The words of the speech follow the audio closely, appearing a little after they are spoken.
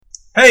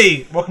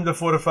Hey, welcome to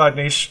Fortified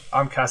Niche.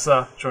 I'm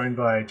Kassa, joined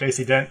by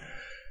JC Dent.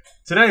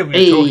 Today we're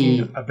Hey.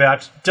 talking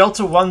about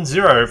Delta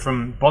 10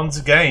 from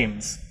Bonza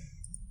Games,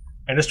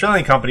 an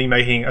Australian company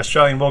making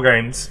Australian war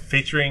games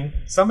featuring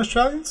some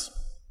Australians.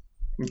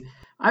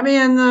 I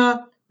mean,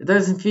 it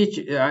doesn't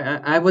feature.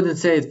 I wouldn't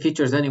say it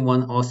features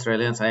anyone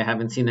Australians. I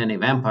haven't seen any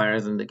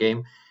vampires in the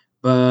game,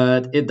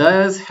 but it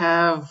does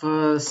have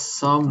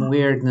some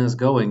weirdness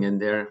going in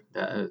there.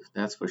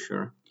 That's for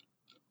sure.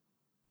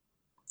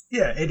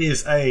 Yeah, it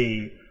is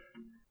a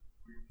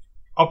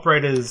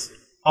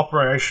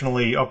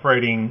operationally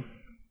operating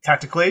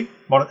tactically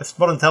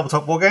modern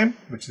tabletop war game,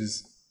 which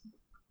is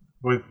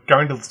we're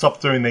going to stop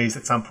doing these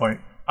at some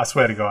point. I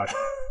swear to God.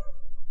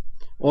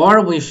 Or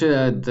we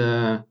should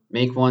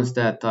make ones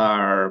that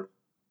are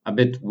a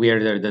bit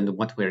weirder than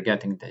what we're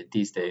getting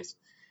these days.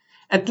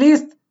 At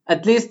least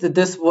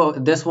this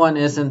one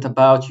isn't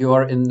about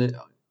your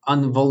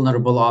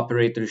invulnerable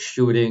operators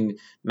shooting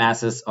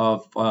masses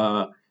of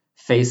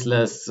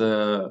faceless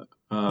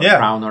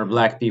brown or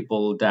black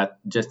people that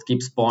just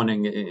keep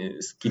spawning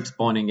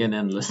in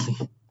endlessly.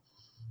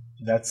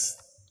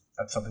 That's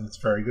something that's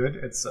very good.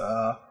 It's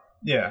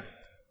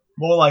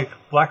more like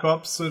Black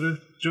Ops sort of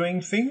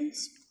doing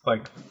things,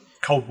 like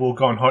Cold War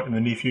gone hot in the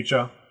near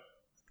future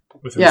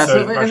with a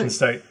Russian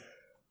state.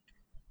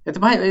 You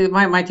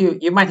might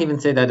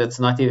even say that it's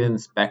not even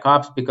Spec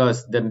Ops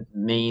because the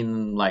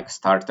main like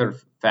starter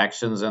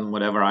factions and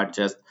whatever are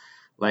just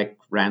like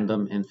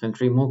random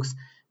infantry mooks.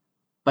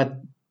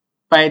 But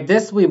by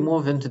this we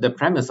move into the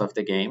premise of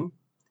the game,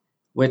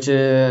 which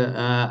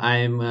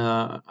I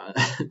know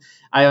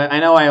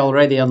I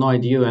already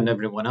annoyed you and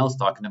everyone else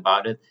talking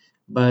about it,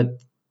 but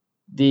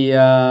the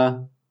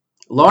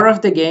lore of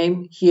the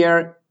game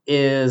here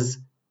is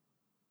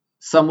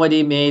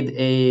somebody made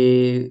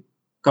a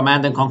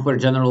Command and Conquer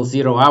General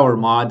 0 Hour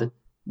mod,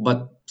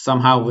 but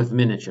somehow with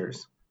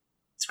miniatures.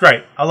 It's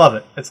great. I love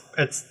it.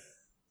 It's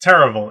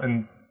terrible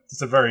and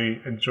it's a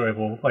very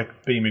enjoyable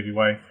like B-movie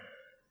way.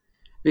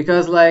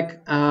 Because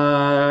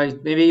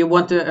maybe you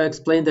want to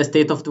explain the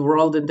state of the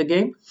world in the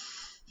game?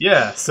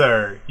 Yeah,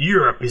 so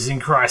Europe is in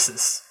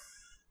crisis.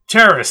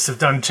 Terrorists have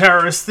done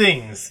terrorist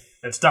things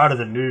that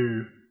started a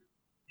new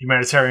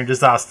humanitarian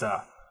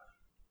disaster.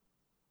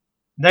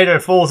 NATO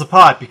falls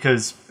apart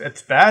because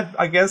it's bad,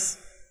 I guess.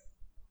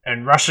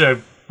 And Russia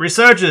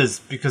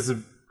resurges because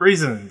of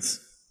reasons.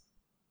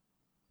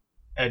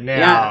 And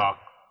now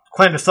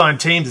clandestine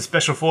teams of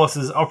special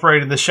forces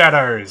operate in the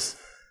shadows,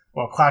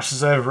 while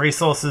clashes over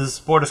resources,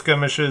 border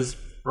skirmishes,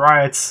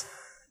 riots,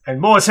 and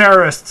more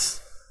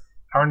terrorists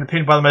are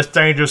underpinned by the most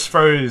dangerous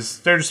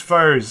foes,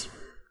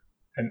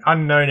 an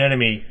unknown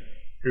enemy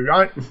who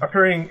aren't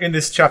appearing in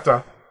this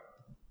chapter.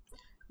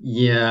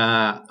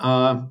 Yeah,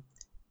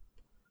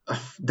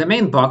 the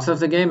main box of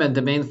the game and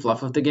the main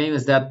fluff of the game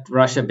is that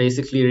Russia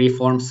basically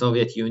reformed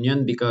Soviet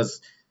Union because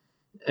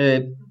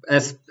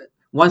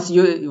once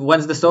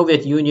the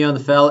Soviet Union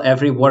fell,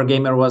 every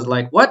wargamer was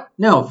like, "What?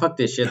 No, fuck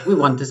this shit. We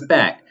want this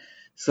back."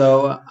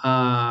 So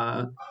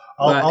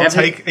I'll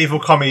take evil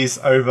commies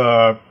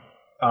over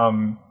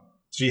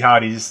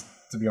jihadis.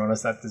 To be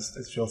honest,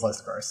 it feels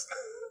less gross.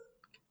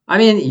 I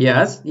mean,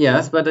 yes,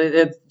 but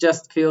it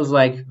just feels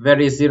like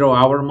very 0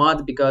 hour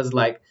mod because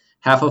like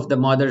half of the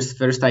modder's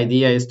first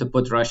idea is to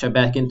put Russia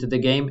back into the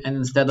game, and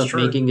instead of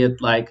making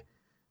it like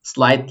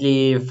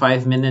slightly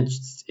 5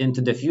 minutes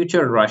into the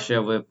future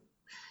Russia with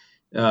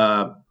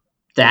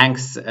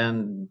tanks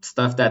and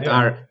stuff that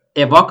are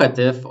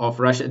evocative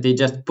of Russia, they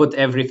just put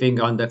everything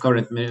on the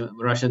current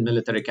Russian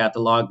military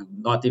catalog,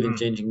 not even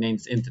changing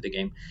names into the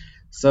game.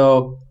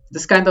 So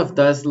this kind of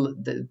does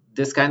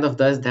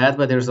that,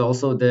 but there's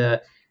also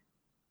the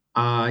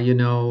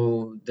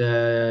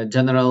the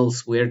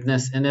general's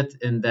weirdness in it,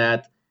 in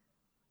that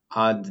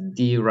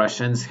the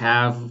Russians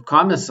have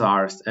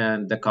commissars,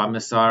 and the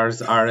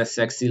commissars are a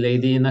sexy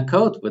lady in a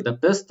coat with a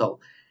pistol.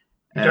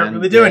 They don't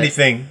really do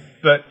anything,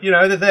 but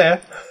they're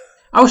there.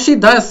 Oh, she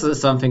does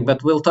something,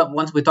 but we'll talk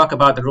once we talk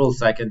about the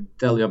rules. I can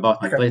tell you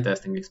about my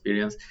playtesting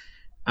experience.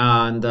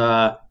 And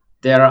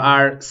there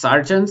are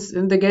sergeants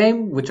in the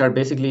game, which are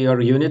basically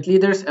your unit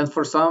leaders, and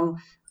for some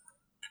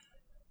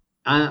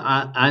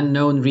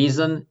unknown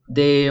reason,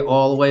 they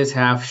always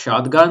have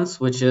shotguns,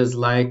 which is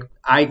like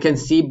I can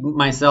see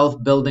myself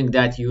building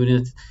that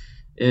unit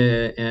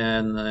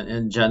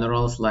in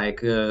generals,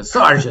 like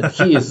sergeant.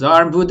 He is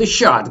armed with a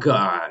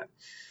shotgun,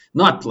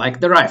 not like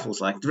the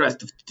rifles, like the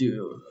rest of the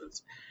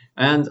dudes.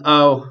 And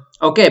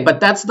but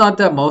that's not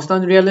the most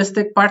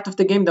unrealistic part of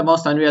the game. The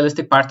most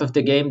unrealistic part of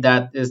the game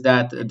is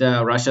that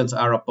the Russians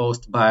are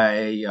opposed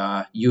by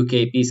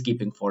UK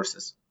peacekeeping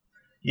forces.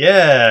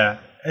 Yeah,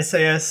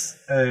 SAS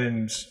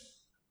and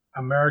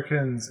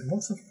Americans. And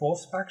what's the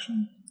fourth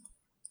faction?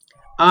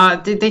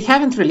 They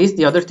haven't released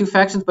the other two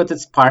factions, but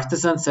it's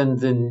partisans and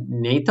the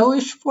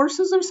NATO-ish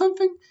forces or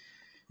something.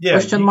 Yeah,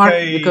 question UK, mark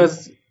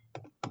because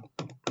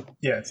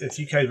it's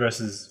UK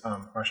versus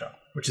Russia,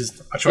 which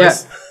is a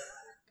choice. Yeah.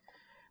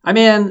 I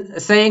mean,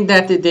 saying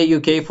that the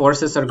UK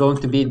forces are going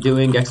to be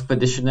doing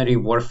expeditionary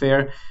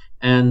warfare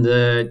and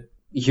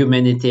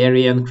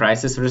humanitarian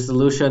crisis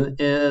resolution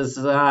is,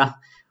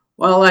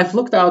 well, I've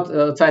looked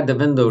outside the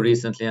window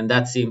recently, and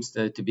that seems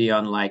to be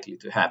unlikely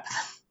to happen.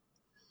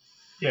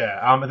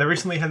 Yeah, they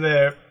recently had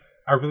a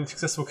really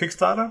successful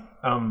Kickstarter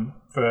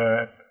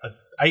for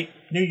 8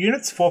 new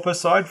units, 4 per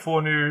side,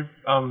 4 new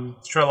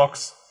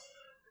Strelocks,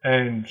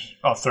 and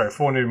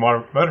 4 new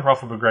Motor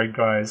Rifle Brigade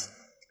guys,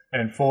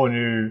 and 4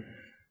 new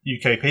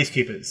UK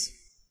Peacekeepers.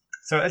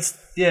 So I just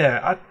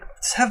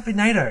have it be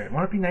NATO.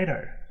 Why not be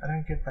NATO? I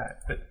don't get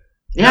that, but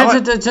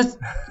just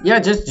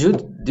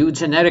do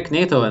generic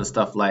NATO and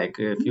stuff. Like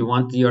if you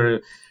want,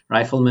 your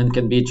riflemen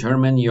can be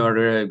German,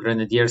 your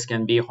grenadiers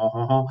can be ho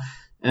ho ho,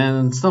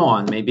 and so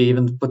on. Maybe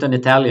even put an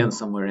Italian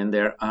somewhere in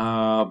there.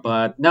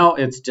 But no,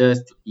 it's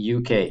just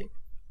UK.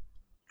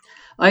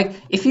 Like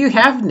if you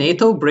have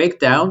NATO break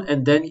down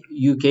and then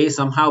UK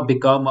somehow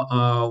become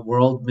a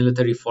world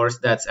military force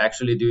that's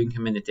actually doing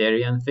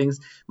humanitarian things,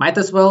 might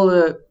as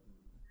well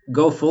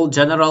go full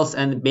generals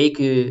and make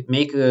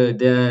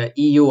the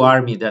EU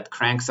army that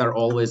cranks are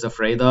always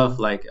afraid of.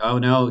 Like, oh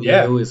no,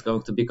 EU is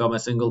going to become a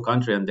single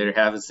country and they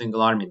have a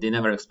single army. They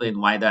never explain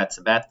why that's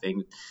a bad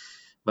thing,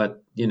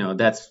 but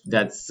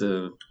that's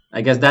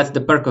I guess that's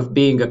the perk of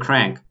being a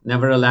crank.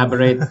 Never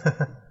elaborate.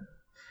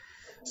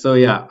 So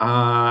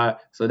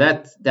so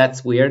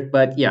that's weird,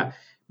 but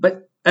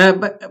but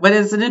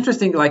it's an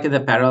interesting, like in the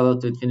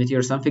parallel to Infinity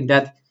or something,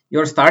 that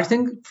your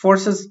starting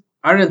forces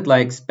aren't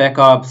like Spec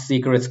Ops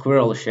Secret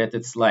Squirrel shit.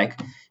 It's like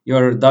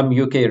your dumb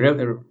UK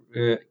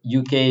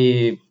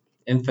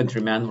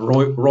infantryman,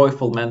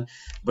 rifleman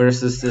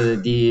versus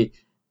the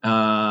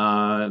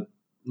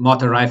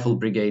motor rifle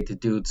brigade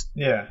dudes.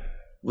 Yeah.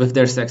 With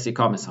their sexy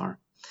commissar.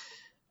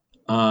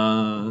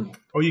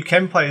 Or you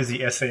can play as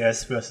the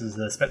SAS versus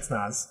the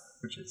Spetsnaz,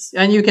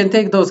 and you can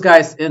take those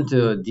guys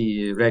into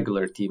the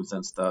regular teams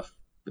and stuff.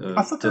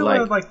 I thought they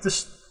were like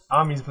just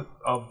armies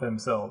of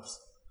themselves.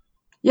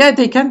 Yeah,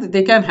 they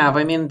can have.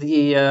 I mean,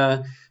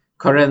 the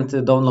current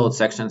download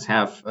sections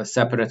have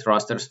separate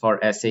rosters for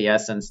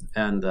SAS and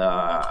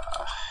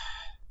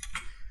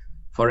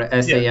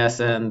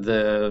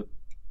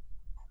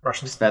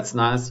Russian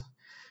Spetsnaz.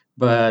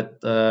 But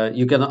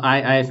you can.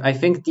 I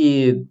think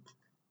the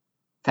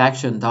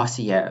faction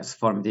dossiers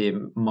from the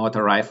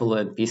motor rifle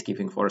and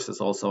peacekeeping forces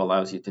also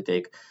allows you to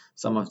take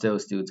some of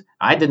those dudes.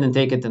 I didn't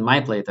take it in my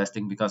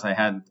playtesting because I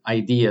had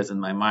ideas in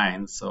my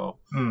mind. So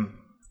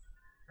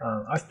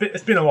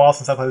it's been a while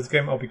since I played this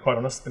game. I'll be quite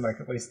honest. It's been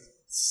like at least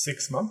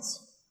 6 months.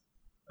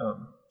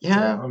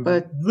 I'm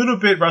but a little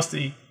bit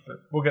rusty, but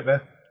we'll get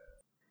there.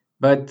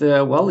 But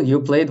well, you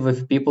played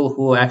with people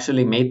who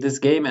actually made this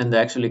game and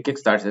actually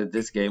kickstarted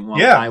this game.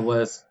 I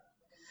was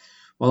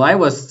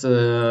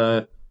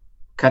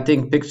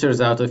cutting pictures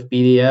out of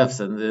PDFs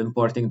and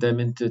importing them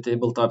into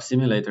Tabletop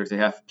Simulator to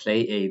have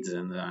play aids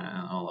and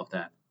all of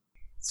that.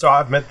 So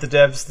I've met the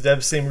devs. The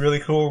devs seem really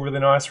cool, really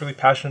nice, really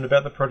passionate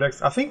about the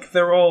project. I think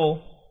they're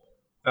all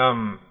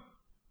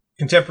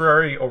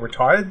contemporary or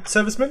retired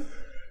servicemen.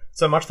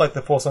 So much like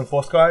the Force on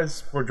Force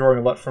guys, we're drawing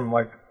a lot from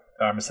like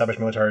established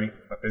military.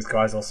 But these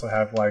guys also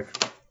have like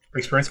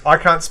experience. I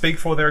can't speak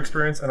for their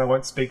experience, and I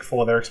won't speak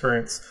for their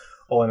experience.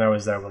 All I know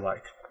is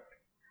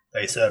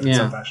they served in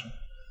some fashion.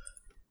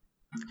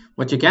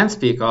 What you can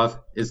speak of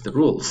is the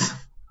rules.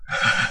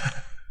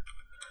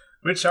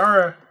 Which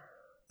are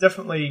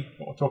definitely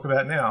what we'll talk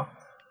about now.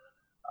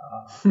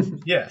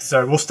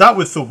 So we'll start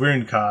with the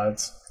wound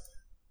cards,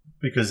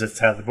 because that's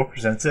how the book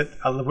presents it.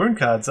 The wound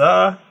cards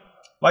are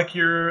like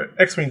your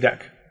X-Wing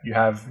deck. You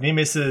have near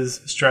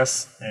misses,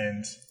 stress,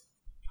 and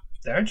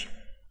damage.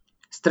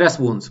 Stress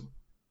wounds.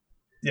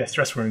 Yeah,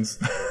 stress wounds.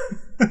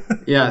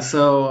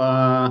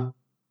 So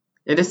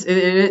it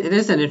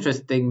is an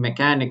interesting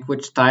mechanic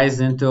which ties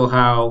into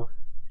how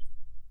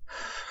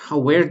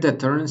weird the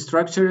turn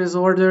structure is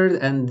ordered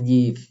and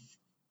the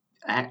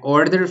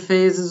order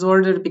phase is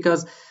ordered,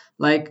 because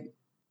like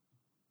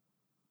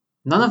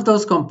none of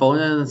those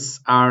components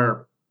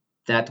are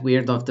that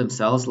weird of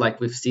themselves. Like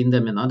we've seen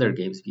them in other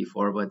games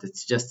before, but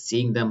it's just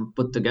seeing them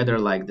put together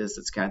like this,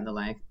 it's kind of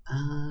like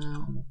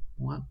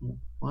what?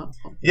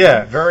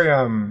 Yeah, very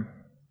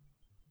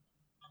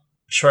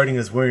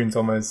Schrodinger's wounds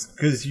almost,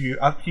 because you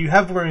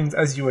have wounds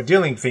as you are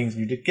dealing things.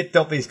 You get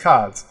dealt these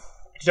cards.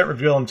 You don't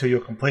reveal them until you're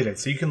completed.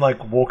 So you can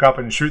like walk up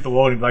and shoot the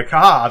wall and be like,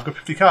 "Ha! I've got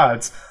 50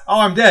 cards. Oh,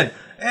 I'm dead.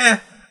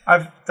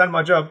 I've done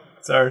my job."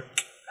 So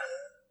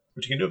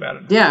what you can do about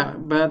it? Yeah,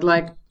 but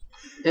like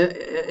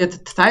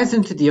it ties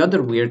into the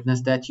other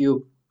weirdness that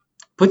you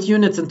put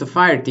units into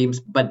fire teams,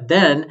 but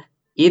then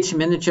each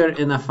miniature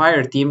in a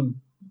fire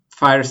team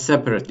fires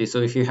separately.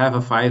 So if you have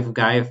a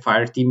 5-guy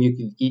fire team,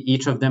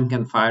 each of them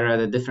can fire at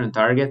a different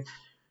target,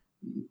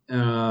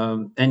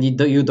 and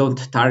you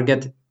don't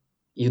target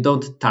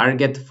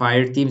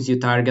fire teams. You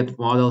target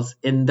models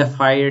in the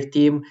fire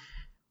team,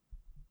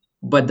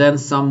 but then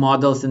some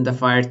models in the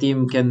fire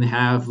team can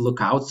have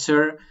lookout,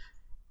 sir,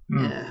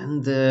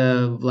 and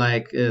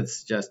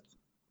it's just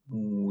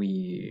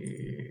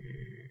weird.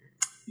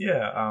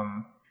 Yeah.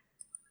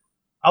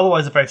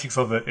 Otherwise, the basics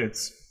of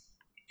it's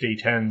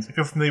D10s. If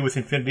you're familiar with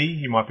Infinity,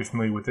 you might be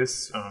familiar with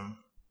this.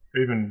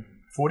 even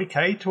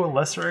 40k to a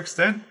lesser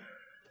extent.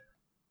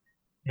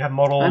 You have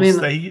models. I mean,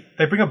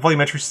 they bring up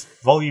volumetric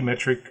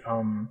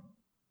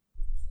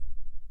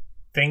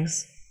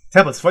things,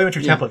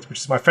 volumetric templates, which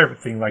is my favorite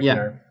thing. Like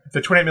if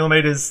they're 28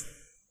 millimeters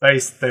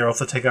base, they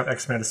also take up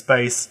X amount of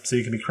space, so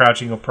you can be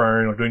crouching or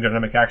prone or doing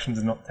dynamic actions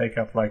and not take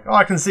up like, oh,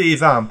 I can see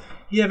his arm.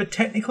 Yeah, but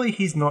technically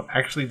he's not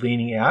actually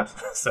leaning out.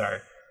 So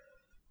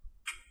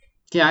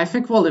yeah, I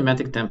think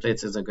volumetric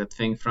templates is a good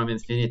thing from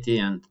Infinity,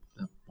 and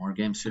more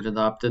games should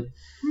adopt it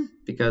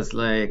because,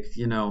 like,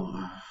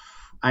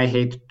 I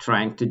hate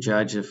trying to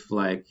judge if,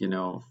 like,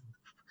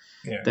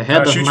 the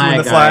head of my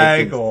the guy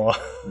flag or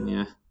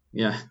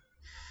yeah.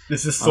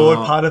 Is the sword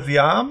part of the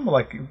arm?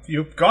 Like,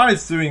 your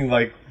guy's doing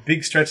like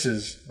big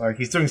stretches, like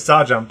he's doing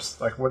star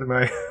jumps. Like, what am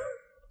I?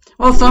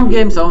 Well, some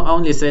games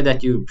only say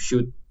that you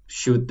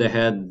shoot the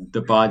head,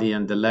 the body,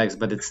 and the legs,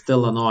 but it's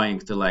still annoying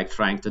to like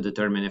trying to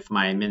determine if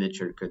my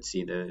miniature could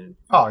see the.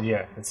 Oh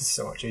yeah, it's just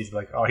so much easier.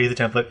 Like, oh, here's a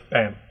template,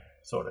 bam,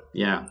 sorted.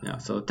 Yeah.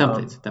 So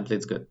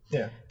templates good.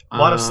 Yeah.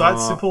 Line of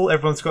sight's simple.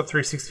 Everyone's got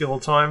 360 all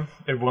the time.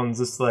 Everyone's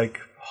just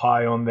like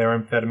high on their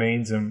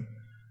amphetamines and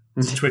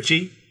it's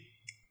twitchy.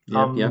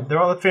 Their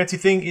other fancy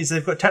thing is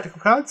they've got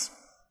tactical cards.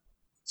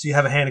 So you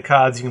have a hand of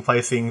cards, you can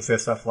play things.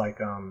 There's stuff like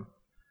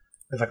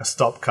there's like a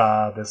stop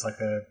card. There's like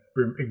a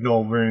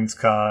ignore runes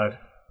card.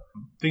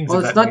 Things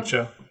of that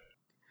nature.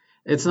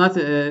 It's not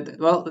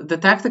the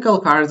tactical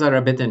cards are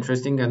a bit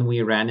interesting, and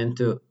we ran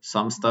into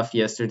some stuff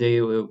yesterday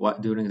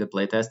during the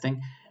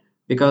playtesting.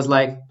 Because,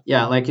 like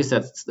you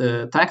said,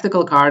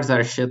 tactical cards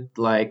are shit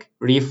like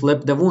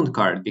reflip the wound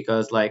card.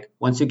 Because, like,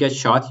 once you get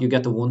shot, you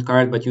get a wound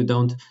card, but you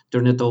don't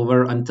turn it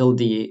over until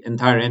the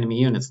entire enemy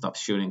unit stops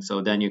shooting.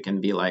 So then you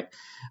can be like,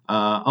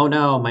 oh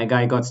no, my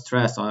guy got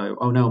stressed. Or,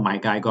 oh no, my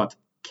guy got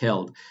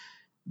killed.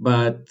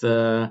 But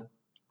the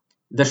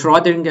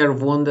Schrodinger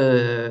wound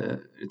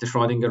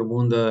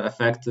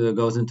effect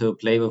goes into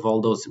play with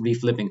all those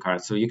reflipping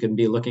cards. So you can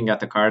be looking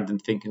at the card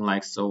and thinking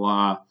like,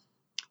 so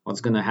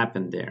what's gonna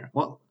happen there?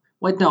 Well.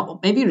 Wait, no,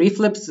 maybe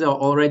reflips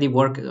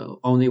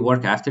only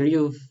work after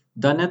you've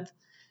done it.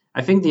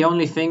 I think the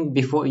only thing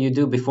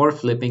before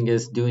flipping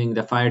is doing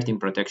the fire team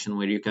protection,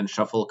 where you can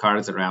shuffle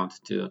cards around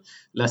to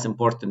less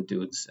important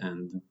dudes,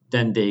 and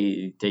then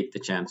they take the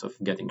chance of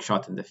getting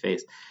shot in the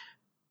face.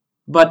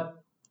 But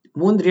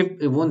wound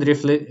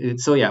reflip.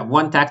 So yeah,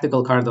 one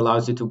tactical card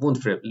allows you to wound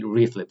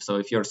reflip. So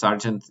if your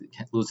sergeant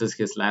loses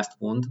his last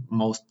wound,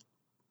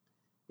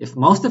 if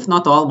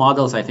not all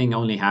models, I think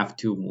only have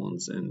 2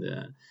 wounds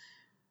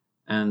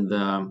And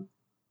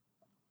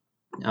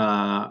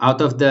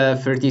out of the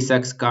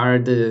 36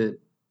 card, the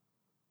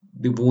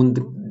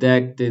wound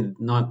deck did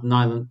not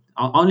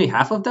only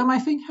half of them, I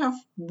think, have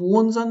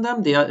wounds on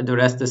them. The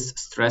rest is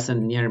stress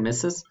and near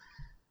misses.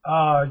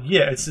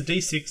 Yeah, it's a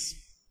D6.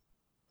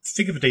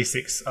 Think of a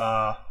D6.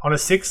 On a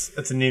 6,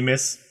 it's a near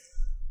miss.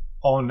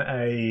 On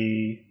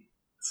a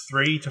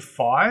 3 to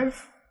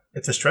 5,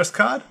 it's a stress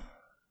card.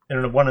 And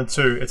on a 1 and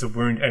 2, it's a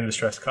wound and a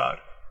stress card.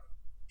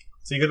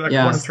 So you get like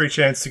 1 in 3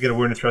 chance to get a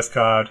wound and stress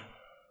card,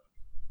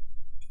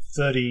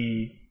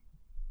 30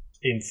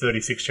 in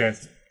 36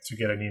 chance to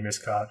get a near miss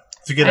card.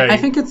 To get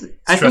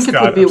stress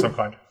card of some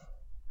kind.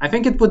 I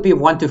think it would be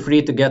 1 to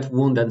 3 to get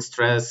wound and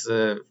stress,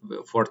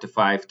 4 to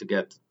 5 to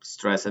get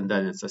stress, and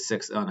then it's a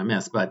 6 on a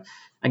miss. But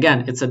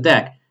again, it's a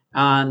deck.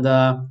 And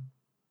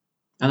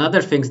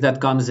another thing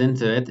that comes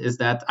into it is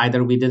that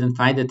either we didn't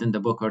find it in the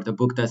book or the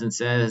book doesn't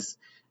say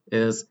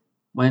is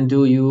when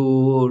do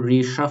you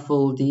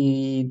reshuffle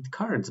the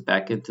cards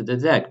back into the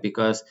deck?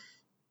 Because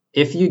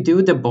if you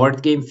do the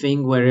board game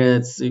thing where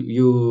it's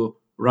you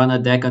run a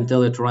deck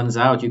until it runs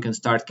out, you can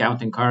start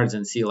counting cards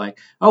and see like,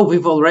 oh,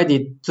 we've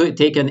already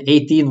taken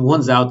 18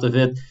 wounds out of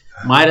it.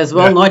 Might as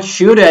well not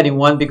shoot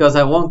anyone because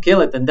I won't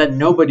kill it. And then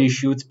nobody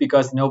shoots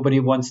because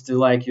nobody wants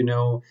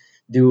to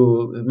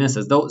do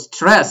misses. Though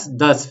stress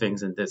does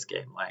things in this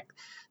game. Like,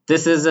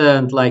 this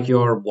isn't like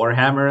your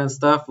Warhammer and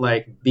stuff.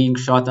 Like, being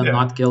shot and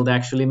not killed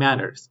actually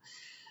matters.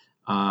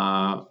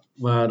 But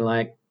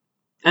like,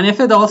 and if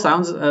it all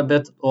sounds a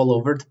bit all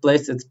over the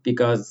place, it's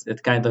because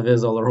it kind of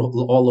is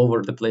all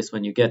over the place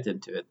when you get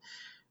into it.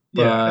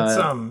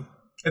 But,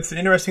 it's an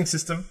interesting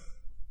system.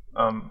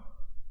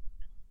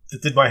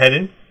 It did my head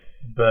in,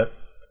 but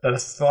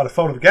that's not a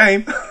fault of the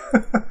game.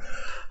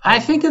 I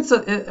think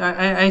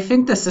I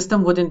think the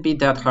system wouldn't be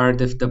that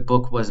hard if the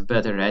book was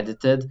better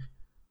edited.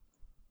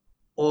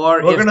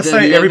 Or we're going to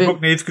say every book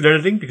needs good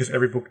editing because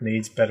every book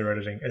needs better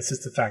editing. It's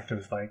just a fact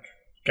of like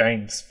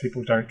games.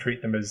 People don't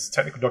treat them as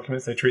technical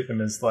documents. They treat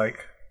them as like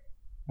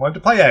to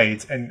play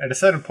aids, and at a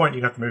certain point,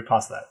 you have to move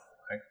past that.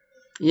 Like,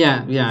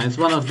 yeah, it's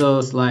one of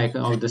those like,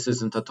 oh, this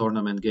isn't a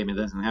tournament game. It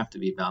doesn't have to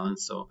be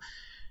balanced. So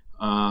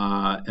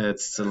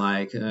it's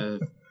like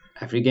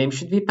every game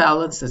should be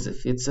balanced as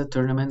if it's a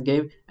tournament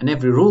game, and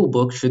every rule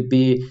book should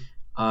be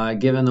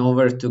given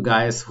over to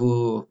guys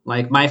who,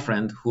 like my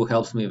friend who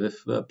helps me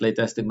with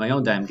playtesting my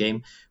own damn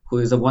game, who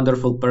is a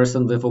wonderful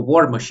person with a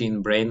war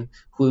machine brain,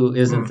 who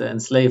isn't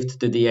enslaved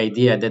to the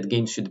idea that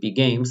games should be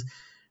games.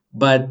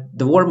 but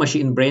the War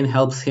Machine brain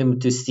helps him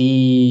to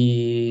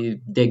see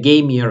the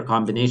gamier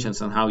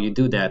combinations on how you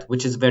do that,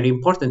 which is very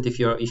important if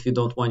you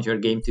don't want your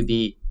game to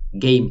be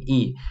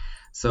game-y.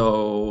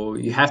 So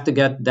you have to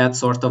get that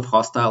sort of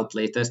hostile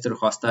playtester,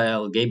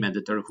 hostile game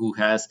editor who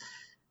has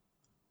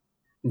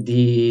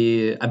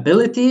the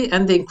ability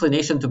and the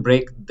inclination to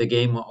break the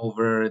game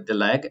over the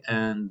leg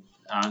and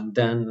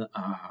then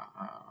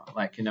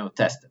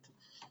test it.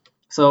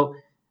 So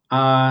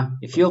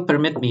if you'll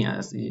permit me,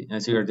 as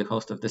you're the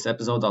host of this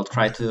episode, I'll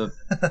try to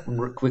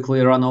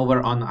quickly run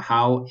over on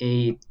how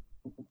a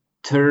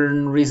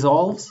turn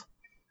resolves.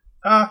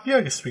 I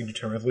guess we can do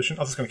turn resolution.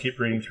 I was just going to keep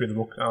reading through the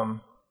book.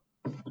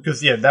 Because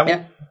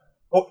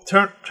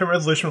turn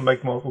resolution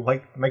will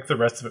make the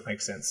rest of it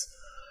make sense.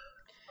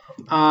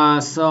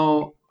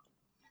 So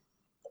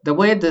the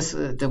way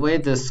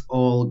this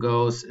all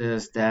goes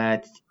is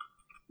that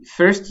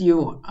first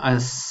you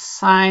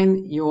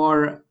assign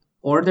your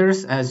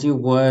orders as you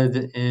would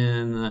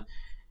in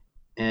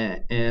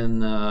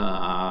an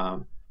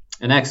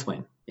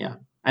X-Wing. Yeah,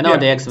 I know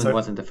the X-Wing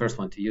wasn't the first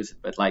one to use it,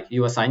 but like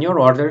you assign your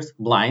orders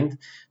blind,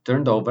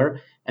 turned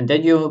over, and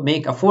then you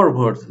make a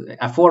forward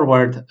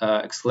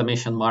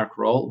exclamation mark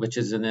roll, which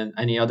is in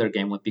any other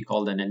game would be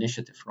called an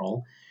initiative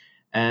roll,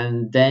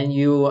 and then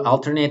you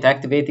alternate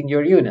activating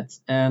your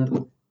units.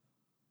 And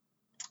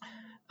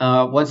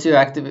once you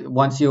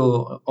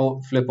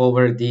flip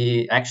over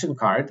the action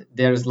card,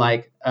 there's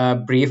like a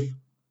brief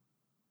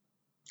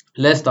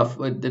list of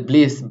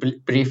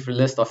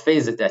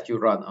phases that you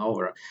run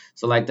over.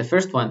 So like the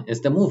first one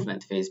is the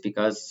movement phase,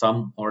 because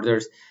some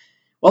orders,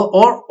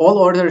 all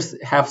orders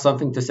have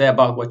something to say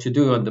about what you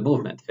do on the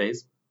movement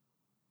phase.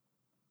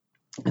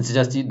 It's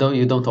just you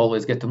don't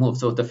always get to move.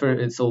 So the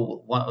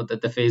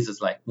phase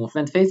is like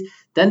movement phase.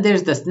 Then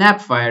there's the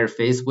Snapfire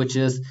phase, which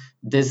is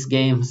this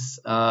game's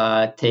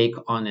take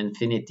on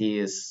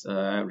Infinity's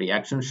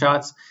reaction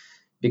shots,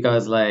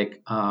 because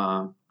like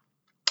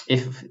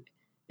if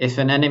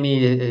an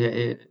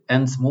enemy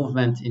ends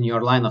movement in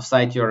your line of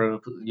sight,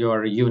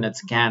 your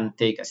units can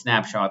take a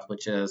snapshot,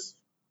 which is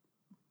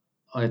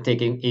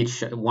taking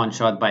each one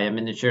shot by a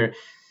miniature.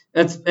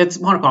 It's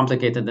more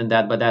complicated than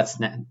that,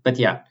 but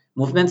yeah.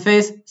 Movement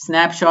phase,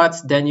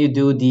 snapshots, then you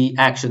do the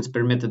actions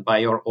permitted by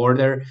your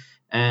order,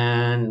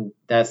 and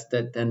that's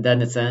that. And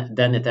then it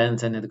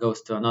ends and it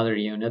goes to another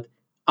unit,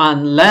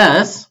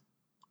 unless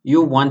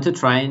you want to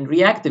try and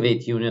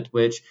reactivate unit,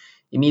 which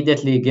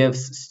immediately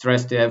gives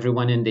stress to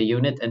everyone in the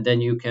unit, and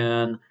then you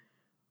can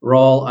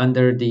roll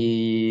under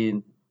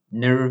the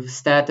nerve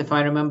stat, if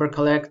I remember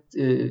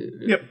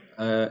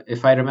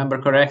if I remember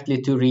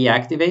correctly, to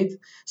reactivate.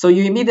 So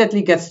you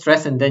immediately get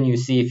stress, and then you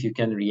see if you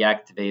can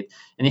reactivate.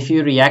 And if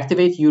you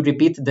reactivate, you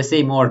repeat the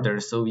same order,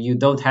 so you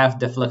don't have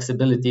the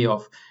flexibility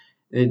of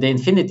the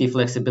Infinity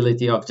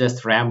flexibility of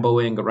just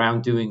ramboing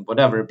around doing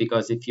whatever.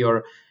 Because if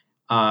your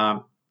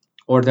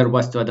order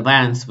was to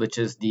advance, which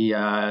is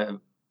the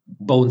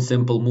bone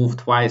simple move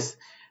twice,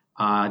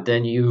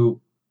 then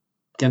you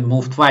can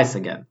move twice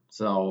again.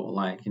 So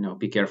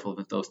be careful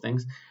with those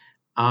things.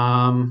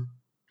 And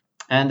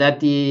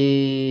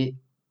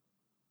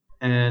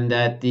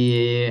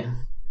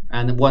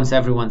once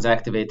everyone's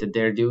activated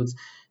their dudes,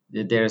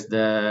 there's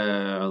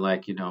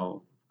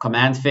the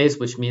command phase,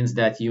 which means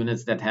that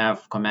units that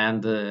have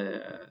command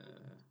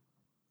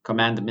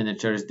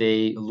miniatures,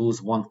 they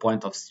lose 1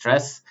 point of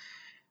stress.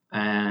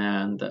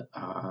 And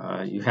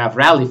you have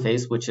rally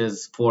phase, which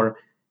is for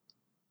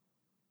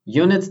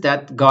units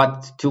that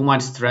got too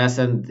much stress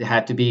and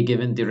had to be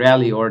given the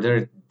rally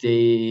order.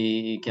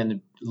 They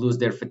can lose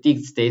their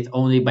fatigue state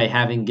only by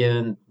having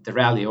given the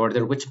rally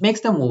order, which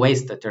makes them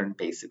waste a turn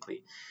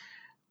basically.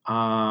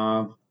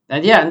 And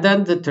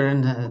then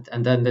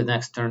the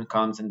next turn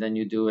comes, and then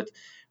you do it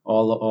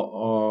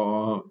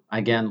all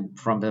again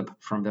from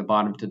the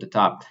bottom to the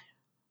top.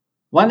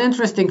 One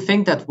interesting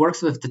thing that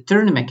works with the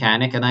turn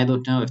mechanic, and I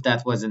don't know if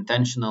that was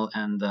intentional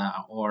and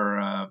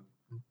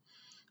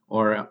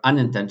or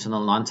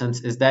unintentional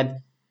nonsense, is that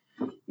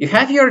you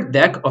have your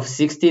deck of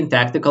 16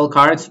 tactical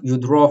cards, you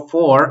draw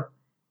 4,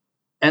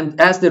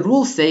 and as the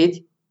rules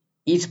say,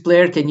 each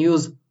player can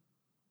use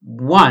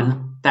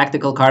 1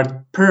 tactical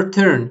card per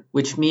turn,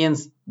 which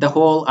means the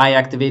whole I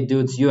activate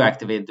dudes, you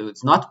activate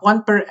dudes. Not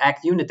 1 per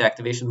unit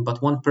activation, but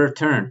 1 per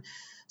turn.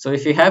 So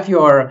if you have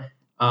your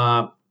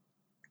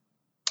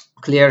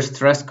clear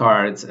stress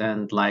cards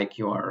and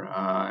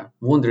your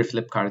wound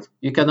reflip cards,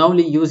 you can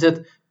only use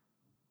it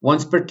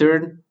once per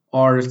turn,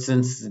 or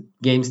since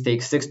games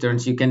take 6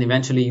 turns, you can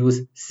eventually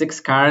use 6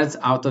 cards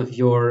out of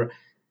your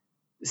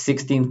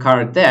 16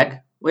 card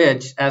deck,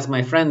 which, as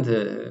my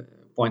friend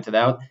pointed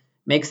out,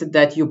 makes it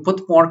that you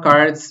put more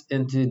cards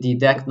into the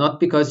deck, not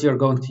because you're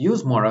going to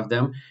use more of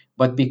them,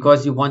 but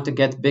because you want to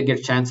get bigger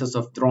chances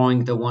of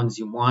drawing the ones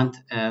you want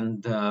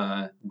and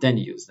then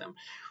use them.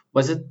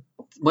 Was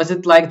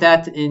it like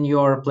that in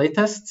your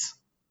playtests?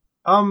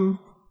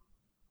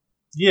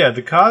 Yeah,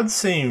 the cards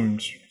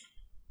seemed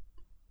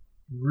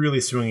really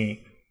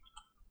swingy.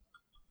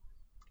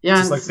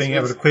 Yeah, just being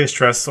able to clear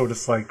stress or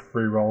just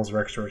re-rolls or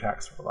extra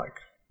attacks were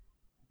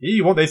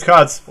You want these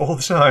cards all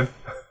the time.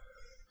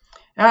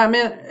 I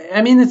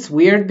mean, it's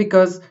weird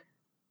because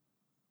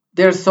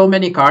there's so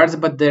many cards,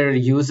 but their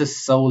use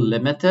is so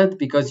limited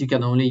because you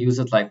can only use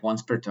it like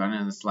once per turn,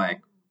 and it's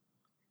like,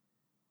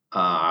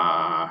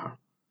 and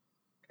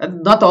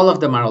not all of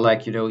them are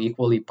like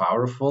equally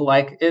powerful.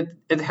 Like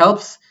it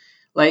helps,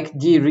 like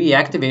the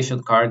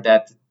reactivation card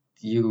that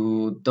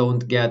you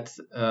don't get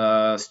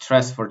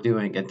stress for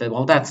doing it.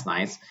 Well, that's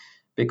nice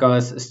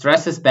because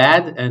stress is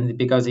bad, and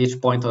because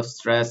each point of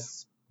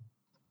stress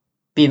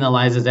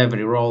penalizes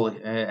every roll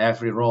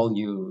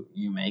you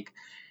make,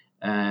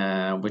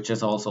 which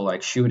is also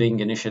like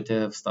shooting,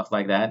 initiative, stuff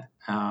like that.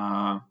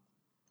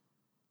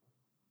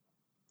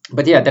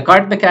 But yeah, the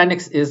card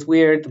mechanics is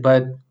weird,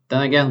 but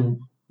then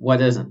again,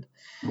 what isn't?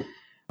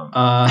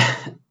 Well,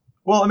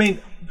 I mean,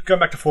 going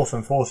back to Fourth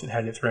and Fourth, it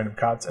had its random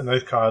cards, and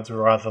those cards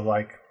were either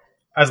like,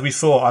 as we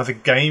saw, either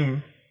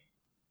game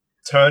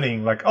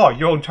turning, like, oh,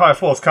 your entire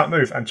force can't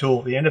move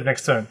until the end of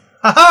next turn.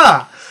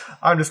 Haha!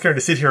 I'm just going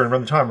to sit here and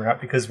run the timer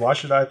out because why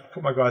should I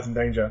put my guys in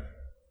danger?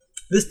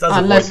 This does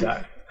avoid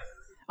that.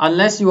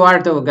 Unless you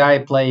are the guy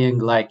playing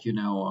like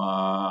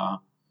the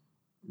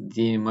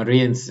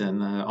Marines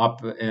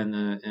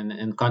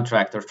in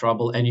contractor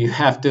trouble, and you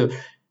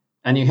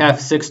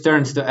have 6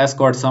 turns to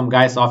escort some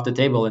guys off the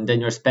table, and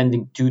then you're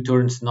spending 2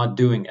 turns not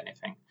doing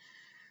anything.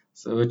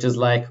 So which is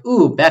like,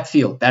 ooh, bad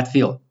feel,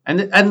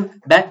 and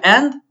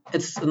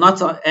it's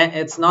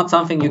not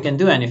something you can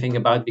do anything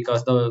about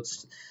because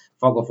those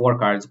Fog of War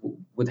cards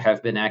would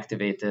have been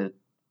activated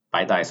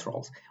by dice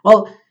rolls.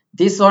 Well,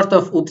 these sort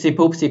of oopsie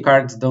poopsie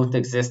cards don't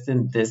exist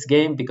in this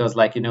game because,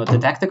 like, the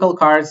tactical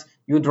cards,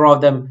 you draw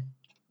them,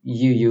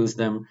 you use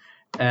them.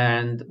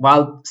 And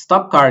while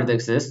stop card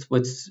exists,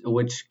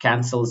 which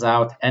cancels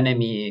out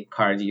enemy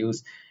card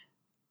use,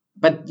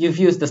 but you've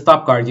used the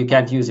stop card, you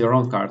can't use your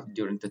own card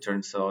during the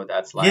turn, so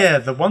that's like... Yeah,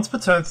 the once per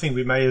turn thing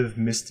we may have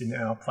missed in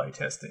our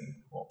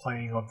play-testing or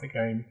playing of the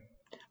game.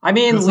 I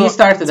mean, we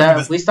started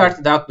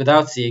out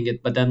without seeing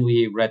it, but then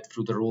we read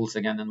through the rules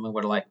again, and we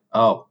were like,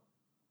 oh.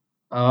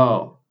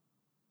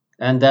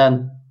 And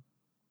then,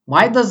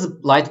 why does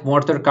Light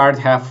Mortar card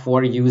have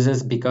 4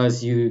 uses?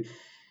 Because you're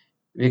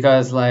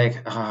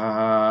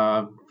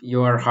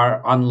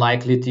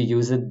unlikely to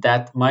use it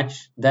that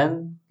much.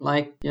 Then,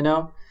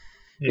 Yeah,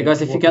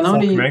 because if you can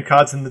only 4 command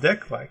cards in the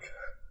deck, like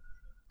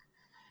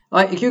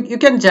you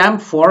can jam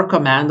 4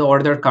 command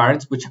order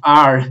cards, which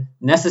are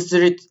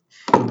necessary.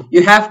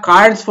 You have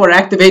cards for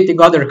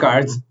activating other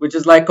cards, which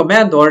is like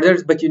command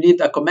orders, but you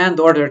need a command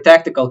order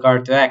tactical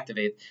card to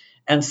activate.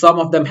 And some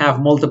of them have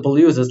multiple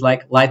uses,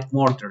 like Light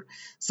Mortar.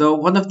 So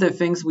one of the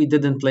things we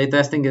did in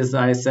playtesting is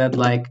I said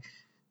like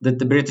that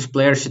the British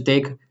players should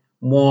take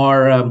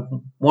more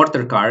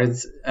mortar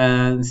cards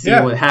and see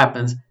what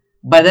happens.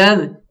 But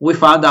then we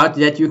found out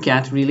that you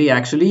can't really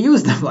actually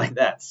use them like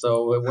that.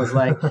 So it was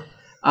like,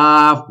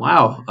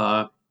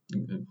 wow,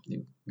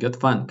 good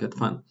fun.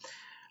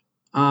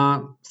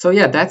 So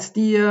yeah, that's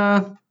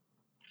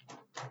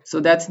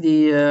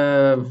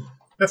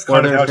that's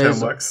kind of how a turn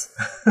works.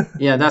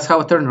 Yeah, that's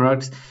how a turn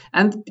works,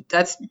 and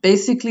that's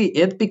basically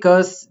it.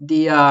 Because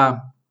the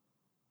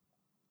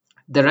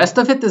rest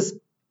of it is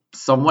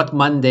somewhat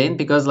mundane.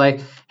 Because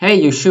like, hey,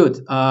 you shoot.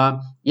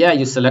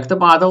 You select a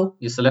model,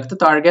 you select a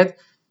target,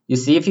 you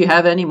see if you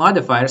have any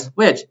modifiers.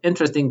 Which,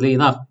 interestingly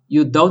enough,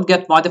 you don't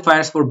get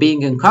modifiers for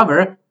being in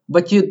cover,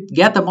 but you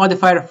get a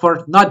modifier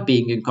for not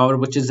being in cover,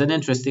 which is an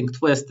interesting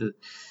twist.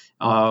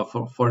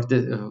 For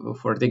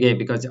the game,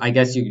 because I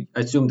guess you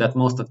assume that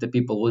most of the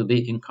people will be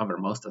in cover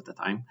most of the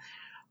time.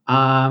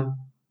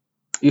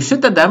 You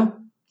shoot at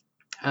them.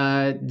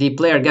 The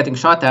player getting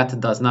shot at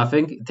does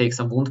nothing. It takes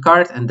a wound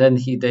card, and then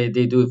they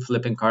do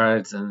flipping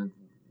cards and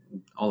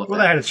all of that. Well,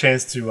 they had a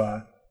chance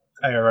to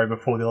ARO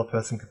before the other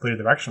person completed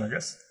their action, I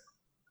guess.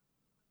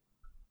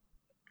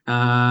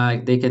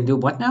 They can do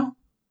what now?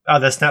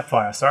 The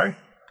Snapfire, sorry.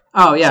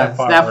 Oh yeah,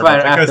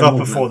 Snapfire. It goes off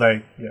before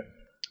they. Yeah.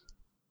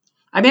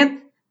 I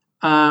mean,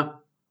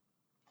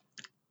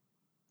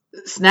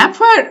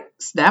 Snapfire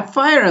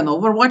and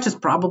Overwatch is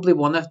probably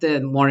one of the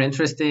more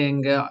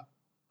interesting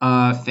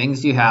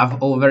things you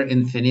have over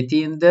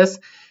Infinity in this,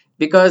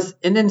 because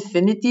in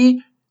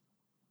Infinity,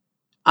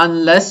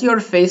 unless you're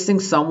facing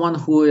someone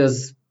who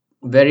is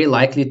very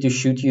likely to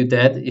shoot you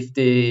dead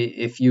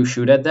if you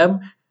shoot at them,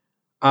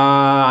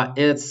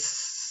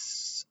 it's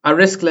a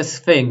riskless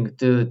thing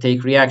to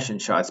take reaction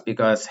shots,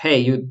 because hey,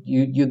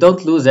 you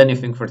don't lose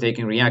anything for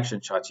taking reaction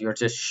shots, you're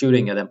just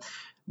shooting at them.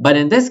 But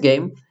in this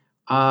game,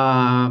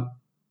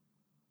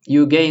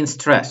 you gain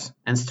stress,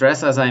 and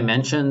stress, as I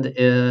mentioned,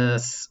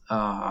 is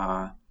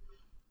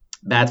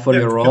bad for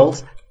your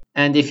rolls.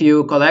 And if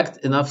you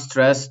collect enough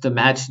stress to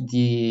match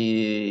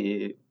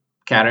the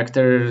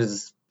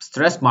character's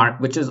stress mark,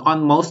 which is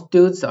on most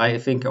dudes, I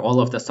think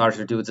all of the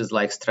starter dudes is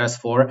like stress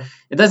 4.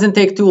 It doesn't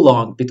take too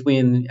long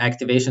between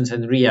activations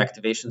and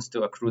reactivations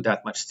to accrue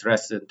that much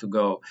stress and to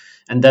go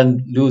and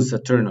then lose a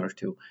turn or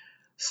two.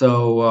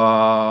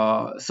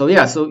 So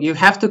you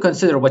have to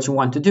consider what you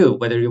want to do,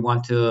 whether you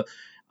want to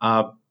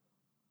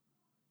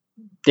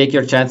take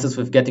your chances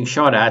with getting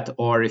shot at,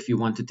 or if you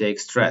want to take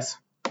stress.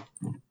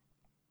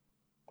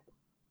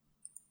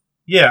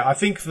 Yeah, I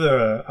think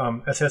the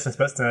SS and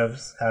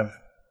Spetsnaz have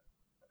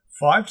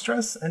 5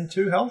 stress and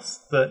 2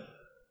 health, but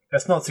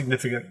that's not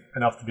significant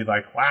enough to be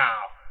like, wow.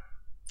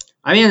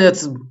 I mean,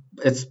 it's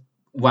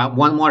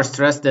one more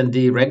stress than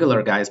the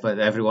regular guys, but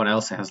everyone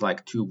else has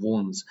like 2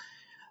 wounds.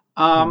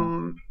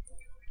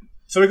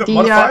 So we've got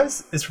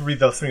modifiers. Is probably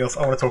the thing else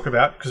I want to talk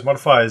about, because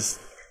modifiers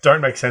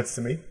don't make sense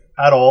to me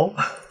at all.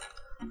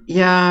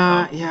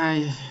 Yeah.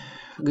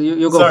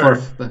 You go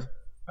first.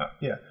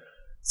 Yeah.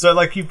 So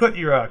like you've got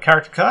your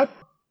character card.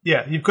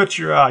 Yeah, you've got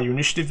your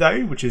initiative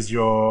value, which is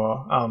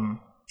your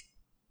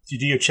you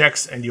do your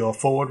checks and your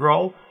forward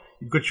roll.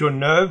 You've got your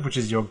nerve, which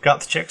is your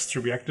guts checks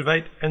to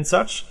reactivate and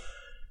such.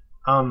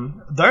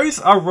 Those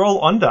are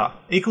roll under,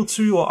 equal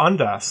to or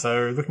under.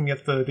 So looking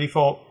at the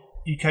default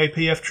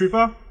UKPF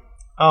trooper,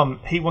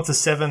 he wants a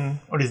 7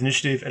 on his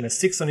initiative and a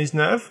 6 on his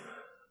nerve.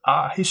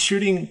 His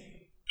shooting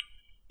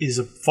is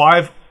a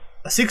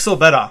 6 or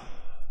better,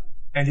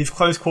 and his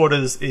close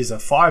quarters is a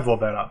 5 or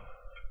better.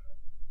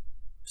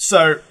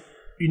 So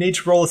you need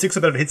to roll a 6 or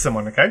better to hit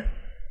someone, okay?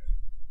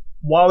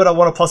 Why would I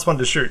want a +1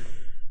 to shoot?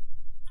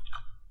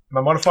 Am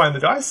I modifying the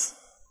dice?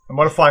 Am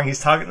I modifying his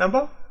target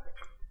number?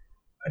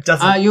 It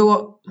doesn't.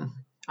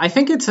 I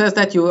think it says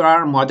that you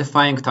are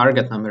modifying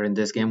target number in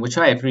this game, which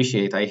I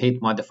appreciate. I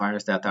hate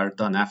modifiers that are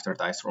done after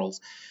dice rolls.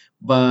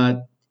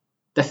 But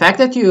the fact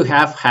that you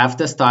have half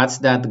the stats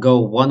that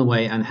go one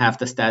way and half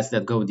the stats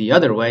that go the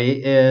other way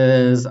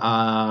is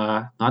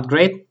not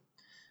great.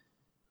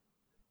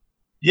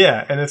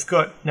 Yeah, and it's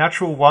got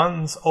natural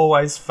ones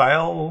always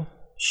fail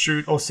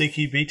shoot or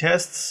CQB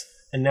tests,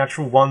 and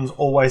natural ones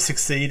always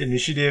succeed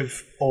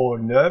initiative or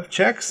nerve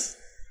checks.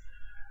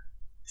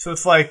 So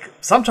it's like,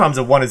 sometimes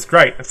a 1 is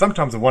great, and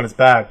sometimes a 1 is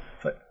bad.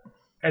 But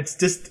it's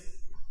just...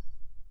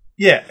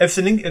 Yeah, it's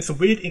a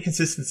weird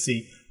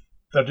inconsistency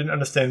that I didn't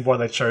understand why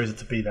they chose it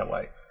to be that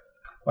way.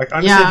 Like, I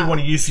understand you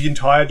want to use the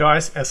entire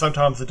dice, and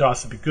sometimes the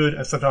dice will be good,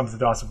 and sometimes the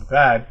dice will be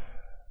bad.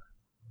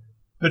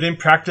 But in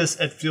practice,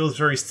 it feels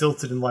very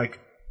stilted and like,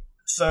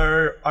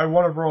 so I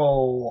want to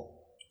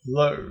roll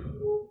low.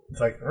 It's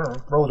like,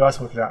 roll the dice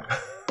and work it out.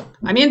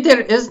 I mean, there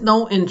is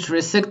no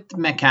intrinsic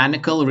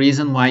mechanical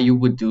reason why you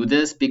would do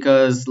this,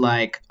 because,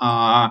 like,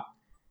 I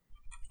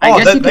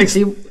guess you can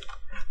see...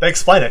 They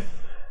explain it.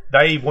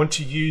 They want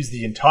to use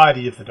the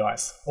entirety of the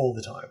dice all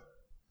the time.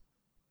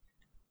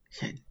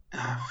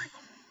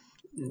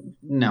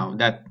 No,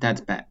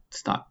 that's bad.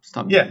 Stop.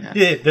 Yeah.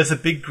 There's a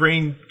big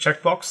green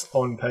checkbox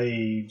on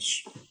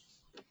page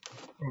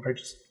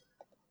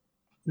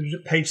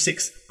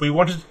 6.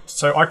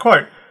 I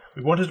quote,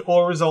 "We wanted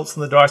all results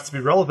on the dice to be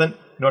relevant,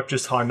 not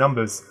just high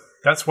numbers.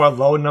 That's why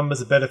lower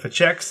numbers are better for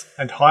checks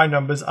and high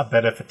numbers are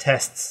better for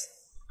tests."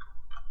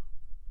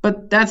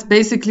 But that's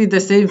basically the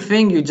same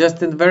thing. You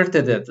just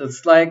inverted it.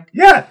 It's like,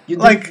 you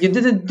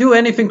didn't do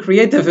anything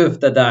creative with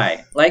the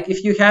die. Like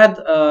if you had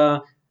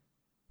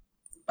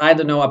I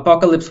don't know,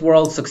 Apocalypse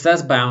World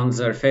success bounds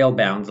or fail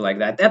bounds like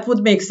that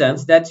would make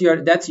sense. That's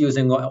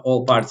using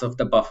all parts of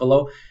the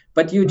buffalo.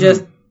 But you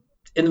just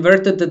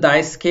inverted the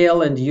dice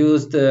scale and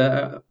used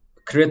a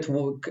crit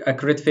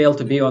fail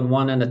to be on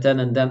 1 and a 10,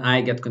 and then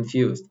I get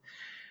confused.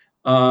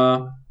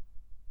 I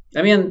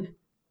mean,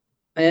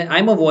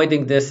 I'm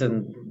avoiding this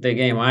in the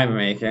game I'm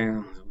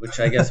making, which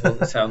I guess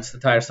sounds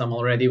tiresome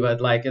already, but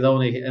like it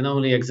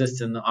only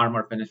exists in the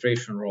armor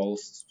penetration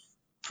rolls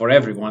for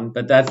everyone.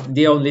 But that's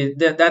the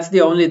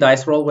only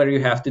dice roll where you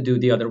have to do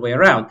the other way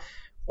around.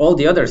 All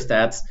the other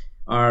stats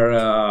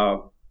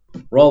are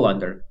roll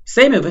under.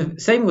 Same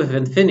with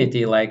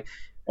Infinity. Like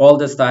all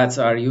the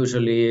stats are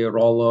usually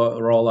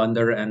roll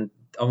under, and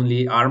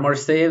only armor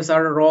saves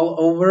are roll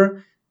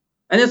over.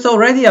 And it's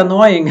already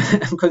annoying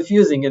and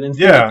confusing in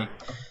Infinity. Yeah.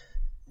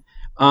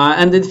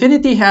 And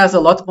Infinity has a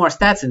lot more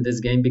stats in this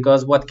game,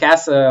 because what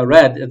Cass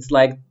read, it's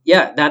like,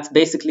 that's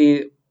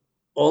basically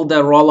all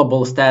the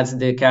rollable stats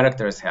the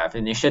characters have.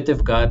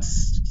 Initiative,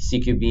 guts,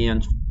 CQB,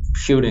 and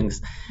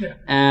shootings. Yeah.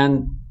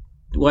 And,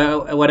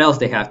 well, what else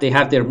they have? They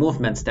have their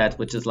movement stat,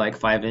 which is like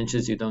 5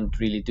 inches. You don't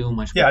really do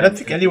much. Yeah, I don't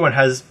think anyone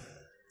has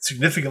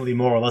significantly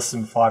more or less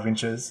than 5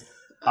 inches.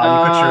 You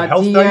got your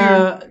health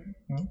value.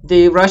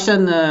 The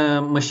Russian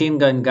machine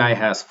gun guy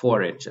has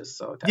 4 inches.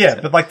 So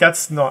that's but like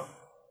that's not...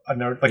 I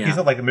know, he's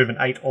not like a moving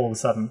 8 all of a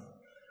sudden.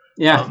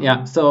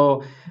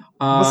 So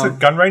also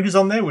gun ranges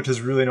on there, which is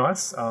really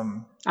nice.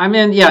 I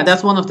mean,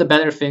 that's one of the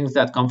better things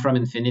that come from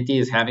Infinity,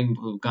 is having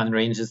gun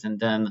ranges, and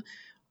then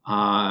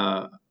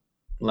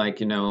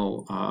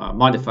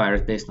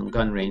modifiers based on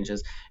gun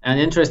ranges. And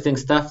interesting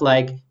stuff,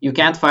 like you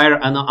can't fire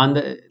an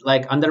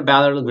under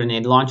barrel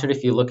grenade launcher.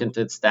 If you look into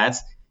its stats,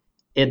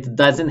 it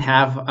doesn't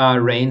have a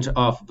range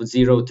of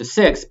 0 to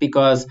 6,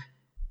 because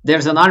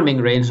there's an arming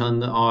range on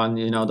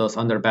those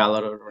under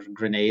barrel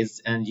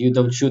grenades, and you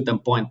don't shoot them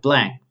point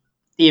blank,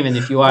 even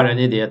if you are an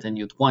idiot and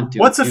you'd want to.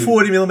 What's a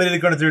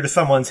 40mm going to do to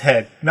someone's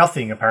head?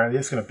 Nothing, apparently.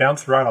 It's going to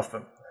bounce right off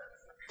them.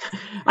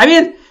 I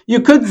mean, you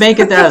could make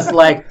it as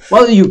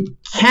you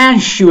can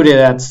shoot it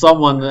at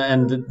someone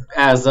and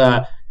as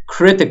a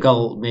critical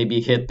maybe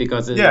hit,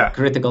 because Yeah,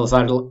 criticals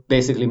are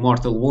basically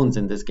mortal wounds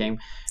in this game.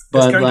 it's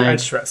But going to add like,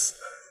 stress.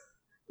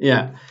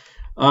 yeah,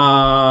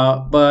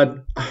 but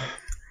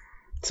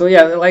so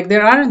yeah, like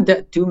there aren't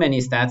too many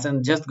stats, and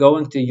just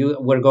going to use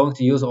we're going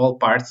to use all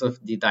parts of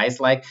the dice.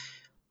 Like,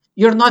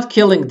 you're not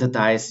killing the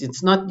dice.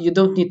 It's not, you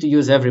don't need to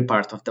use every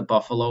part of the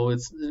buffalo.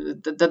 It's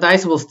the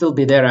dice will still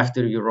be there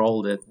after you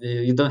rolled it.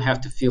 You don't have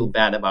to feel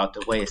bad about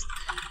the waste.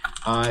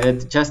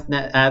 It just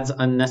adds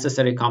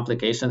unnecessary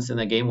complications in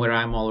a game where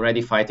I'm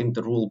already fighting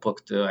the rule book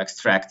to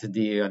extract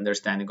the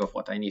understanding of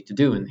what I need to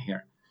do in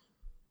here.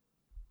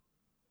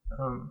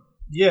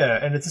 Yeah,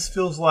 and it just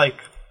feels like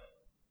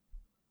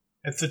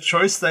it's a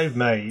choice they've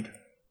made,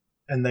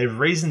 and they've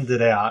reasoned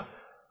it out,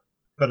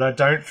 but I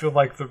don't feel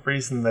like the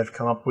reason they've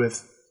come up with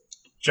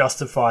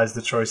justifies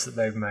the choice that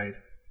they've made.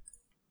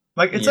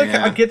 Like, it's okay,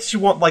 I Yeah. get you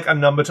want, like, a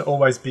number to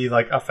always be,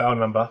 like, a foul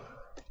number.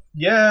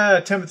 Yeah,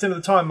 10% of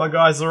the time, my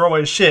guys are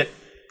always shit.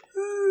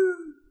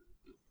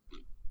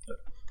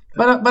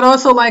 But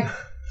also, like,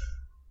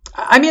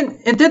 I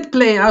mean, it did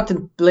play out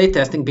in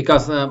playtesting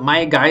because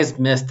my guys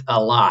missed a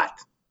lot.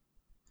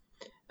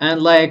 And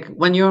like,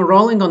 when you're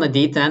rolling on a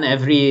d10,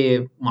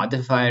 every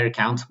modifier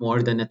counts more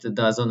than it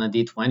does on a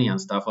d20 and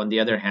stuff. On the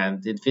other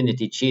hand,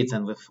 Infinity cheats,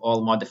 and with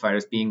all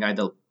modifiers being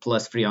either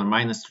 +3 or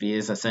 -3,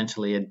 is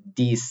essentially a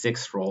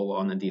d6 roll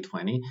on a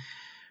d20.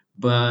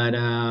 But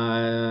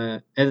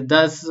it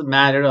does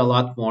matter a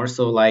lot more.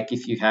 So like,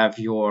 if you have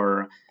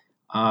your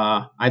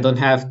I don't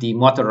have the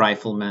motor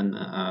rifleman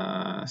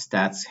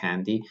stats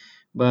handy,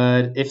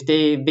 but if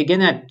they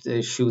begin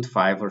at shoot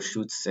 5 or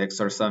shoot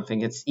 6 or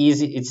something, it's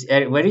easy. It's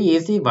very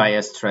easy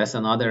via stress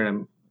and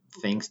other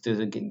things to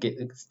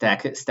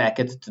stack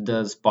it to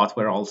the spot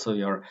where also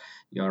your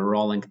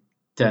rolling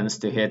tends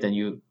to hit, and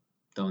you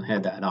don't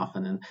hit that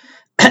often. And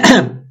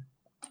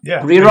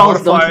Yeah, rerolls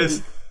and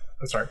modifiers...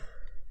 Oh, sorry.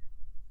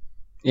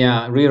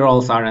 yeah,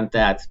 rerolls aren't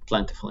that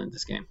plentiful in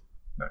this game.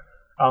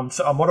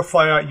 So a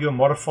modifier, you're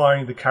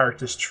modifying the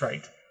character's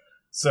trait.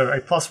 So a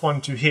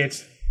 +1 to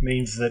hit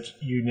means that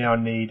you now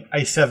need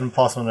a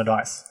 7+ on the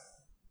dice.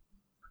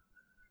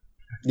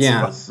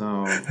 Yeah,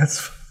 So so that's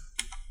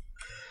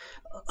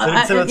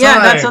 7% of the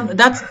yeah, time.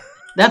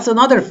 that's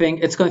another thing.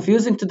 It's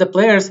confusing to the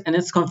players, and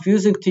it's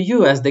confusing to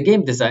you as the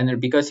game designer,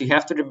 because you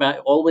have to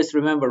always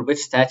remember which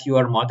stat you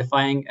are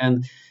modifying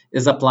and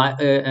is apply,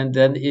 and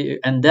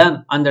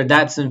then under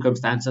that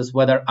circumstances,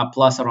 whether a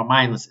plus or a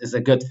minus is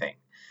a good thing.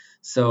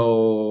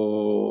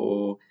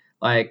 So,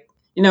 like,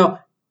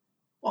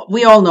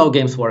 we all know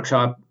Games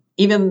Workshop.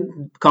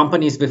 Even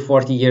companies with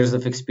 40 years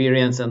of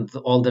experience and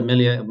all the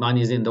million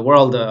monies in the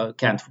world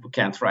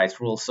can't write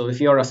rules. So if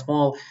you're a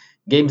small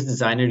games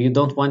designer, you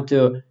don't want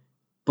to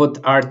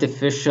put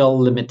artificial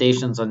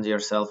limitations on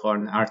yourself, or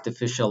an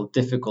artificial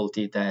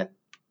difficulty that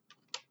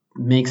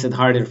makes it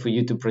harder for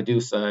you to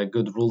produce a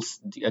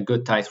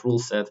good tight rule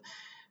set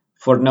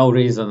for no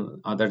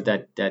reason other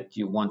that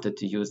you wanted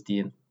to use the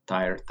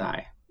entire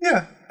die.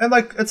 Yeah, and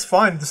like, it's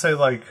fine to say,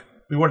 like,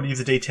 we want to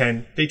use a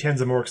D10. D10s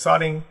are more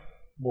exciting,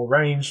 more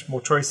range, more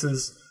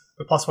choices.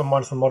 The +1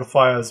 -1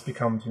 modifiers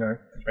becomes,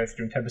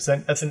 basically doing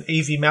 10%. That's an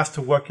easy math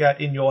to work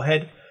out in your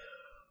head.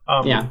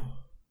 Yeah.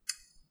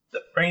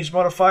 The range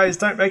modifiers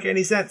don't make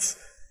any sense.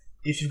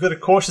 If you've got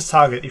a cautious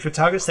target, if your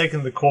target's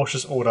taken the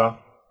cautious order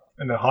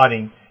and they're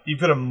hiding,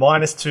 you've got a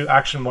 -2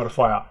 action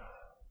modifier.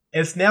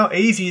 It's now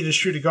easier to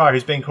shoot a guy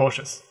who's being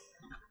cautious.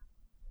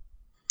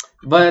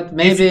 But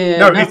maybe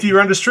if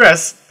you're under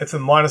stress, it's a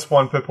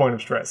 -1 per point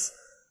of stress.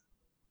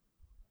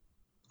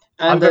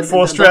 and Under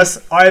 4 stress,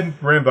 I'm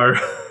Rambo.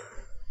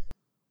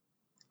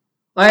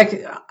 like,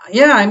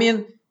 yeah, I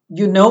mean,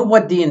 you know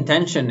what the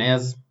intention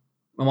is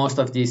in most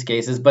of these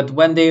cases, but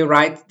when they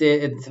write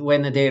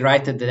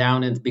it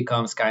down, it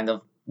becomes kind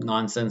of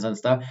nonsense and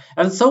stuff.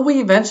 And so we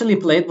eventually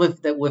played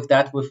with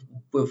that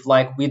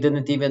like, we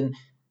didn't even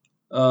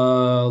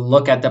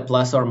look at the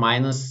plus or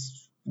minus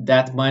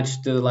that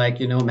much to, like,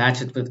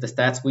 match it with the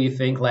stats. We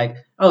think like,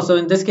 oh, so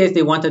in this case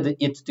they wanted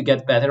it to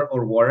get better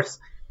or worse.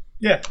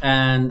 Yeah.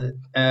 And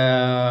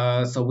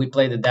so we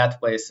played it that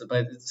way. So,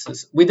 but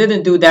we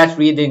didn't do that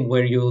reading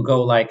where you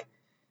go like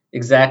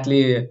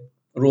exactly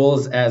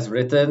rules as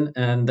written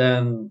and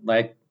then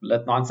like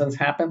let nonsense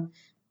happen.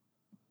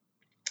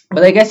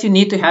 But I guess you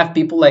need to have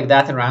people like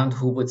that around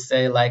who would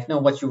say like, no,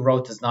 what you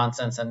wrote is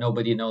nonsense, and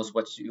nobody knows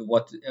what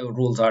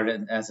rules are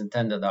as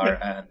intended are.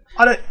 Yeah.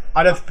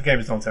 I don't think the game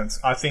is nonsense.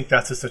 I think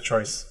that's just a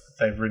choice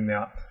they've written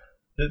out.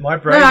 My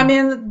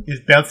brain is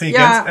bouncing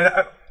against, and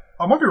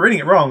I might be reading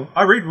it wrong.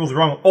 I read rules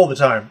wrong all the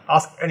time.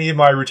 Ask any of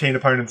my routine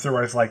opponents, they're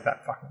always like, that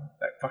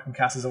fucking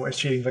Cass is always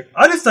cheating. Like,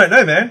 I just don't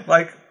know, man.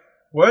 Like,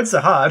 words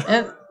are hard.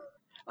 And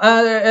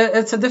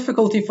it's a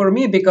difficulty for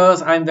me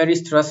because I'm very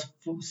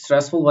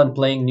stressful when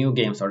playing new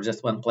games or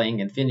just when playing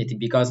Infinity,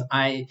 because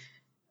I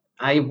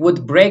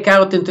would break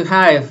out into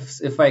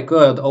hives if I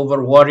could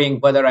over worrying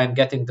whether I'm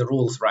getting the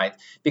rules right.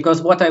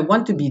 Because what I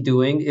want to be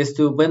doing is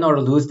to win or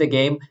lose the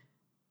game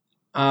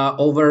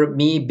over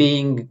me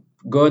being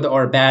good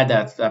or bad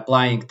at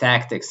applying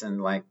tactics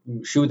and like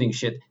shooting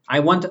shit. I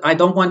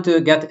don't want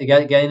to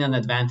gain an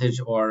advantage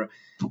or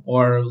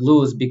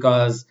lose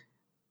because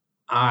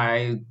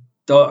I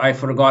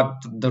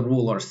forgot the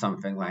rule or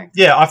something like.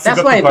 Yeah, I That's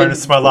forgot why the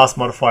bonus to my last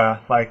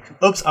modifier. Like,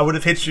 oops, I would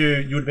have hit you.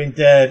 You would have been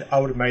dead. I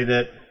would have made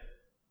it.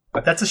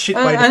 But that's a shit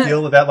way to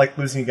feel about like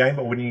losing a game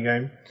or winning a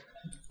game.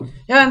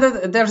 Yeah,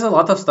 and there's a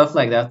lot of stuff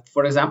like that.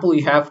 For example,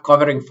 you have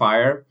covering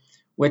fire,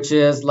 which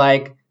is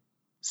like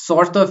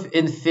sort of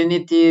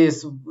infinity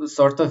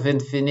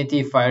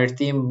fire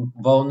team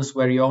bonus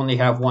where you only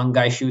have one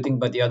guy shooting,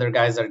 but the other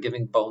guys are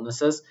giving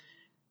bonuses.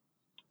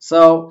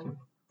 So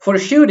for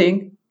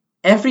shooting,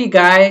 every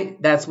guy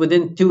that's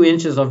within 2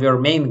 inches of your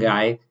main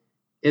guy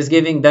is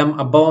giving them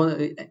a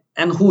bonus,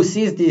 and who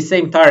sees the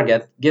same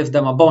target gives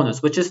them a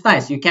bonus, which is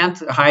nice. You can't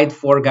hide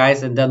 4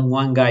 guys and then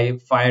one guy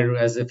fire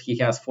as if he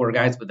has 4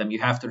 guys with them. You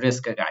have to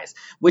risk a guys,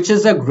 which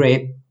is a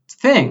great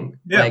thing.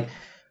 Yeah. Like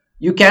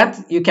you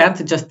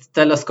can't just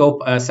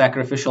telescope a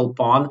sacrificial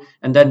pawn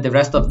and then the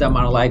rest of them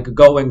are like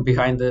going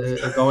behind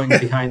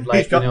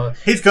like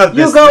he's got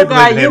this. You go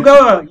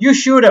guy, you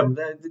shoot him,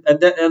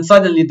 and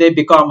suddenly they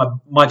become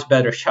a much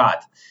better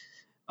shot.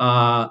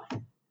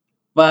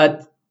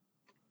 But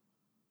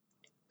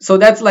so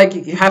that's like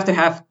you have to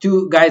have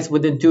 2 guys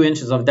within 2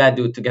 inches of that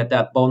dude to get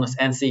that bonus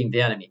and seeing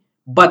the enemy.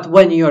 But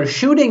when you're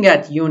shooting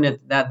at unit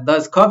that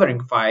does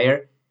covering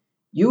fire,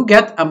 you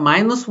get a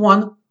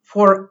 -1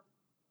 for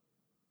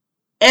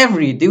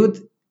every dude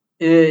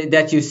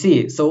that you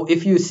see. So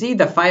if you see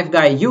the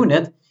 5-guy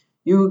unit,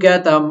 you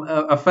get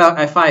a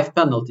 5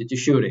 penalty to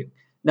shooting.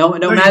 No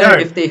matter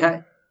if they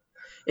have,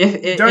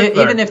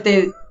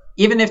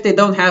 even if they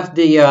don't have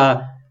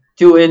the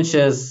 2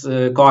 inches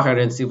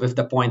coherency with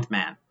the point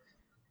man.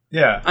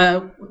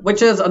 Yeah.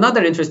 Which is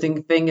another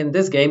interesting thing in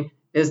this game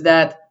is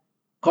that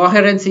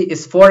coherency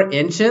is 4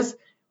 inches,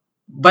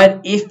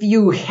 but if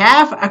you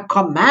have a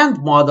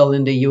command model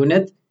in the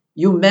unit,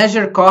 you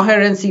measure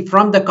coherency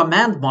from the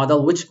command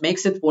model, which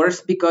makes it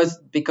worse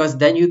because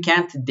then you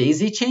can't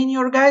daisy chain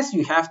your guys.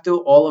 You have to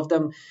all of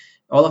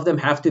them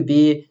have to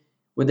be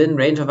within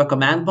range of a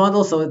command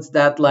model. So it's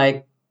that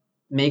like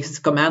makes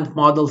command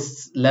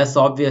models less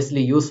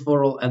obviously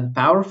useful and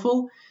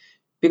powerful.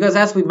 Because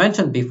as we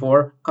mentioned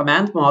before,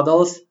 command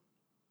models,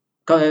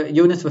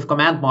 units with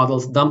command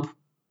models dump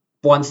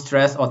 1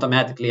 stress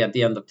automatically at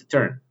the end of the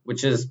turn,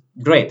 which is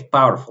great,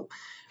 powerful.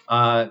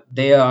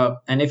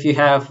 And if you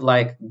have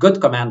like good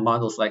command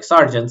models like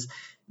sergeants,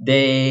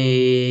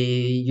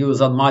 they use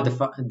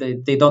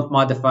they don't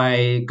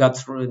modify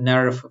guts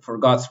nerf for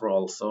guts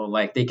roll, so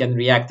like they can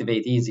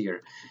reactivate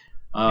easier.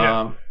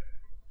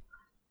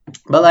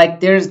 But like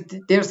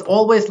there's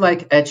always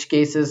like edge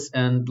cases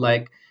and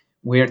like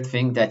weird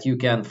thing that you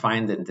can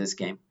find in this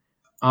game.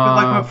 But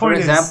like my point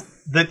is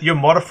that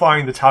you're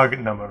modifying the target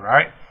number,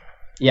 right?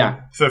 Yeah.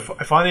 So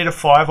if I need a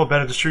 5 or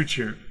better to shoot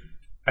you,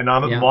 and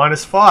I'm at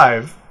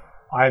 -5,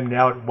 I am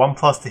now at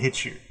 1+ to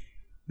hit you.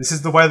 This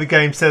is the way the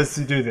game says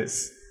to do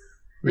this.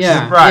 Which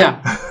is right.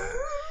 Yeah.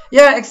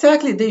 Yeah,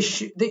 exactly.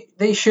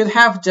 They should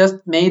have just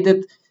made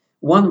it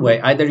one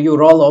way. Either you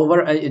roll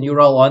over and you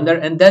roll under,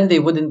 and then they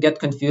wouldn't get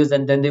confused,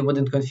 and then they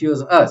wouldn't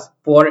confuse us,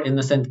 poor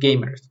innocent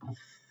gamers.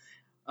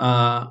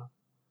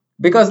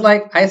 Because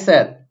like I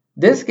said,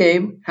 this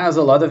game has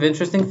a lot of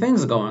interesting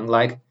things going,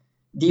 like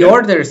the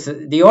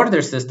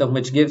order system,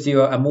 which gives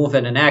you a move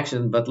and an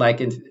action, but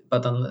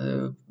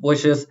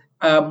which is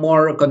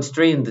more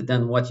constrained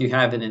than what you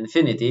have in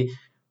Infinity.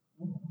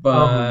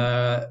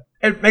 But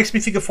it makes me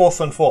think of Force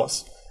on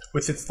Force,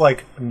 with its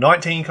like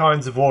 19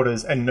 kinds of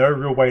orders and no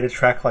real way to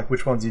track like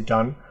which ones you've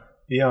done.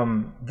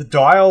 The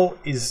dial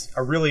is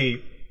a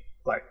really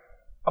like,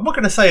 I'm not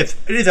going to say it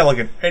is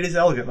elegant. It is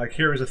elegant. Like,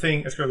 here is a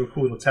thing. Let's go to a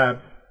cool little tab.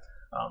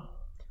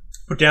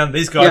 Put down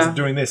these guys are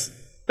doing this.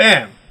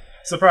 Bam!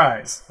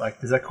 Surprise! Like,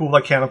 there's that cool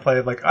like counterplay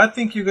of like, I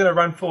think you're going to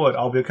run forward.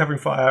 I'll be covering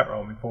fire.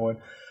 I'll be forward.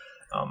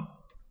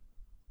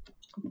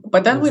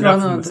 But then we run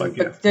on.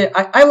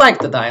 I like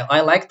the dial.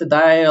 I like the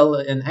dial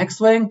in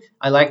X-Wing.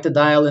 I like the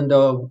dial in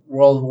the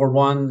World War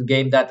I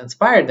game that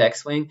inspired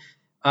X-Wing.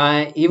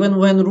 Even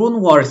when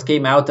Rune Wars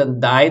came out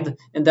and died,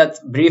 in that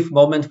brief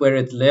moment where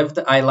it lived,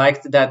 I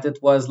liked that it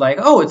was like,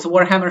 oh, it's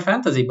Warhammer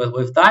Fantasy, but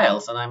with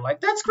dials. And I'm like,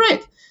 that's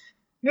great.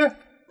 Yeah.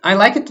 I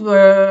like it.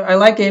 I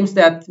like games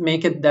that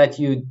make it that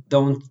you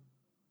don't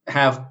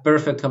have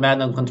perfect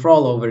command and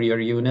control over your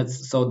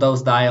units, so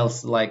those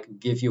dials like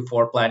give you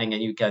planning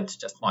and you can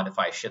just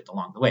modify shit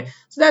along the way.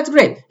 So that's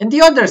great. And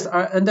the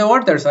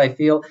orders I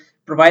feel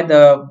provide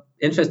the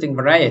interesting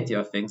variety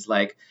of things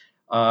like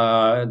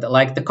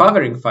the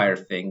covering fire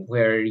thing,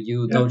 where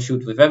you don't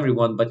shoot with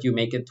everyone, but you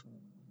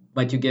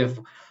give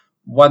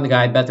one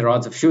guy better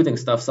odds of shooting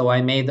stuff. So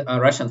I made a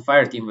Russian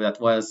fire team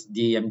that was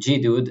the MG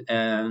dude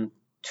and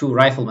 2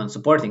 riflemen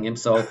supporting him,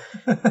 so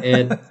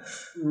it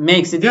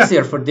makes it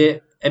easier for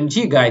the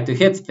MG guy to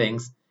hit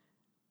things.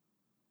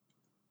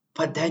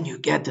 But then you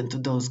get into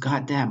those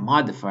goddamn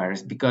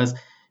modifiers, because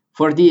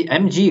for the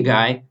MG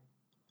guy,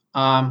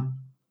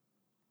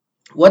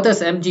 what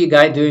does MG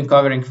guy doing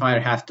covering fire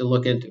have to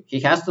look into?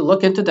 He has to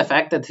look into the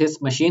fact that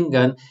his machine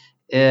gun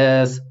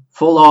is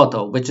full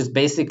auto, which is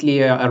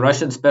basically a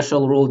Russian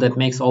special rule that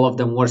makes all of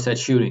them worse at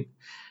shooting.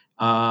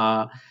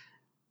 Uh,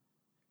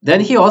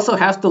 then he also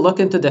has to look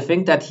into the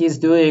thing that he's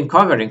doing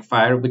covering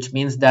fire, which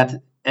means that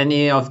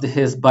any of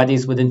his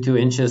buddies within 2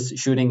 inches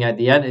shooting at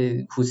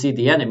the who see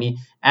the enemy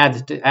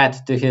add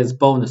to his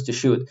bonus to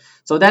shoot.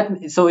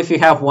 So if you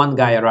have one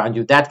guy around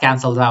you, that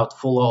cancels out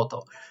full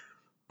auto.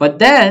 But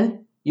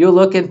then you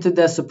look into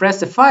the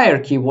suppressive fire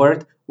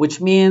keyword,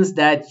 which means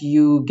that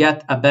you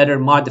get a better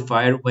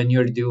modifier when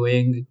you're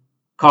doing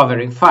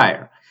covering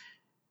fire.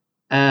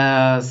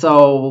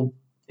 So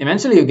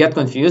eventually you get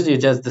confused. You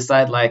just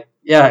decide like,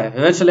 yeah,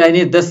 eventually I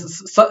need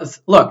this. So,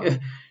 look,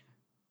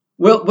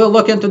 we'll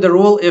look into the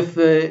rule if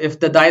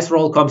the dice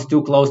roll comes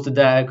too close to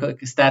the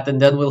stat,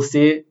 and then we'll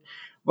see.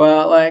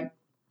 Well, like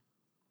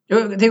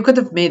they could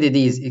have made it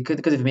easy. It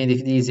could have made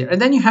it easier.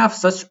 And then you have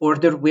such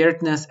order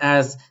weirdness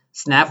as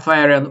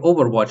Snapfire and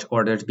Overwatch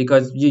orders,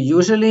 because you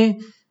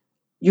usually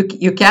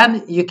you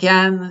can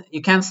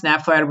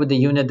Snapfire with the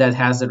unit that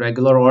has a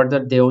regular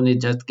order. They only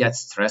just get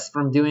stress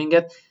from doing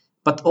it.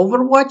 But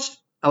Overwatch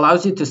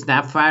allows you to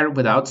Snapfire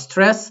without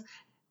stress,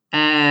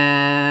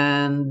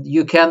 and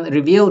you can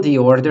reveal the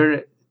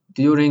order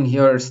during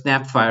your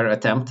Snapfire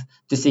attempt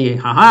to see,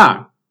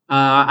 haha,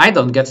 I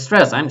don't get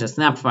stress. I'm just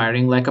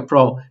Snapfiring like a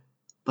pro.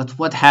 But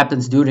what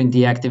happens during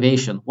the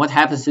activation? What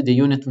happens to the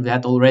unit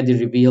that already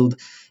revealed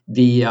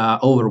the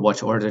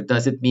Overwatch order?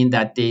 Does it mean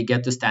that they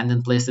get to stand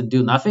in place and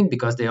do nothing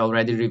because they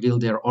already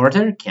revealed their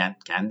order? Can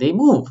they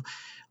move?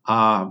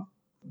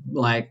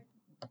 Like,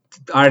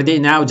 are they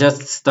now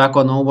just stuck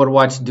on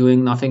Overwatch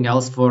doing nothing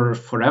else for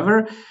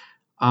forever?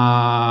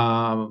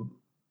 Yeah.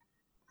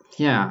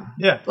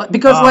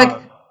 Because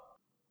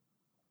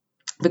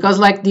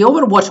the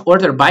Overwatch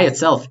order by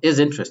itself is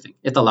interesting.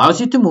 It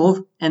allows you to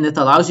move and it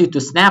allows you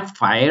to snap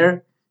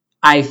fire.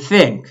 I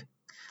think,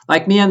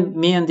 like me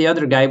and the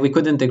other guy, we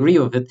couldn't agree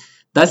with it.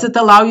 Does it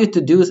allow you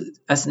to do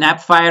a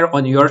snap fire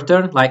on your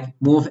turn, like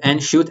move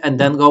and shoot, and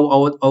then go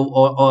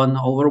on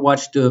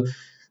Overwatch to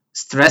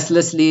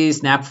stresslessly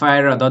snap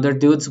fire at other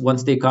dudes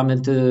once they come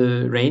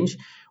into range,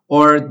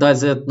 or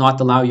does it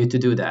not allow you to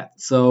do that?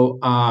 So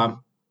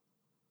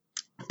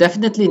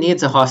definitely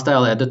needs a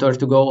hostile editor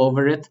to go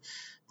over it,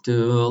 to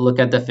look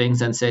at the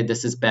things and say,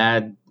 this is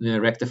bad,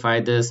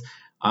 rectify this,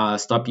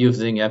 stop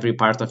using every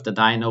part of the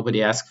die.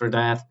 Nobody asked for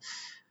that.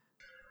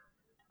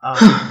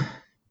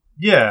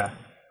 Yeah.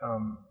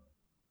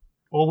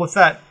 Well, with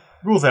that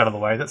rules out of the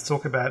way, let's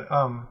talk about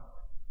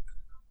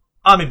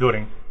army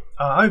building.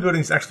 Army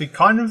building is actually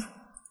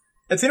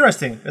it's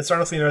interesting. It's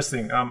honestly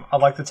interesting. I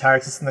like the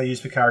tag system they use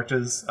for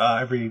characters.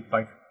 Every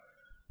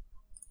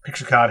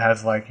picture card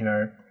has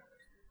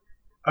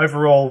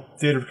overall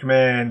theater of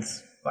command,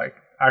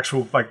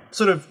 actual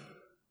sort of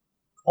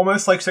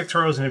almost like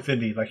sectorials in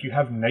Infinity. Like you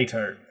have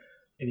NATO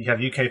and you have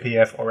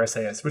UKPF or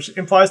SAS, which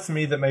implies to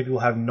me that maybe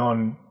we'll have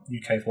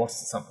non-UK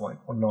forces at some point,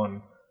 or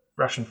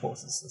non-Russian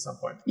forces at some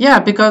point. Yeah,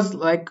 because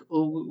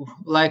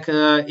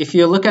if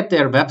you look at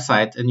their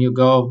website and you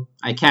go,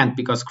 I can't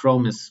because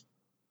Chrome is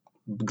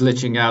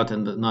glitching out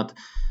and not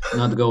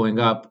going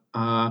up.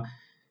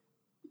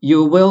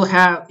 You will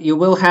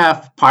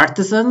have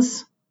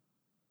partisans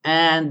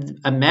and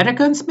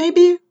Americans,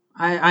 maybe.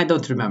 I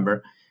don't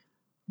remember,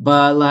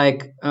 but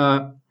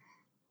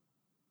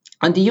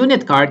on the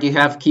unit card you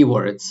have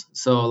keywords.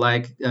 So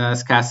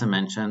as Casa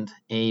mentioned,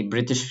 a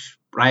British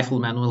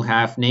rifleman will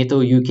have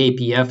NATO,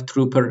 UKPF,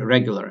 trooper,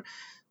 regular.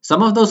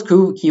 Some of those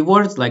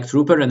keywords like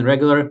trooper and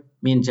regular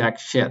mean jack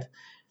shit,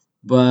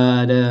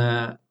 but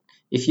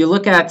if you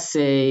look at,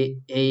 say,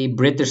 a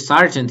British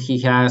sergeant, he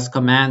has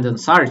command and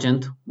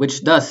sergeant,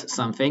 which does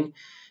something.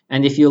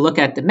 And if you look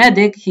at the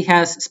medic, he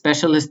has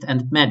specialist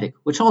and medic,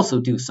 which also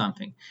do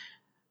something.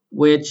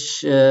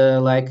 Which,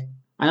 I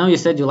know you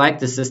said you like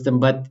the system,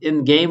 but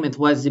in game it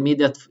was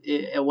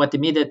what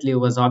immediately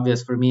was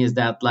obvious for me is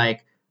that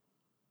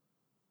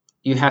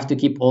you have to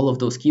keep all of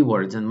those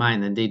keywords in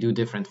mind, and they do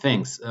different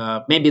things.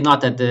 Maybe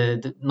not at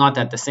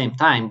the same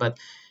time, but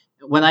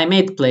when I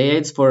made play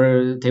aids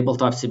for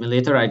Tabletop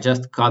Simulator, I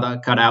just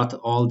cut out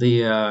all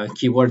the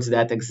keywords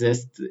that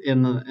exist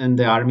in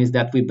the armies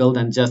that we build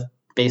and just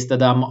pasted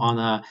them on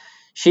a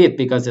sheet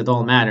because it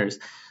all matters.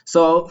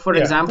 So, for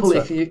example,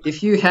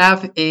 if you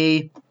have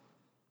a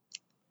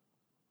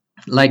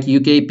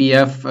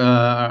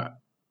UKPF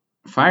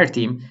fire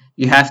team,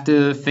 you have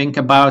to think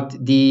about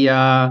the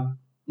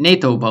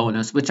NATO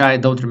bonus, which I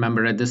don't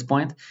remember at this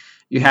point.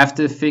 You have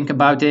to think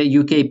about a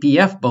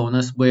UKPF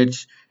bonus,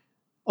 which,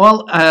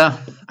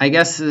 I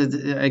guess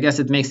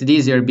it makes it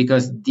easier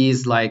because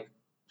these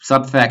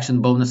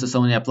sub-faction bonuses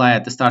only apply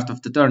at the start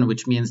of the turn,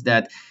 which means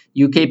that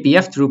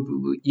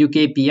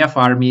UKPF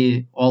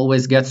army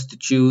always gets to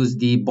choose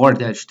the board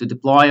edge to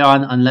deploy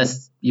on,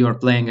 unless you're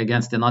playing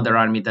against another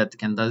army that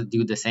can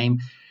do the same.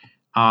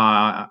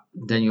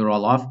 Then you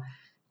roll off.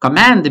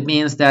 Command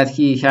means that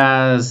he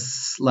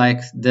has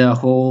the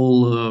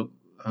whole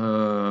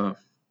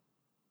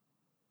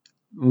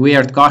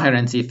weird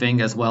coherency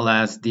thing, as well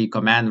as the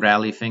command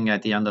rally thing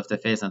at the end of the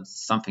phase, and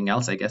something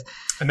else, I guess.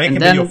 And they And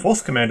can be your then,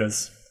 force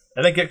commanders.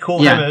 They don't get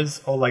cool yeah,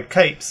 hammers or like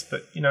capes,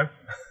 but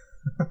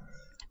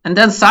and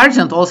then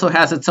Sergeant also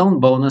has its own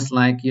bonus,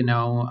 like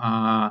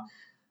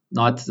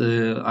not,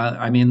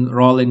 I mean,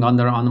 rolling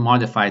under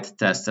unmodified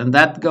tests, and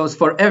that goes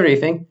for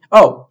everything.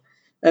 Oh,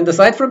 and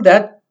aside from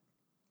that,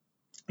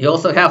 you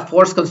also have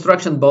force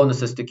construction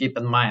bonuses to keep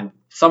in mind.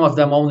 Some of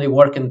them only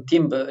work in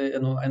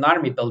in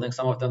army building.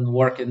 Some of them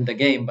work in the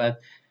game,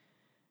 but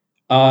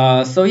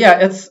so yeah,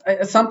 it's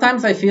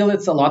sometimes I feel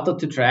it's a lot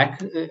to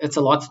track. It's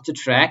a lot to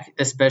track,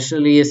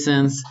 especially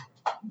since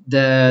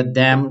the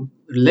damn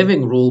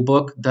living rule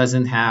book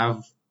doesn't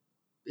have.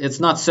 It's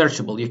not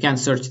searchable. You can't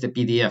search the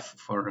PDF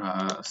for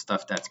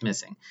stuff that's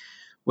missing,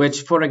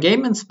 which for a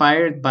game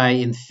inspired by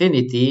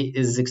Infinity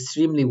is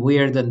extremely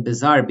weird and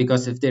bizarre,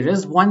 because if there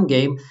is one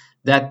game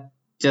that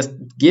just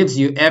gives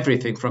you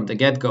everything from the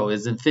get-go,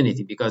 is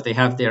Infinity, because they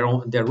have their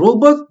rule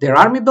book, their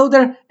army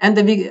builder, and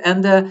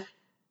the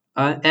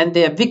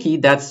wiki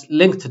that's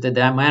linked to the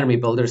damn army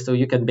builder, so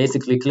you can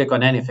basically click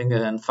on anything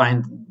and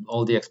find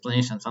all the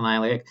explanations. And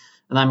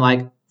I'm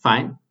like,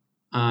 fine.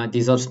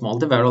 These are small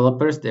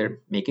developers. They're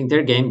making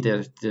their game.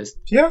 They're just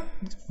yeah,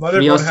 not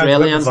three everyone has web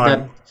Australians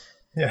design.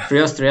 that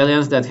three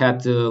Australians that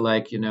had to,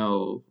 like, I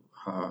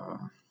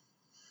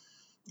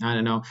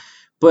don't know,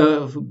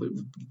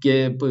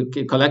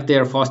 collect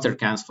their foster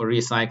cans for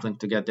recycling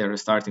to get their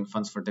starting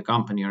funds for the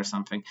company or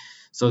something.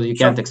 So you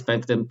Sure. can't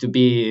expect them to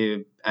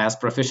be as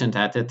proficient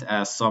at it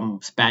as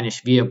some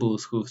Spanish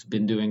weeaboos who's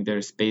been doing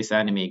their space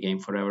anime game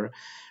forever.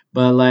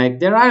 But like,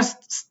 there are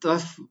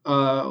stuff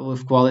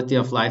with quality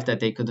of life that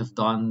they could have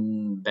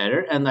done better,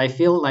 and I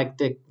feel like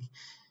the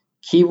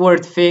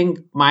keyword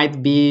thing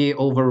might be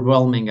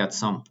overwhelming at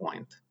some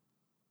point.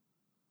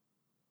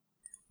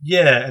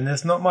 Yeah, and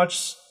there's not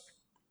much.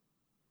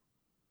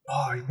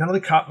 Oh, none of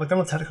the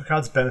tactical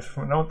cards benefit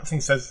from it. None of the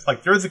thing says,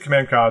 like, there is a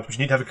command card, which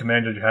you need to have a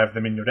commander to have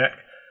them in your deck.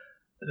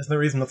 But there's no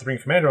reason not to bring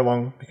a commander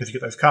along, because you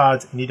get those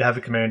cards. You need to have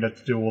a commander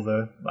to do all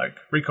the like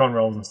recon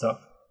rolls and stuff.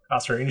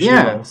 Initiative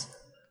Yeah. rolls.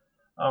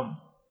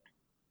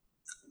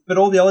 But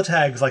all the other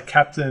tags like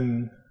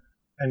captain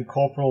and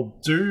corporal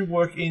do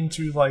work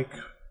into like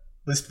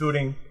list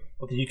building.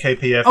 Or the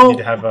UKPF, you need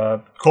to have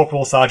a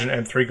corporal, sergeant,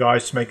 and 3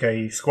 guys to make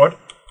a squad,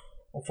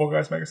 or 4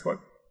 guys to make a squad.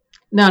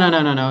 No.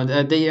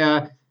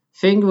 The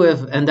thing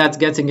with, and that's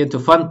getting into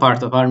fun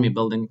part of army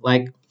building.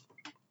 Like,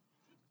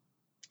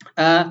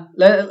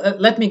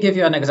 let me give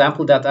you an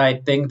example that I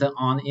pinged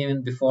on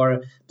even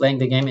before playing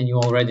the game, and you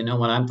already know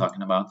what I'm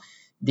talking about.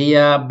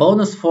 The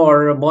bonus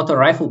for motor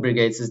rifle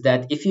brigades is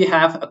that if you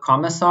have a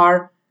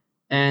commissar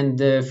and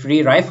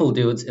 3 rifle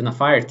dudes in a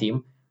fire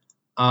team,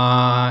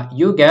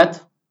 you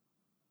get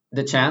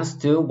the chance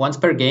to, once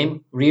per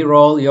game,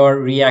 re-roll your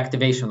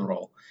reactivation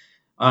roll.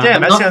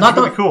 Damn, that sounds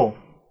really cool.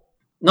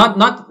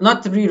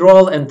 Not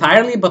re-roll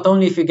entirely, but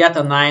only if you get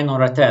a 9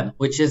 or a 10,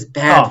 which is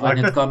bad when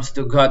it comes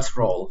to guts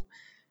roll.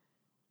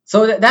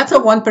 So that's a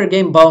 1 per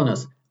game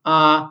bonus.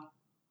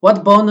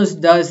 What bonus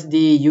does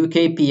the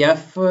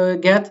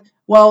UKPF get?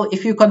 Well,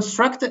 if you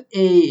construct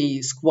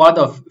a squad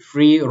of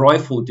 3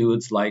 rifle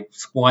dudes, like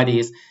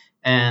squaddies,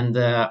 and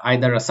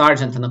either a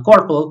sergeant and a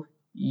corporal,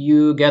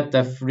 you get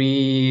the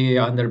free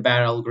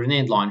underbarrel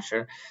grenade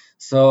launcher.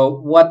 So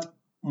what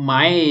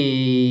my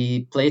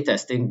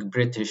playtesting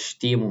British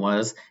team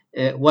was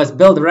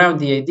built around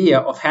the idea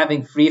of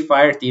having 3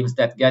 fire teams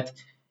that get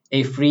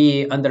a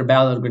free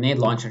underbarrel grenade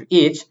launcher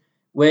each,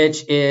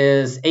 which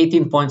is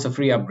 18 points of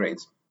free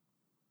upgrades.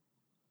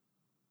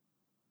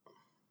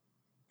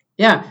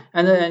 Yeah,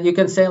 and then you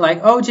can say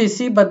like, oh,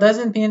 JC, but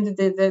doesn't mean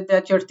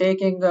that you're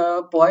taking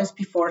boys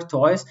before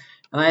toys.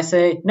 And I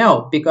say,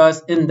 no,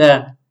 because in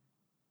the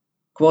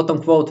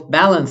quote-unquote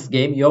balanced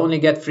game, you only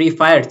get 3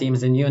 fire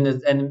teams, and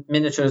units and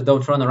miniatures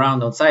don't run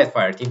around outside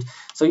fire teams.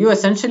 So you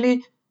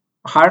essentially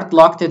hard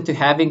locked into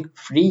having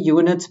 3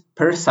 units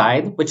per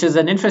side, which is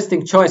an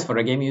interesting choice for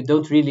a game. You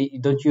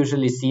don't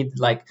usually see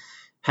like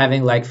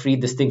having like 3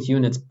 distinct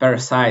units per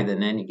side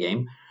in any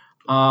game.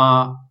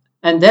 And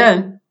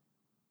then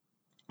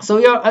so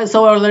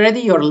already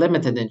you're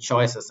limited in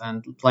choices,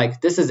 and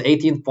like this is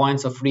 18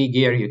 points of free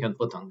gear you can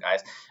put on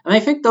guys. And I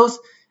think those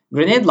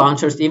grenade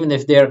launchers, even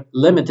if they're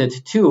limited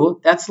to,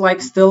 that's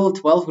like still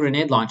 12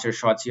 grenade launcher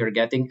shots you're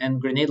getting,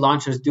 and grenade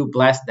launchers do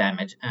blast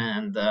damage.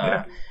 And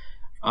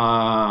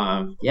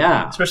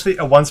yeah, especially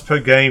a once per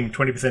game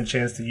 20%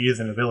 chance to use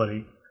an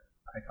ability.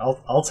 Like,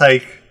 I'll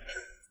take.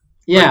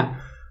 Yeah.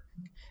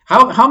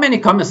 How many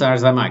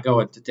commissars am I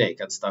going to take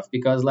and stuff?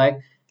 Because like,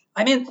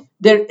 I mean,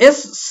 there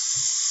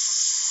is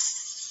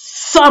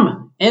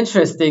some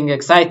interesting,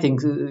 exciting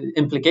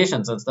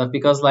implications and stuff,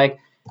 because like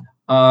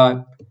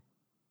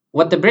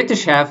what the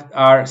British have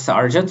are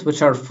sergeants,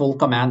 which are full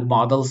command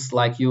models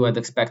like you would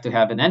expect to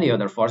have in any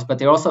other force, but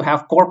they also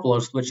have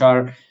corporals, which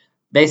are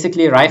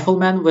basically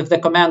riflemen with the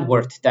command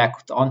word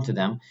tacked onto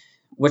them,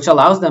 which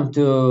allows them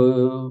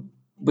to,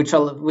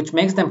 which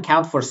makes them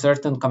count for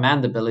certain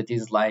command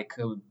abilities like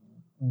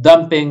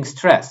dumping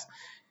stress.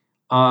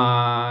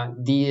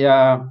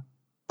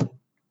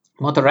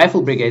 motor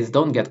rifle brigades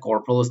don't get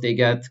corporals, they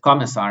get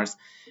commissars,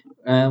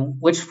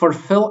 which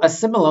fulfill a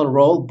similar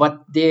role,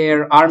 but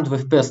they're armed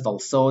with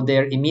pistols, so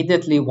they're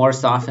immediately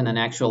worse off in an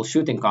actual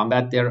shooting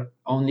combat. They're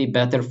only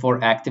better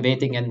for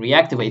activating and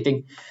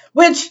reactivating,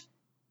 which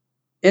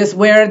is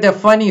where the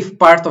funny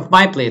part of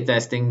my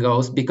playtesting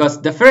goes,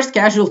 because the first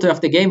casualty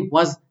of the game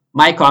was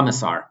my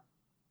commissar.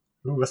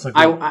 Ooh, that's not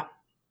good.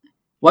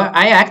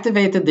 I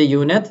activated the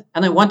unit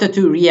and I wanted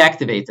to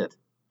reactivate it.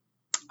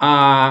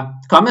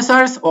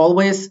 Commissars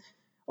always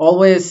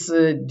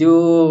do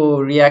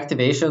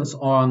reactivations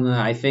on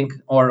I think,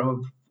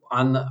 or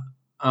on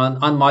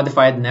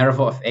unmodified nerve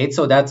of 8,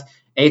 so that's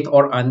 8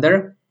 or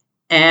under,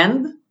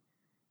 and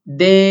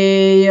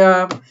they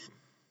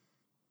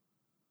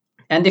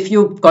and if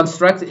you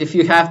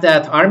have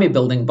that army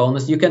building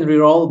bonus, you can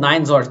reroll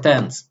 9s or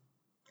 10s.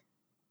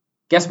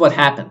 Guess what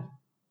happened?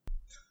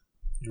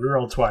 You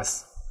rerolled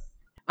twice.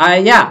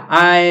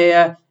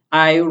 I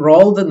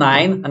rolled a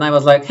 9 and I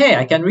was like, hey,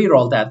 I can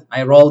reroll that.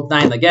 I rolled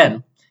 9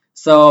 again.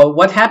 So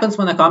what happens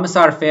when a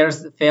commissar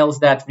fails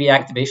that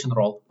reactivation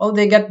roll? Well,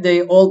 they get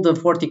the old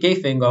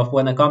 40k thing of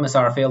when a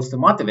commissar fails to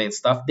motivate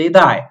stuff, they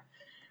die.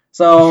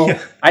 So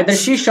either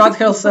she shot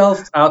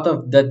herself out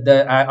of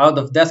out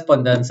of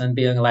despondence and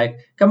being like,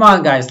 come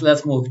on guys,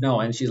 let's move now,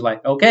 and she's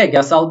like, okay,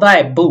 guess I'll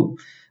die. Boom,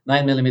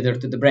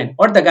 9mm to the brain.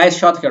 Or the guy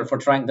shot her for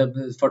trying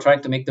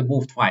to make the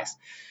move twice.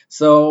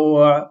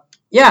 So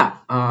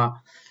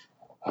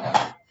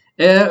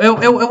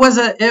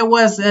it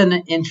was an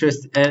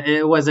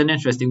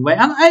interesting way,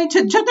 and I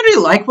generally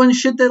like when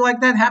shit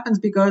like that happens,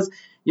 because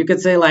you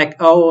could say like,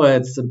 oh,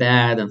 it's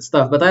bad and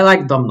stuff, but I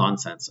like dumb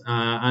nonsense.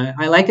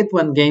 I like it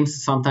when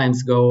games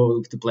sometimes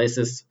go to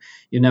places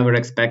you never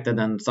expected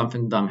and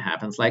something dumb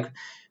happens. Like,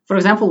 for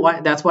example,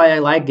 that's why I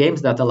like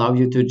games that allow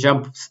you to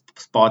jump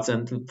spots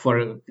and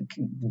for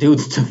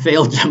dudes to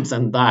fail jumps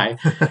and die.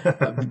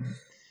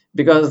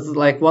 Because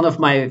like one of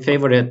my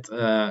favorite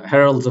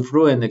Heralds of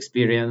Ruin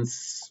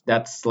experience,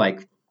 that's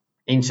like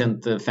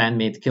ancient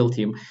fan-made kill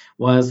team,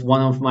 was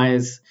one of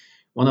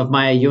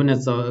my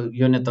unit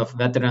of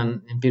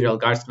veteran Imperial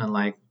Guardsmen,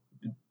 like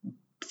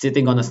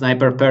sitting on a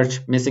sniper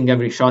perch, missing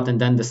every shot, and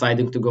then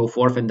deciding to go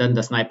forth, and then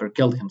the sniper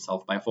killed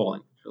himself by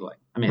falling. So like,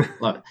 I mean,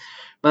 love it.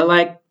 But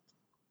like,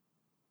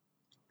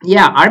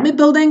 yeah, army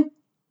building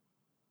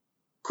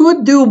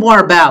could do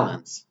more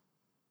balance.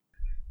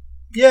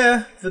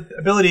 Yeah, the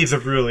abilities are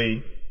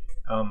really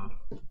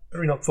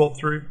not thought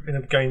through in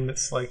a game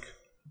that's like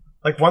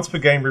once per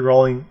game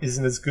rerolling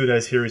isn't as good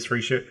as Heroes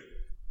 3 shit.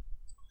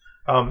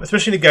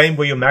 Especially in a game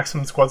where your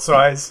maximum squad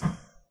size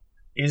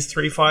is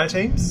 3 fire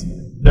teams.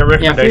 Their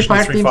recommendation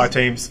is 3 fire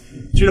teams.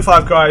 2 to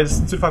 5 guys,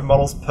 2 to 5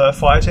 models per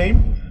fire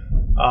team.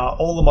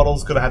 All the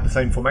models got to have the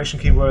same formation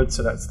keyword,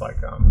 so that's like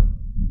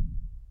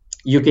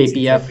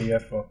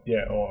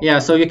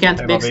UKPF. So you can't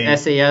MLB. mix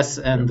SAS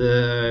and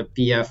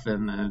PF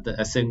in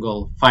a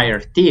single fire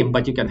team,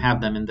 but you can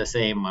have them in the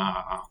same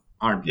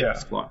army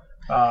squad.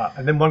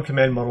 And then 1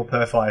 command model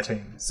per fire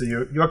team. So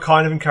you're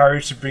kind of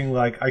encouraged to bring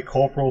like a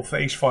corporal for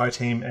each fire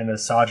team and a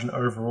sergeant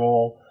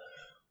overall.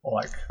 Or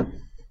like,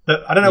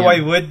 but I don't know why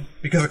you would,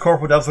 because the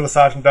corporal does what a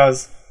sergeant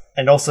does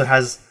and also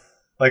has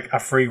like a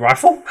free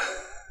rifle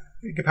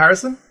in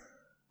comparison.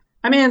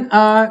 I mean,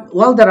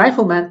 the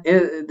rifleman,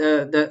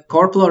 the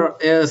corporal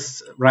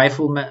is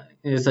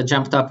a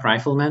jumped up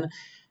rifleman,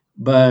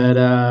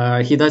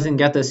 but he doesn't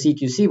get a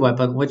CQC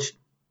weapon, which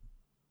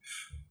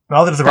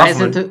there's a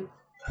rifleman.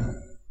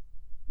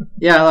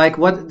 Like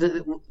what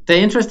the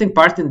interesting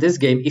part in this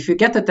game, if you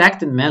get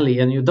attacked in melee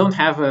and you don't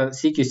have a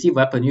CQC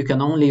weapon, you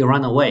can only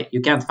run away.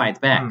 You can't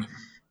fight back.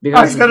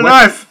 Because he's got a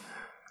knife.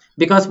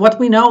 Because what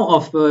we know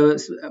of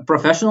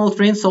professional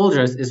trained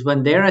soldiers is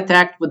when they're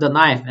attacked with a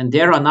knife and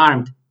they're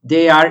unarmed,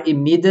 they are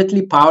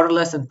immediately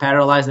powerless and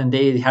paralyzed, and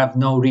they have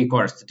no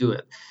recourse to do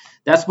it.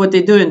 That's what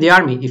they do in the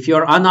army. If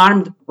you're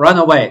unarmed, run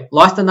away.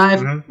 Lost a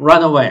knife,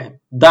 run away.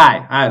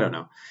 Die. I don't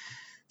know.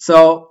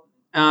 So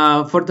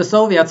for the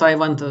Soviets, I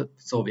went to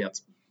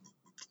Soviets.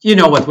 You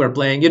know what we're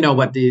playing. You know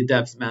what the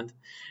devs meant.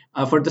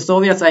 For the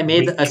Soviets, I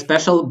made a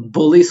special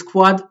bully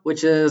squad,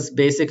 which is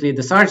basically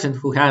the sergeant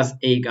who has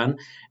a gun,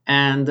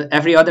 and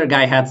every other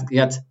guy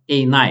gets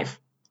a knife.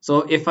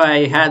 So if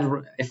I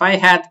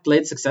had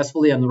played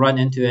successfully and run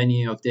into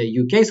any of the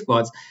UK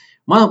squads,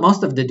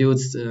 most of the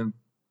dudes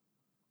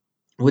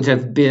would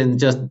have been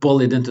just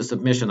bullied into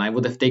submission. I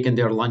would have taken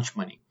their lunch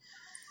money.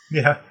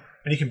 Yeah,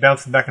 and you can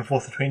bounce them back and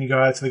forth between you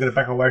guys, so they got to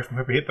back away from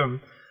whoever hit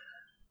them.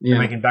 Yeah,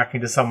 and make it back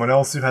into someone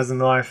else who has a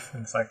knife,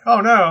 and it's like,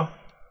 oh no.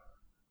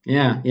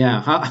 Yeah.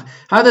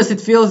 How does it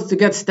feel to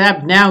get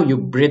stabbed now, you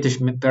British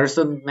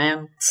person,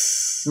 man?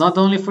 Not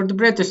only for the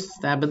British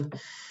stabbing.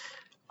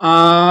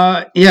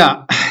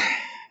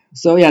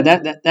 So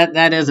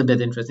that is a bit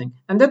interesting,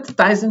 and that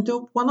ties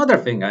into one other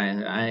thing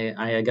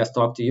I guess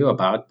talked to you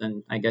about,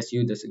 and I guess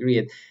you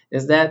disagree.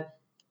 Is that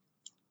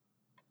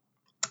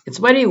it's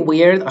very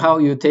weird how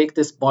you take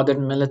this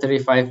modern military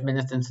 5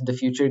 minutes into the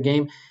future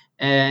game,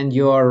 and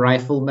your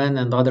riflemen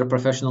and other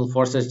professional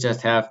forces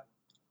just have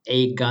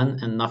a gun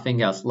and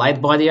nothing else. Light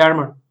body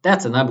armor,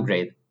 that's an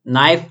upgrade.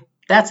 Knife,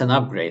 that's an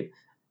upgrade.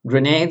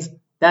 Grenades,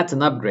 that's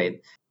an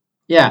upgrade.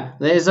 Yeah,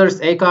 lasers,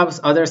 ACOGs,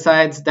 other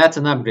sides, that's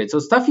an upgrade. So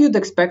stuff you'd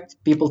expect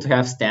people to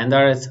have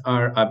standards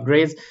are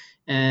upgrades,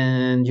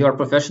 and your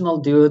professional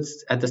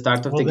dudes at the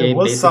start of Well, the there game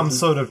was some basically,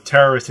 sort of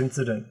terrorist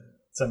incident,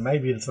 so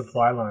maybe the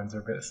supply lines are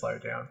a bit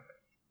slowed down.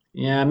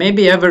 yeah,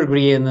 maybe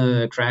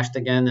Evergreen crashed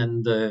again,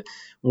 and the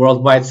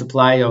worldwide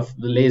supply of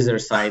laser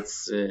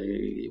sights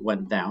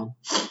went down.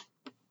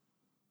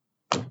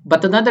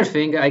 But another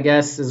thing, I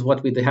guess, is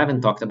what we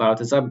haven't talked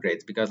about is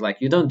upgrades, because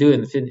like you don't do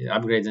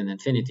upgrades in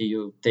Infinity.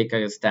 You take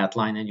a stat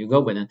line and you go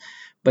with it.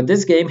 But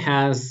this game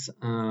has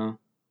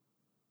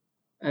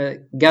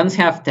guns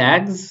have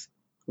tags,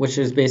 which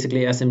is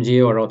basically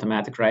SMG or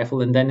automatic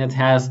rifle, and then it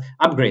has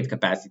upgrade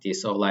capacity.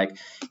 So like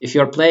if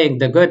you're playing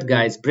the good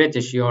guys,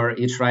 British, your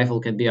each rifle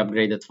can be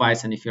upgraded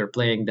twice, and if you're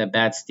playing the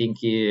bad,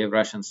 stinky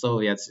Russian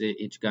Soviets,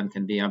 each gun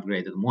can be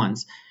upgraded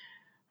once.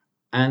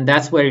 And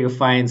that's where you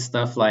find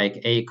stuff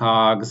like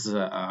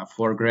ACOGs,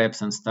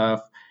 foregrips, and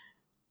stuff.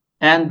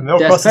 And And they'll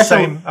the cost the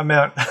special, same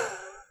amount.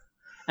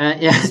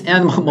 yeah,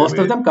 and most of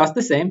Weird. them cost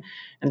the same.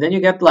 And then you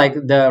get like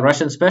the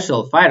Russian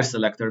special fire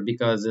selector,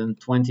 because in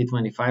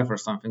 2025 or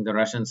something, the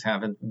Russians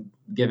haven't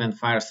given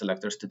fire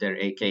selectors to their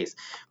AKs,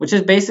 which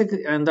is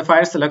basically, and the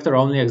fire selector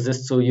only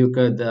exists so you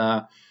could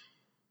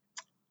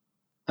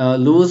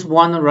lose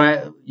one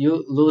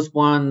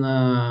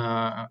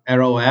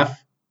ROF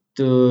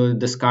to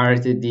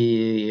discard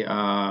the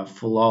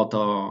full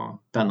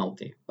auto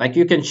penalty. Like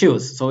you can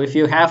choose. So if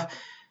you're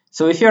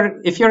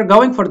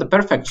going for the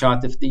perfect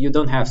shot, if you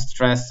don't have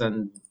stress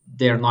and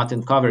they're not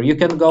in cover, you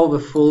can go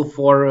with full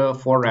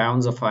four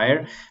rounds of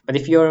fire. But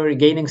if you're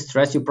gaining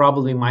stress, you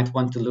probably might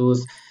want to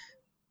lose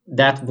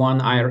that one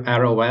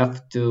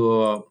ROF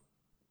to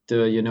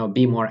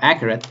be more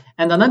accurate.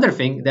 And another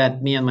thing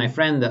that me and my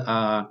friend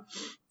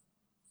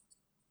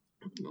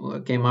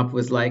came up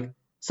with, like,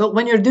 so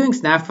when you're doing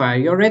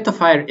Snapfire, your rate of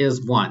fire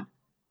is 1.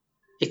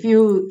 If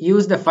you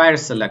use the fire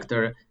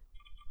selector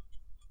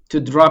to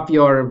drop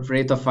your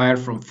rate of fire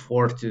from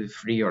 4 to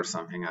 3 or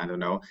something, I don't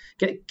know,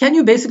 can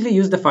you basically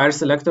use the fire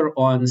selector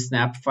on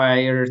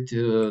Snapfire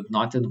to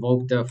not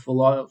invoke the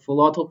full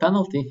auto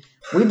penalty?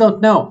 We don't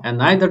know, and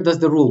neither does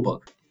the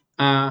rulebook.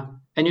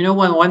 And you know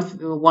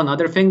one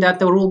other thing that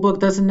the rulebook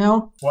doesn't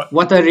know?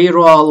 What? A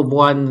reroll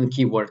 1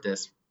 keyword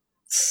is.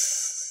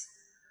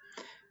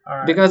 All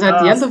right. Because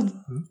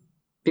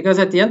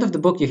at the end of the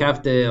book, you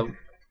have the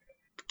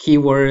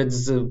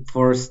keywords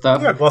for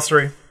stuff. Yeah, a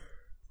glossary.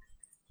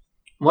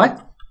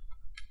 What?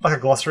 Like a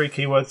glossary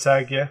keyword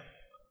tag, yeah.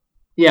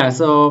 Yeah,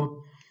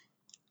 so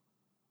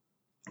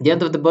the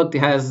end of the book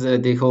has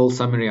the whole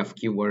summary of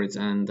keywords,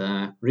 and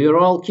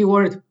reroll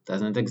keyword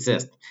doesn't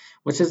exist,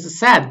 which is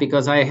sad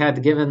because I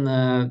had given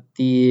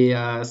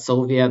the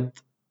Soviet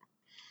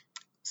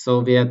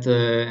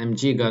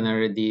MG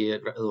gunner the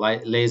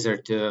laser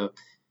to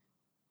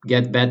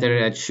get better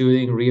at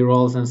shooting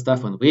rerolls and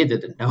stuff, and we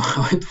didn't know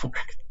how it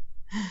worked.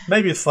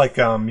 Maybe it's like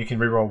you can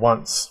reroll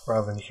once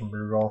rather than you can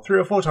reroll 3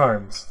 or 4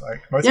 times.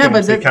 Like most Yeah,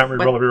 games, but you can't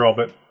reroll a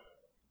reroll,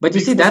 But you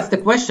see, that's the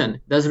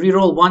question. Does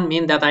reroll 1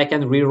 mean that I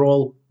can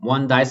reroll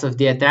 1 dice of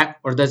the attack,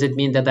 or does it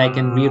mean that I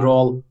can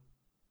reroll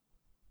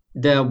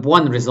the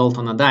 1 result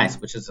on a dice,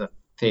 which is a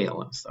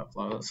fail and stuff?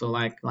 So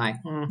like,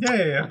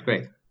 yeah. not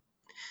great.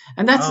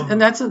 And that's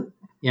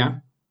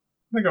yeah.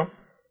 There you go.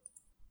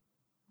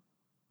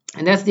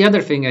 And that's the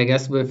other thing, I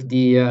guess, with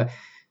the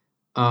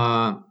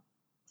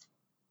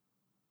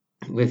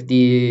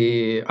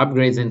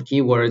upgrades and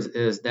keywords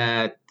is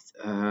that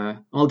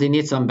they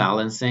need some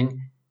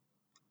balancing,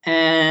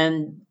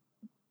 and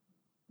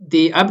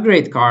the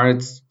upgrade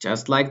cards,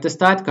 just like the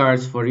stat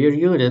cards for your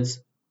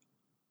units,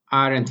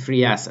 aren't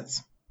free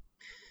assets.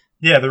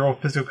 Yeah, they're all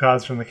physical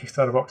cards from the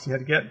Kickstarter box you had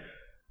to get.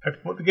 Hope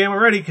you bought the game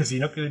already because you're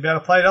not going to be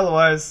able to play it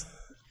otherwise.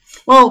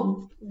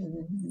 Well,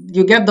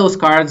 you get those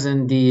cards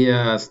in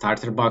the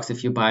starter box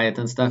if you buy it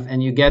and stuff,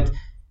 and you get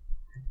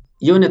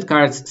unit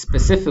cards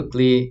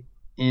specifically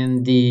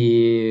in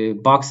the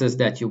boxes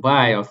that you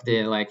buy of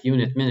the like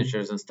unit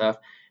miniatures and stuff.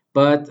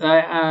 But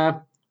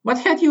what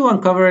had you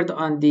uncovered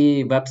on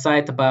the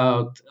website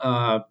about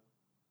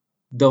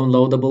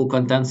downloadable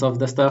contents of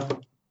the stuff?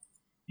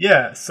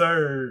 Yeah,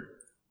 so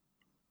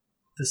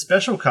the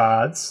special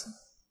cards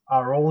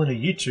are all in a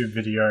YouTube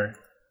video.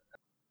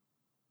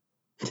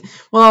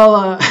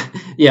 Well,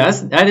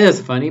 yes, that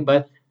is funny.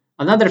 But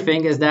another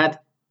thing is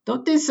that,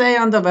 don't they say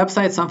on the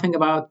website something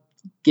about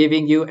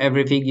giving you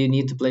everything you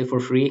need to play for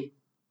free?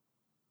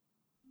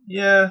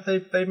 Yeah,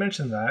 they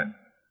mentioned that.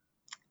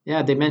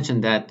 Yeah, they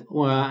mentioned that.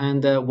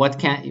 And what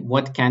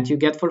can't you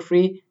get for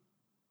free?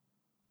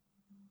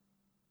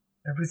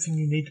 Everything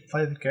you need to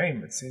play the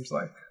game, it seems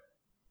like.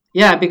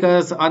 Yeah,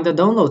 because on the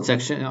download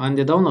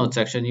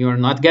section, you're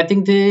not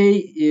getting the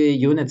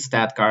unit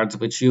stat cards,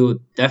 which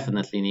you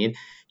definitely need.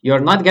 You're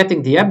not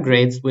getting the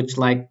upgrades, which,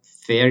 like,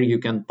 fair, you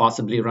can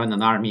possibly run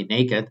an army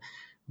naked,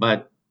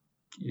 but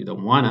you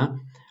don't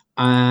wanna.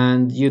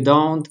 And you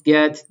don't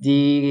get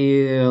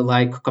the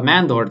like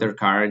command order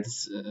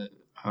cards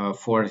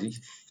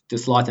to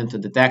slot into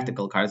the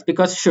tactical cards.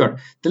 Because sure,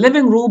 the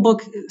living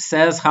rulebook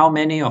says how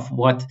many of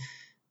what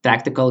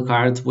tactical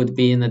cards would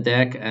be in a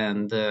deck,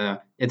 and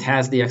it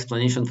has the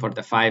explanation for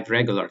the 5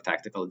 regular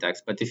tactical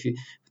decks. But if you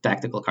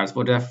tactical cards,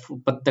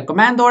 but the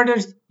command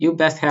orders, you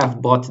best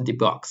have bought the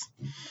box.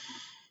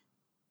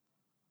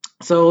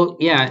 So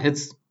yeah,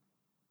 it's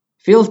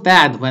feels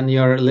bad when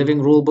your living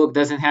rulebook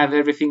doesn't have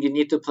everything you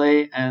need to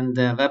play, and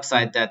the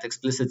website that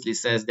explicitly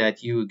says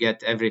that you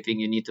get everything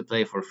you need to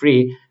play for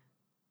free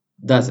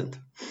doesn't.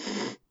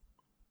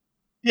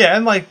 Yeah,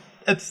 and like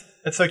it's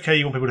okay.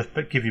 You want people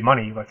to give you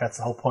money. Like that's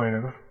the whole point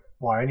of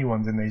why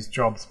anyone's in these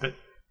jobs. But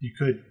you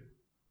could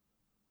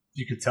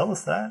tell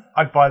us that.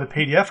 I'd buy the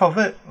PDF of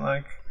it.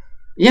 Like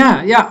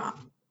yeah,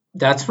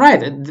 that's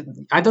right.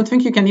 I don't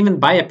think you can even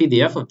buy a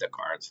PDF of the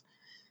cards,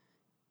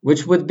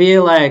 which would be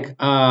like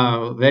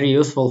very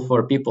useful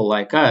for people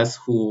like us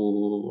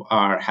who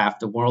are half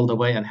the world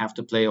away and have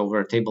to play over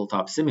a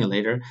tabletop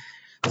simulator.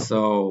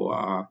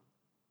 So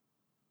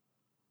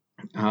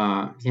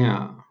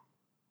yeah,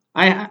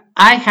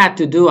 I had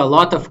to do a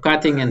lot of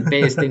cutting and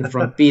pasting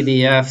from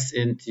PDFs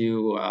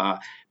into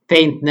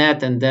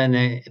PaintNet, and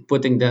then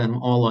putting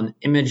them all on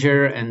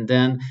Imager, and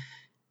then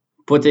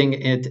putting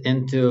it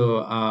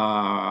into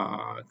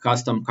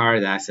custom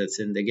card assets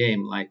in the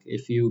game. Like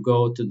if you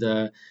go to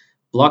the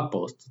blog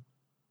post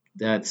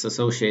that's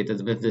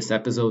associated with this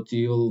episode,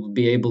 you'll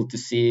be able to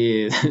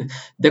see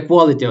the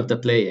quality of the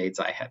play aids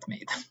I had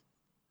made.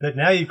 But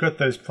now you've got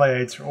those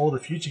play aids for all the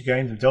future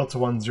games of Delta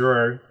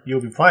 1-0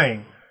 you'll be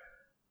playing.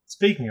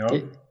 Speaking of,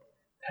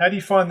 how do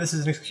you find this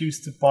is an excuse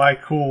to buy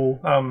cool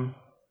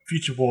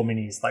Future War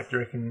minis? Like, do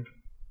you reckon?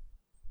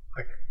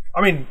 Like,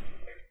 I mean,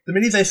 the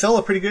minis they sell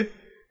are pretty good.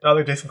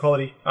 They're decent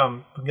quality.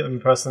 You can get them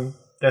in person.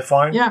 They're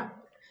fine. Yeah,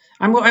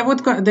 I would.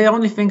 The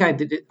only thing I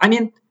did, I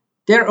mean,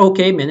 they're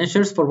okay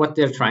miniatures for what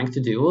they're trying to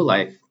do.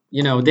 Like,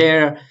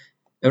 they're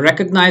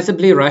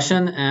recognizably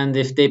Russian, and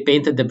if they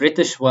painted the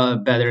British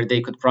better, they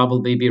could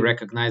probably be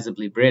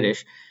recognizably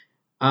British.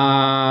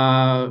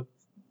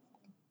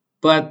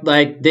 But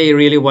like they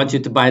really want you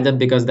to buy them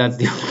because that's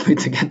the only way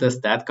to get the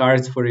stat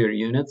cards for your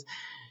units.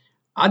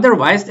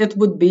 Otherwise, it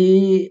would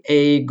be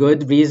a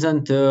good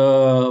reason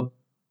to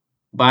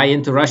buy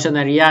into Russian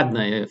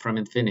Ariadne from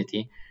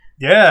Infinity.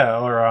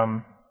 Yeah,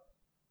 or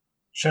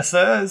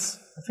Chasseurs,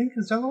 I think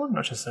is the other one,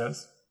 not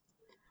Chasseurs.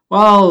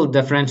 Well,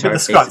 the French are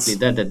basically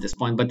dead at this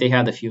point, but they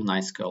had a few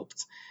nice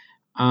sculpts.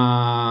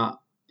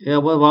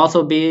 It will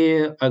also be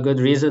a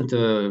good reason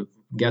to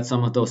get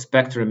some of those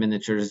Spectre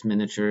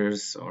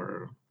miniatures,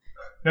 or...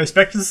 No,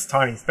 Spectre's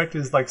tiny.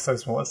 Spectre's like so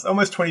small. It's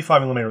almost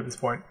 25mm at this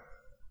point.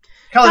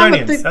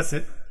 Caledonians, that's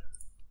it.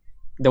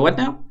 The what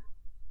now?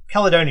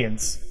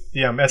 Caledonians.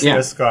 The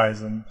SAS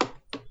guys. And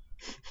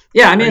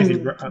yeah, I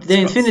mean, the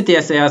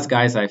Infinity SAS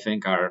guys, I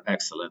think, are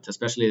excellent,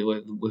 especially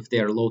with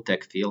their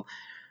low-tech feel.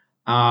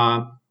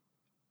 The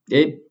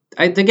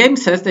game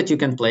says that you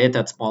can play it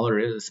at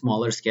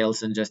smaller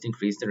scales and just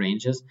increase the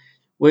ranges,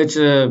 which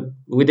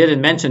we didn't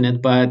mention it,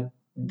 but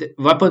the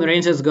weapon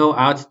ranges go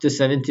out to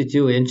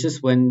 72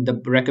 inches when the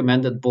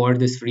recommended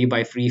board is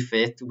 3x3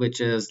 fit,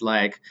 which is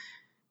like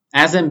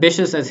as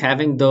ambitious as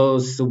having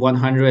those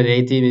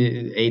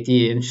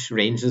 180-inch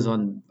ranges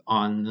on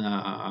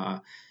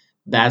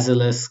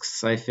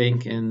basilisks, I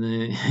think,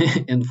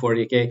 in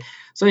 40K.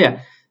 So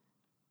yeah,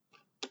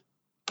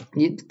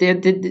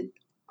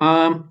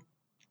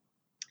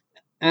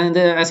 and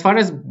as far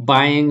as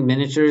buying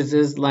miniatures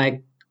is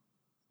like,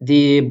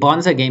 the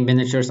Bonza game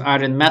miniatures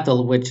are in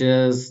metal, which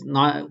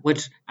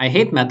I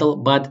hate metal,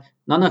 but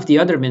none of the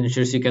other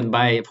miniatures you can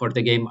buy for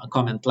the game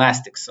come in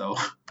plastic. So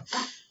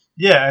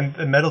yeah, and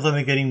metal's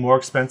only getting more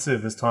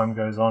expensive as time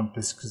goes on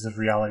because of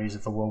realities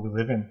of the world we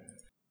live in.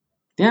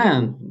 Yeah,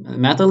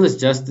 metal is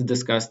just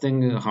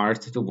disgusting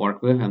hard to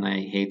work with, and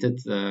I hate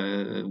it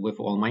with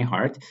all my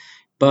heart.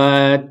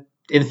 But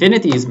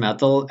Infinity is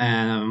metal,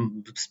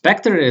 and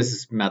Spectre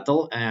is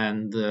metal,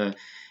 and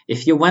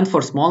if you went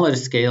for smaller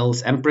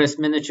scales, Empress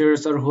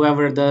miniatures or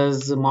whoever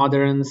does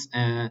moderns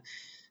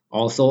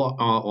also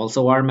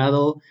are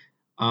metal.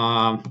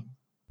 I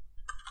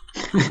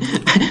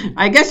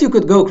guess you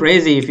could go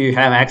crazy if you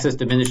have access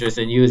to miniatures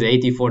and use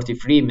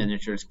 8043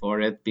 miniatures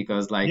for it,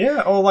 because like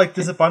or like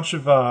there's a bunch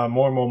of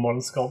more and more modern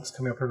sculpts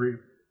coming up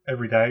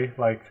every day.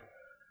 Like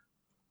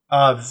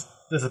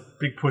there's a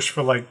big push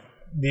for like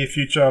near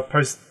future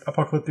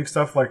post-apocalyptic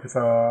stuff, like with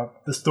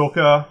the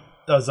Stalker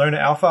Zona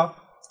Alpha.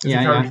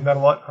 Encouraging that a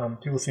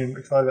lot. People seem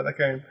excited about that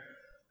game,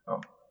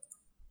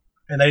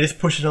 and they just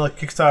push another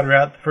Kickstarter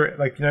out for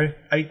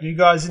 8 new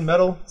guys in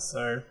metal.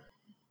 So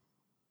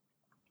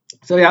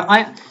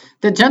yeah,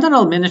 the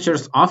general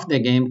miniatures of the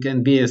game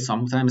can be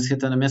sometimes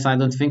hit and miss. I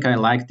don't think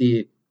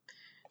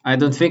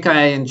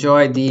I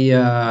enjoy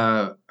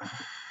the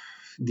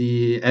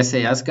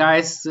SAS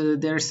guys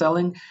they're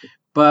selling,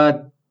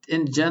 but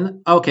in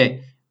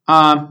okay.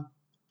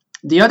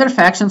 The other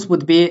factions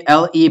would be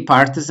LE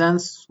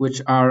Partisans,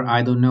 which are,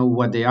 I don't know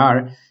what they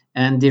are,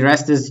 and the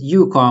rest is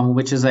EUCOM,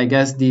 which is, I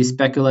guess, the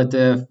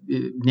speculative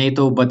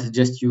NATO but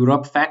just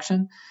Europe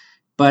faction.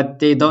 but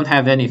they don't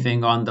have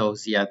anything on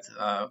those yet.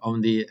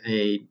 Only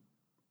a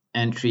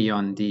entry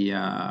on the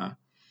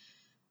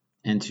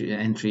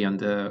entry on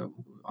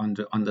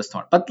the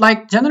store. But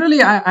like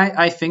generally,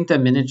 I think the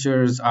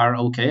miniatures are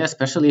okay,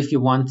 especially if you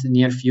want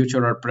near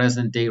future or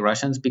present day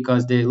Russians,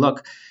 because they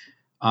look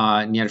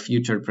near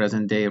future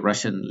present day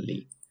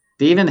Russianly.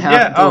 They even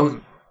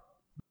have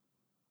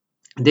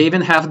they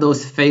even have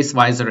those face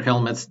visor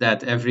helmets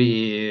that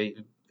every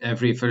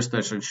first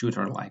person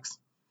shooter likes.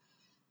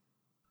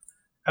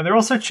 And they're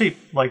also cheap.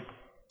 Like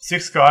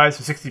 6 guys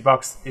for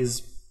 $60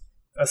 is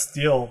a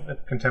steal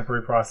at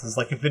contemporary prices.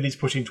 Like Infinity's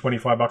pushing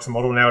 $25 a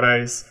model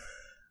nowadays.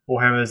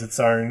 Warhammer's its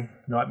own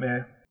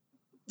nightmare.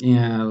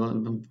 Yeah,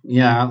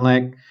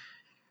 like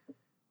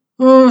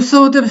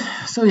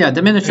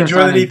the miniatures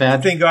aren't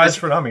bad. Thin guys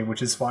for an army,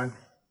 which is fine.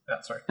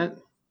 Sorry.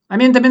 I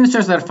mean, the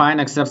miniatures are fine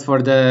except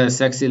for the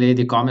sexy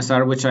lady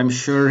commissar, which I'm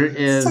sure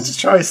is such a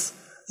choice.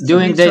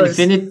 Doing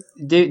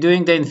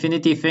the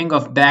Infinity thing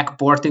of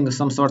backporting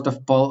some sort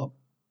of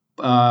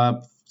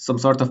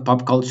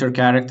pop culture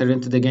character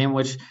into the game,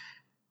 which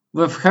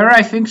with her,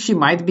 I think she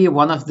might be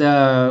one of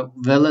the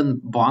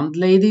villain Bond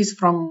ladies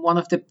from one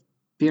of the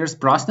Pierce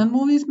Brosnan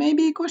movies,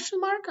 maybe? Question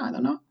mark? I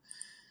don't know.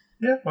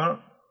 Yeah, why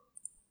not?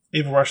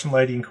 Evil Russian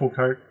lady in cool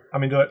coat.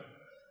 I'm into it.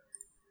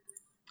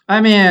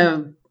 I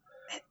mean,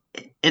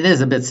 it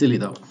is a bit silly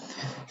though.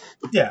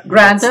 Yeah.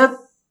 Granted,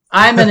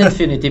 I'm an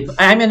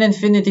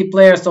Infinity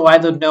player, so I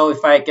don't know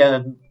if I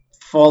can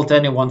fault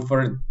anyone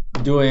for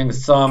doing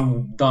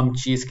some dumb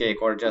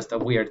cheesecake or just a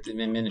weird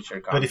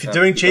miniature concept. But if you're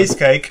doing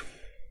cheesecake,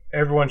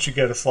 everyone should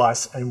get a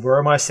slice. And where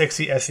are my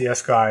sexy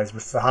SES guys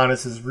with the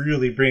harnesses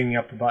really bringing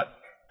up the butt?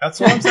 That's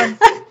what I'm saying.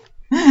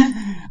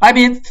 I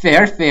mean,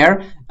 fair.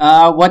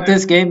 What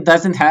this game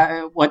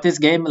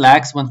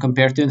lacks when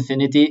compared to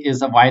Infinity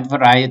is a wide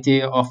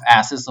variety of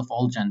asses of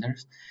all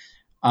genders.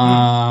 They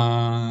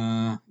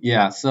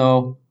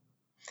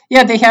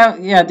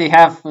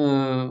have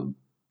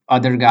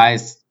other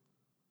guys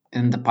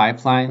in the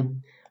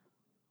pipeline.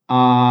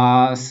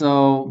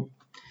 So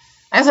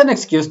as an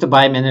excuse to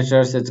buy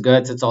miniatures, it's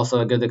good. It's also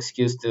a good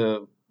excuse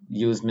to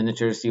use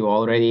miniatures you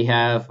already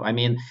have. I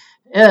mean,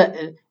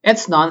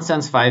 it's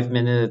nonsense. 5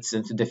 minutes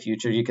into the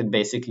future, you can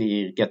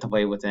basically get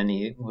away with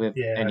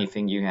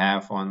anything you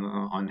have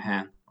on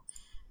hand.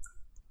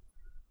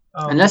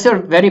 Unless you're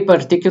very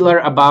particular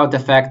about the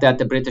fact that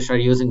the British are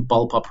using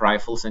bullpup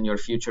rifles and your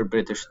future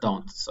British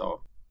don't.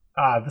 So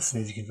this is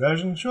an easy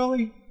conversion,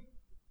 surely.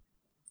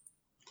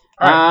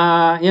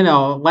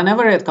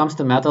 Whenever it comes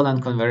to metal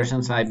and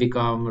conversions, I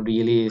become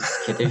really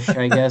skittish,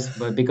 I guess.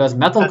 But because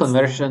metal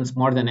conversions,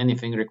 more than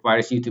anything,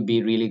 requires you to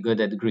be really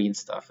good at green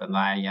stuff, and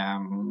I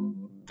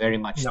am very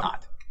much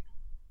not.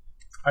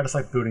 I just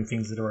like building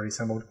things that are already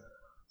assembled.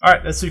 All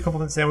right, let's do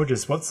compliment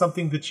sandwiches. What's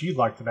something that you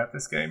liked about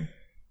this game?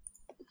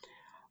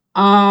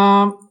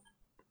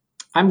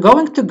 I'm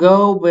going to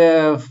go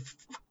with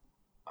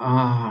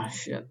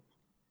shit.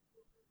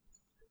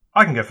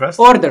 I can go first.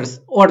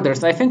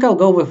 Orders. I think I'll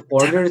go with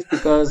orders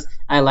because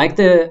I like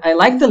the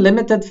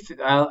limited.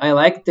 I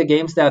like the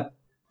games that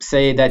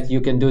say that you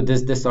can do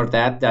this or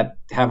that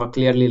have a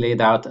clearly laid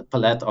out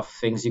palette of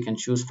things you can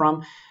choose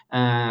from,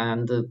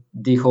 and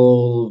the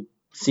whole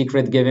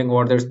secret giving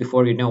orders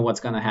before you know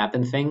what's going to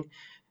happen thing.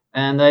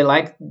 And I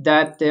like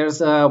that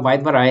there's a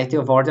wide variety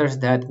of orders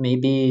that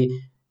maybe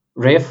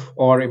riff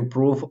or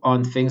improve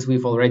on things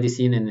we've already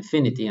seen in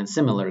Infinity and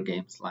similar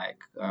games. I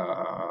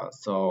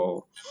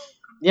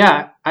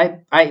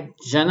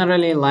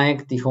generally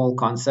like the whole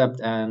concept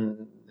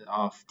and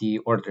of the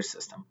order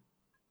system.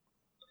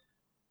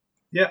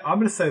 Yeah, I'm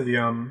going to say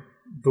the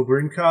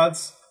wound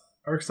cards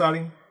are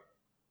exciting.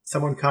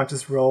 Someone can't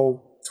just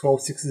roll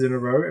 12 sixes in a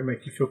row and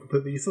make you feel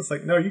completely useless.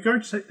 Like, no,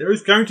 there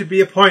is going to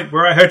be a point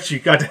where I hurt you.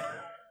 God.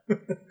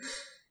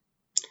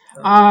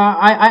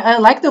 I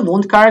like the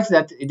wound cards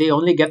that they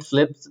only get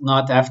flipped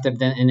not after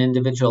an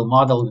individual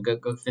model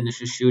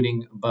finishes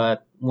shooting,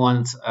 but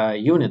once a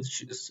unit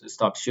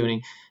stops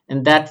shooting,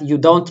 and that you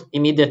don't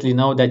immediately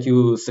know that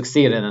you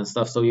succeeded and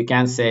stuff. So you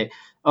can't say,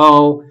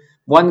 "Oh,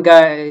 one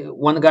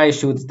guy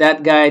shoots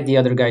that guy, the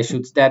other guy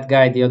shoots that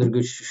guy, the other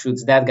guy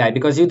shoots that guy,"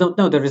 because you don't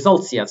know the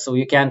results yet, so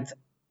you can't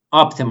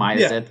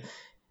optimize it.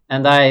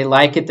 And I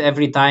like it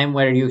every time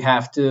where you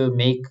have to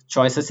make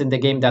choices in the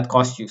game that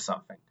cost you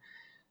something.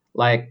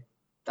 Like,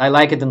 I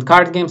like it in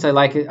card games. I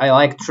like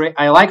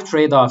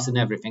trade-offs and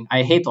everything.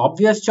 I hate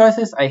obvious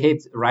choices. I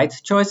hate right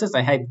choices.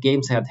 I hate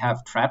games that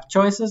have trap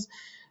choices.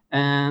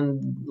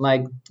 And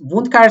like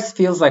wound cards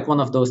feels like one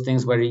of those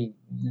things where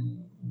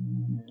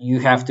you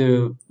have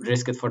to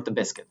risk it for the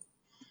biscuit.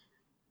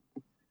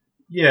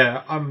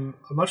 Yeah, I'm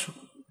much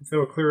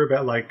feel clearer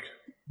about like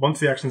once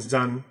the action's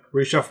done,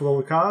 reshuffle all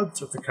the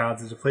cards. Or if the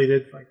cards are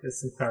depleted, like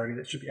there's some clarity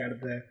that should be added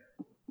there.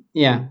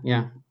 Yeah.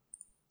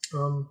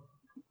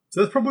 So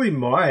that's probably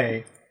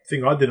my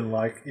thing I didn't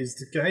like, is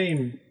the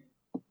game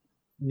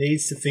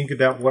needs to think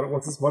about what it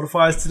wants its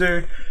modifiers to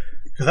do.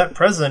 Because at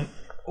present,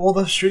 all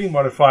the shooting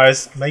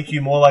modifiers make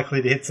you more likely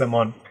to hit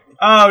someone.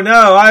 Oh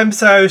no, I'm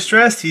so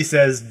stressed, he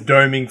says,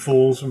 doming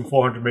fools from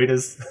 400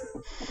 meters.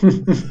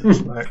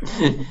 Like,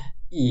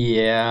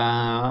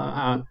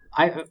 Yeah,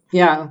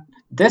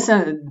 this,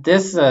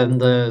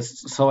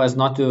 so as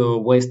not to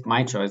waste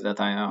my choice that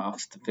I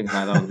of things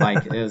I don't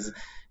like is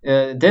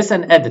this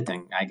and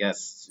editing. I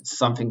guess it's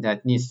something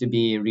that needs to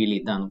be really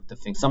done with the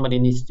thing. Somebody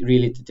needs to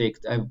really to take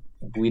a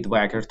weed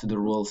whacker to the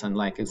rules and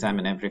like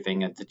examine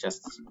everything and to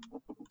just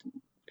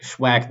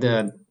schwack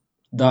the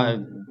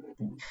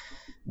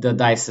the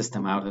dice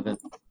system out of it.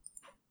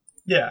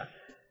 yeah.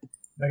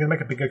 They're going to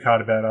make a bigger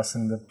card about us,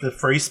 and the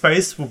free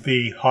space will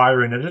be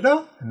higher in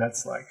editor, and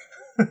that's like.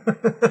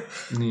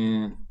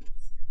 Yeah.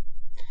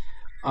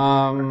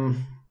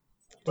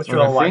 What's For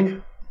your a like?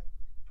 thing,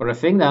 for a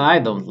thing that I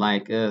don't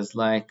like is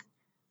like,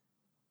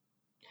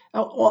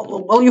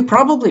 well, you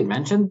probably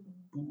mentioned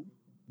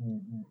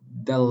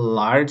the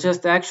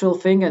largest actual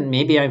thing, and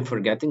maybe I'm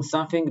forgetting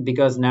something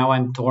because now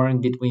I'm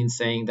torn between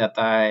saying that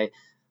I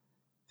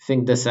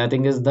think the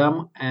setting is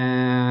dumb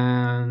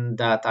and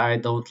that I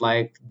don't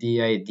like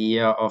the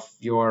idea of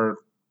your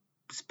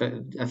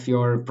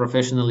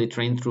professionally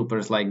trained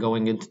troopers like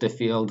going into the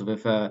field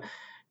with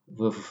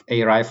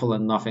a rifle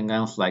and nothing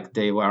else, like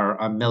they were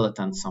a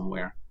militant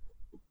somewhere.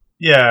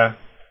 Yeah.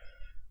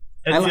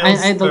 It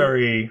feels I don't.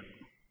 very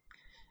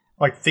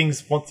like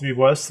things want to be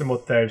worse than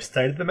what they've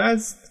stated them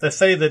as. They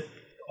say that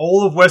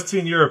all of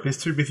Western Europe is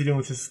too busy dealing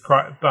with this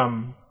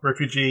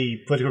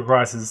refugee political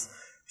crisis,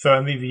 so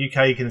only the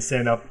UK can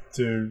stand up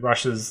to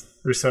Russia's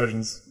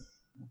resurgence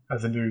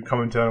as a new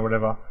Comintern or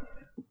whatever.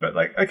 But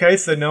like, okay,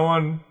 so no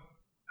one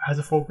has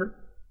a foregrip.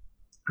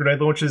 Grenade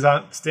launchers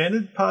aren't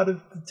standard part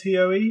of the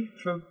TOE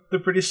for the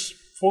British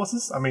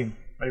forces. I mean,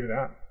 maybe they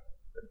aren't.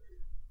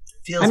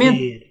 Feels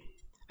weird.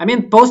 I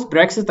mean,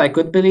 post-Brexit, I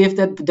could believe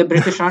that the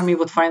British Army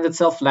would find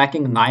itself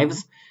lacking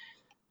knives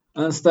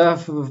and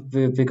stuff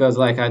because,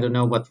 like, I don't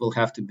know what will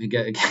have to be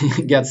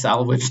get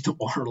salvaged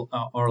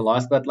or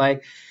lost. But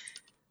like,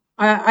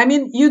 I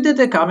mean, you did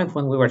a comment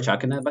when we were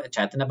chatting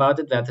about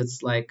it that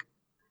it's like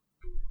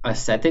a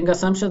setting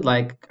assumption,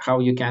 like how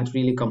you can't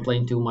really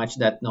complain too much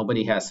that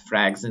nobody has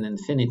frags in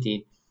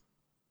Infinity.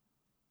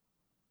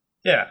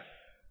 Yeah.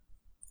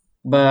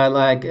 But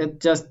like,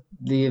 it just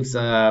leaves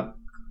a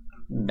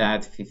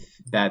bad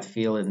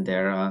feel in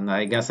there, and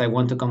I guess I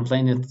want to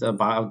complain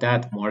about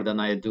that more than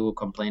I do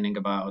complaining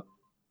about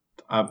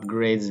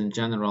upgrades in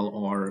general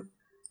or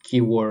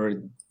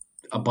keyword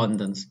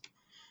abundance.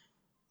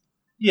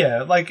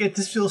 Yeah, like it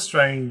just feels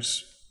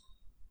strange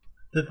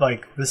that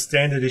like the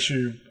standard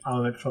issue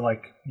element for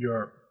like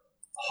your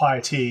high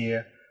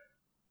tier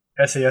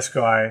SAS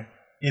guy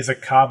is a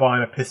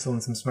carbine, a pistol,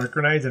 and some smoke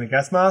grenades and a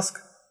gas mask.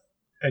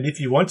 And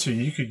if you want to,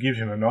 you could give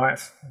him a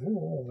knife.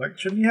 Ooh, like,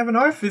 shouldn't you have a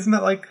knife? Isn't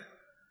that like?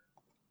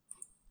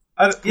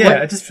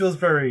 It just feels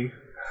very.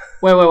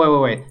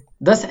 Wait.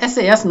 Does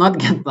SAS not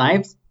get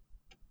knives?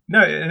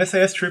 No, an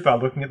SAS trooper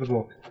looking at the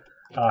book.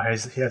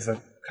 He has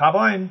a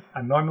carbine,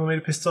 a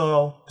 9mm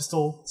pistol,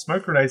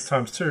 smoke grenades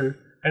 ×2,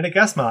 and a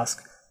gas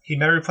mask. He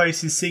may replace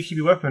his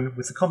CQB weapon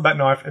with a combat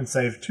knife and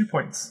save 2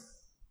 points.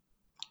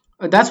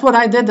 That's what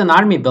I did in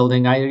army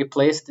building. I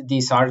replaced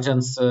the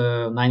sergeant's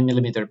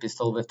 9mm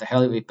pistol with the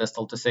heavy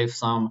pistol to save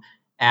some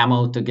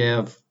ammo to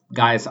give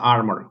guys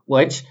armor,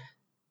 which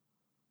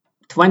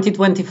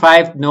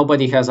 2025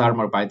 nobody has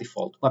armor by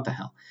default. What the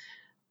hell?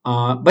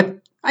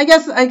 But I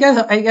guess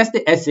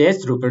the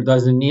SAS trooper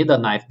doesn't need a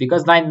knife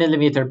because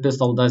 9mm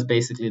pistol does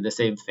basically the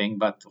same thing,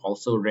 but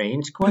also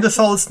range. Do the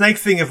Solid Snake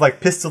thing of like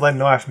pistol and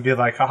knife and be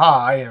like, haha,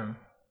 I am.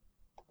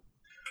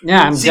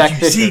 Yeah, I'm Jack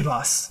Fisher.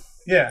 Boss.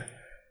 Yeah.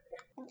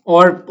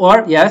 Or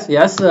yes,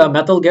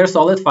 Metal Gear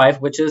Solid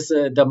 5, which is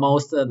the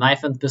most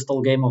knife and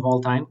pistol game of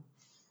all time.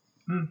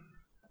 And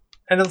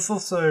it's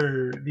also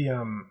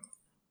the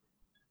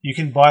you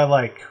can buy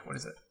like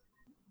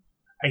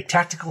a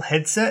tactical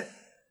headset,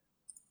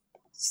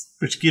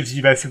 which gives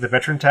you basically the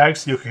veteran tag,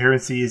 so your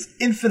coherency is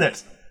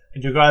infinite,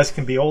 and your guys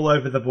can be all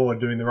over the board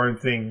doing their own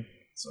thing,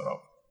 sort of.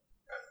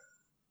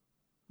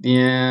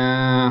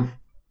 Yeah,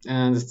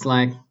 and it's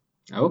like,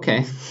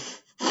 okay.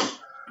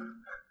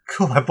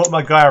 Cool, I bought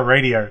my guy a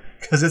radio,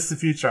 because it's the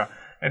future,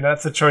 and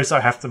that's a choice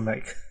I have to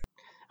make.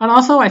 And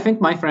also, I think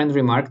my friend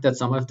remarked that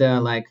some of the,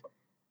 like,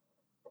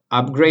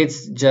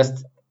 upgrades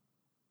just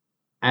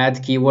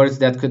add keywords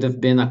that could have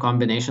been a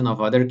combination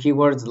of other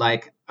keywords,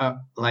 like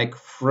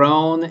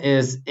thrown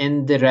is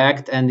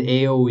indirect and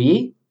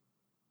AoE.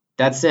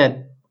 That's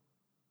it.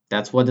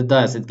 That's what it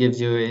does. It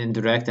gives you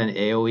indirect and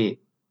AoE.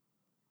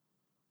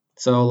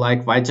 So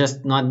like, why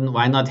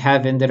not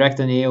have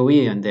indirect and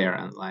AoE in there?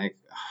 And like,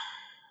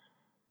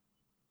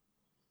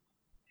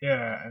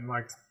 yeah, and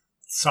like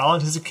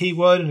silent is a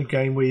keyword in a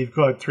game where you've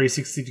got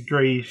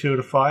 360-degree field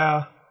of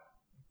fire.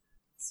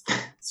 It's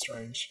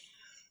strange.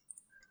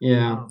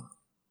 Yeah.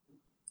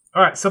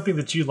 All right, something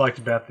that you liked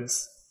about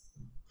this.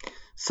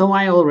 So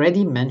I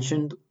already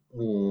mentioned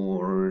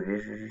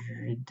orders.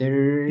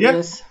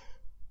 Yes.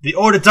 The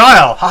order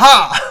dial.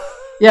 Haha.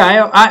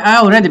 Yeah, I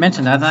already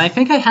mentioned that. And I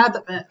think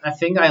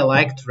I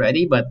liked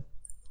Ready, but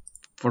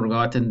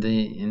forgot in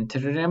the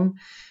interim.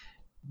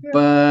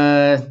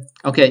 But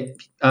okay,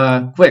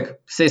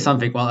 quick, say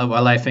something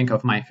while I think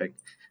of my thing.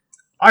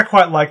 I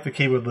quite like the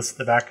keyword list at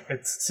the back.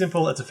 It's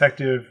simple, it's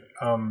effective.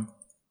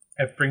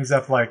 It brings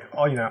up like,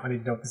 oh, I need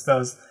to know what this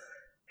does.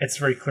 It's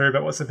very clear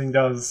about what something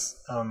does.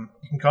 You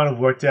can kind of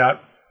work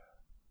out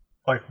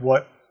like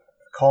what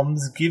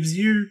comms gives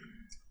you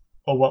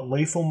or what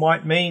lethal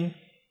might mean.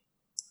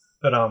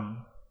 But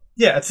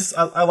yeah, it's just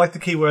I like the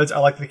keywords. I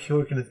like the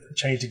keyword can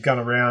change the gun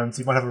around. So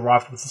you might have a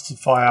rifle with assisted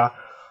fire,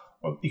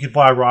 or you could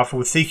buy a rifle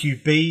with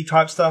CQB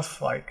type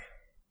stuff. Like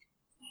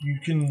you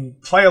can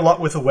play a lot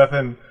with a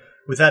weapon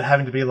without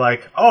having to be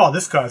like, oh,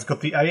 this guy's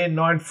got the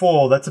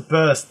AN-94. That's a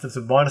burst. That's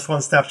a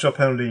 -1 snapshot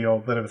penalty or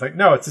whatever. It's like,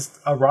 no, it's just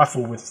a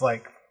rifle with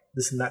like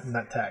this and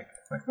that tag.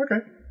 Like,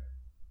 okay.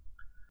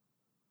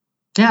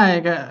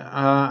 Yeah,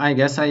 I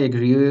guess I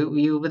agree with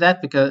you with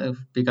that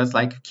because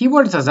like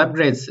keywords as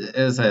upgrades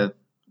is a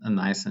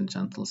nice and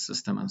gentle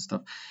system and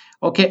stuff.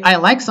 Okay, I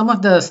like some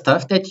of the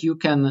stuff that you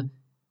can.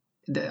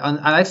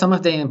 I like some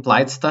of the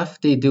implied stuff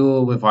they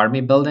do with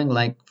army building,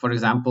 like for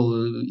example,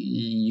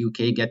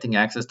 UK getting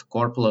access to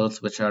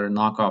corporals, which are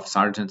knockoff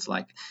sergeants.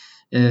 Like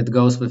it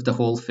goes with the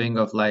whole thing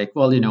of like,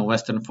 well,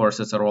 Western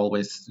forces are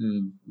always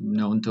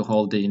known to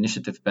hold the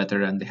initiative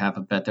better, and they have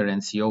a better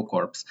NCO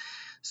corps.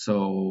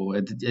 So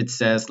it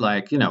says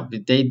like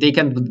they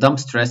can dump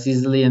stress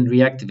easily and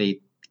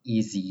reactivate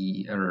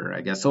easier,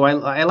 I guess. So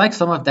I like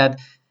some of that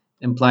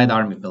implied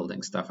army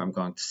building stuff. I'm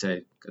going to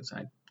say because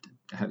I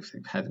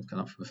hadn't come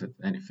up with it,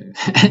 anything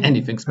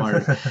anything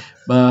smarter.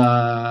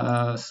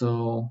 But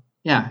so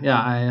yeah,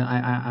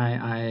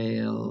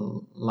 I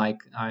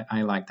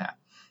like that.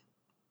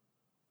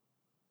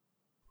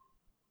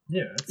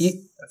 Yeah,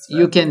 that's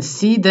You fair. can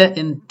see the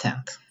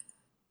intent.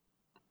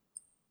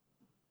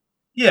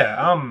 Yeah,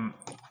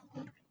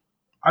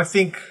 I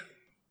think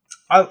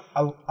I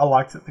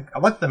liked it. I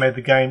liked that they made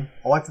the game.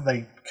 I liked that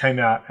they came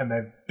out and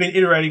they've been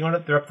iterating on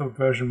it. They're up to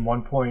version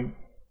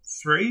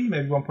 1.3,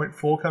 maybe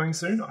 1.4 coming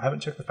soon. I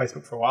haven't checked the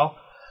Facebook for a while.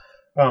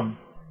 And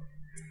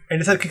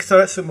it's had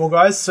Kickstarter some more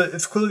guys, so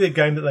it's clearly a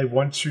game that they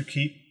want to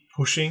keep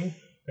pushing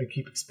and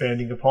keep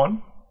expanding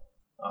upon.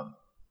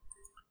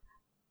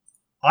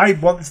 I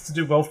want this to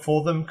do well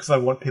for them because I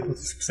want people to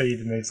succeed,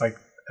 and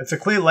it's a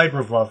clear labor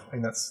of love,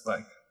 and that's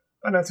like,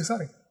 I know it's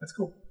exciting. That's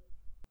cool.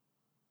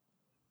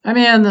 I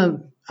mean,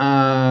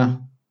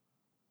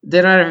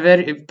 there are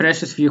very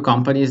precious few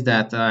companies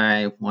that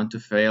I want to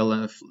fail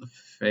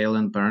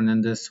and burn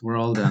in this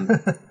world, and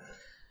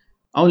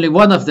only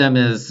one of them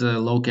is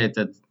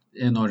located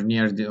in or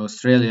near the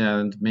Australia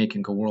and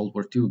making a World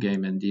War II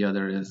game, and the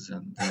other is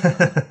in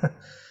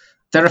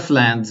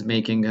Turflands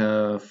making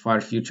a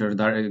far future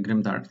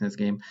Grim Darkness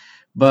game.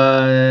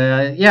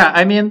 But yeah,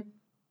 I mean,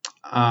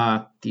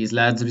 these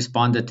lads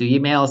responded to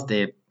emails.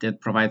 They did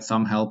provide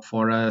some help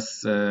for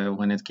us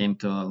when it came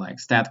to like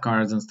stat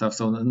cards and stuff.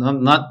 So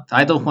not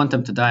I don't want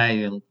them to die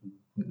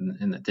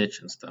in a ditch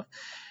and stuff.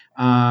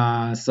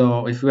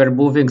 So if we're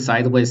moving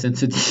sideways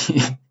into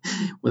the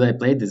would I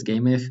play this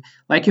game? If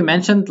like you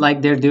mentioned,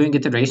 like they're doing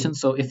iterations.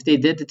 So if they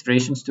did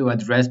iterations to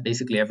address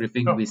basically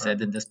everything we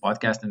said in this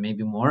podcast and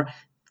maybe more,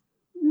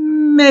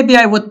 maybe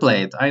I would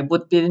play it. I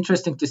would be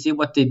interesting to see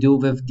what they do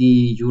with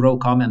the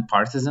Eurocom and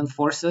partisan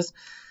forces,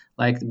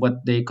 like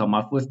what they come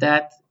up with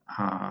that.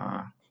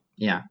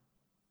 Yeah.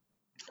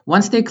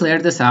 Once they clear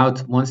this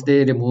out, once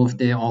they remove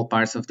all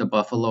parts of the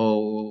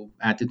Buffalo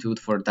attitude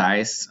for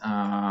dice,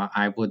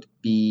 I would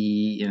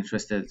be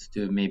interested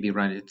to maybe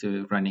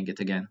running it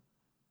again.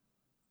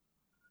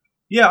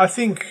 Yeah, I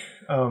think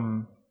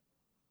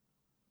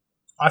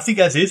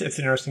as is, it's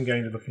an interesting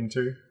game to look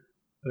into.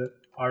 But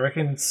I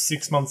reckon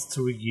 6 months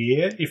to a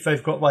year, if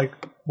they've got like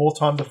more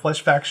time to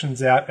flesh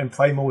factions out and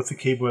play more with the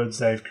keywords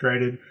they've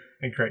created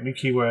and create new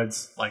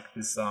keywords like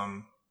this.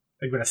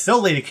 They've got a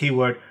cell leader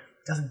keyword,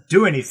 it doesn't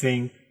do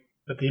anything,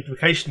 but the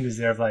implication is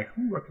there of like,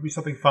 ooh, it could be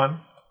something fun,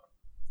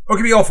 or it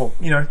could be awful.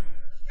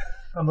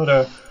 I'm not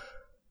a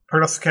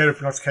prognosticator of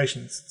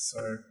prognostications,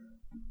 so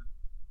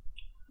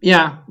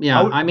yeah.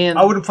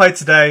 I wouldn't play it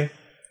today,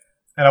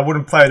 and I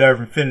wouldn't play it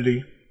over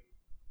Infinity.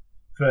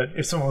 But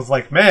if someone was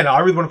like, "Man, I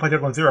really want to play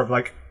Dead 1 0," I'd be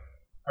like,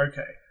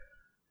 "Okay."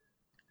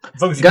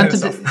 As long as you gun know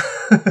stuff.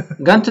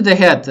 Gun to the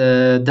head,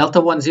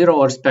 Delta 10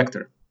 or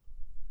Spectre?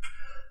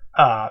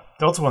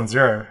 Delta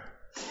 10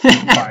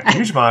 by a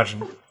huge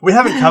margin. We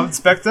haven't covered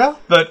Spectre,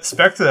 but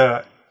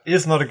Spectre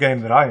is not a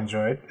game that I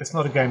enjoyed. It's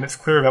not a game that's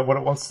clear about what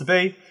it wants to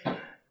be,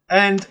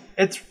 and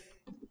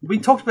we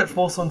talked about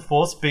Force on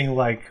Force being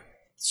like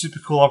super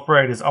cool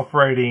operators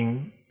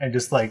operating and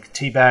just like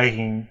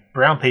teabagging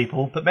brown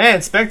people, but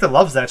man, Spectre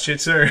loves that shit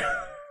too.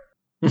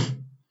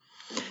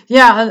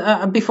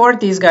 Yeah, before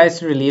these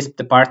guys released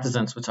the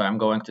Partisans, which I'm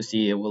going to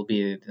see, it will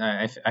be.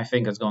 I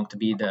think it's going to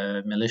be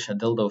the Militia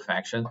Dildo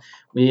faction.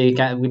 We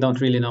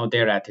don't really know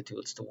their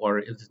attitudes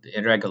toward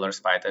irregular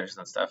fighters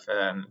and stuff.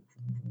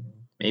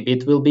 Maybe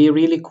it will be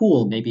really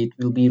cool. Maybe it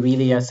will be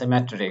really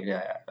asymmetric.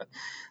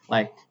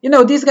 Like,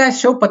 these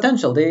guys show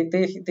potential.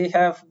 They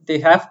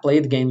have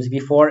played games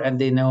before, and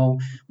they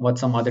know what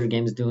some other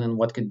games do and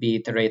what could be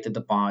iterated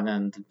upon,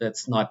 and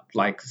that's not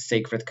like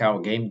sacred cow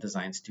game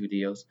design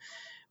studios.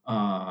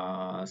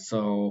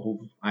 So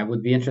I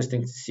would be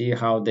interesting to see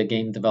how the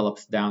game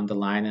develops down the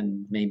line,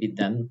 and maybe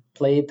then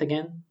play it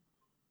again.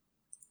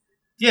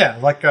 Yeah,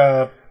 like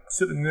so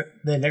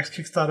their next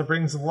Kickstarter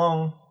brings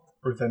along,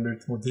 or if they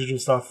move to more digital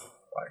stuff.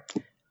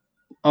 Like,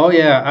 Oh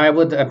yeah, I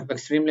would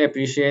extremely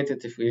appreciate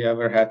it if we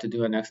ever had to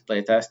do a next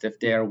playtest.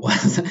 If there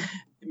was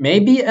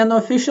maybe an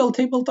official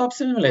tabletop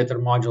simulator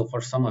module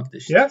for some of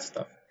this yeah,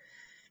 stuff.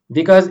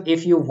 Because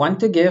if you want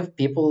to give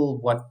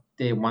people what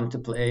they want to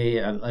play,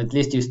 at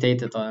least you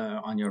stated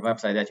on your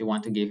website that you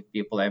want to give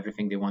people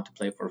everything they want to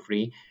play for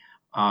free.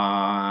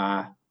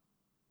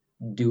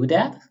 Do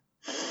that.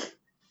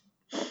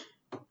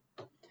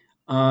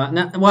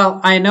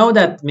 Well, I know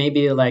that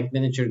maybe like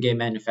miniature game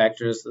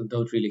manufacturers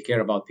don't really care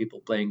about people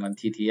playing on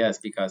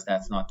TTS because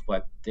that's not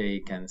what they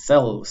can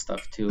sell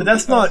stuff to. but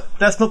that's not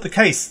the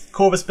case.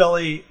 Corvus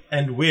Belly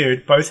and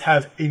Weird both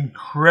have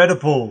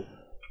incredible,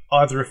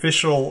 either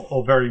official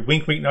or very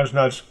wink wink nudge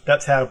nudge.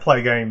 That's how to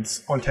play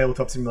games on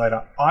Tabletop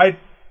Simulator. And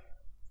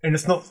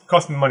it's not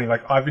costing money.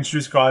 Like I've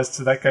introduced guys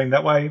to that game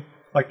that way.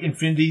 Like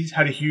Infinity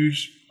had a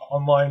huge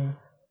online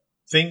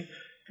thing.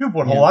 People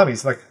bought whole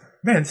armies. Like,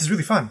 man, this is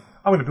really fun.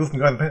 I'm going to build some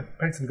guys and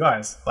paint some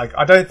guys. Like,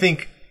 I don't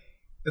think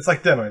it's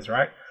like demos,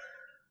 right?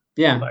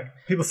 Yeah. Like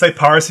people say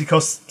piracy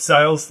costs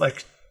sales.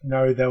 Like,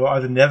 no, they were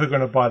either never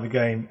going to buy the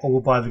game or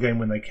will buy the game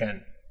when they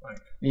can.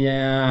 Like,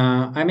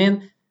 Yeah, I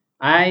mean,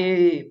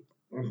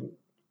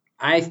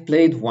 I've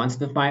played once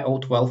with my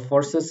O12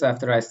 forces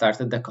after I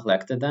started to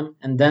collected them,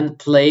 and then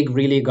Plague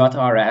really got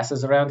our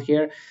asses around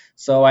here.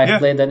 So I've yeah,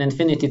 played an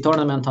Infinity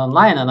tournament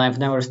online, and I've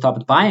never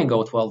stopped buying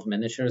O12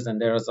 miniatures. And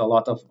there's a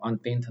lot of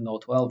unpainted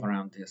O12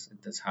 around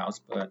this house,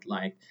 but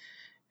like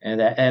it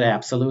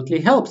absolutely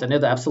helps, and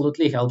it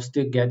absolutely helps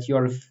to get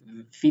your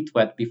feet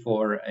wet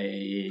before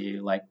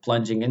like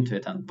plunging into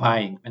it and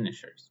buying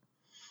miniatures.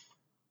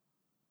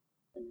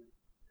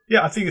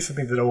 yeah. I think it's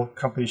something that all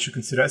companies should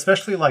consider,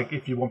 especially like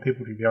if you want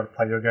people to be able to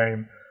play your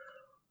game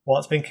while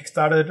it's being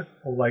kickstarted,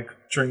 or like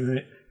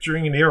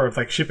during an era of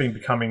like shipping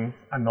becoming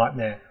a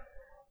nightmare.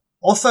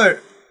 Also,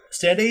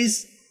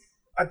 standees.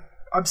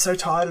 I'm so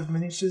tired of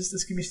miniatures.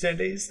 Just give me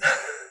standees.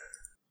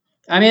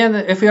 I mean,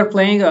 if we're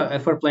playing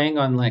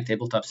on like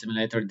tabletop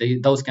simulator,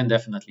 those can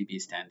definitely be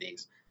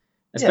standees.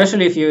 Yeah.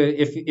 Especially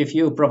if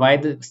you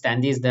provide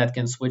standees that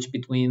can switch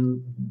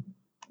between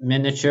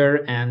miniature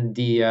and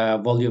the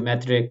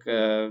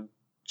volumetric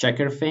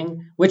checker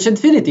thing, which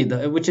Infinity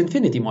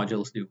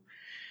modules do.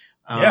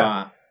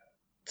 Yeah.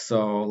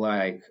 So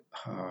like,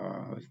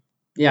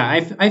 yeah,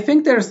 I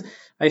think there's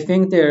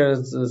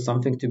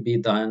something to be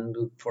done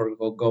for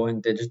going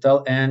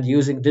digital and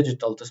using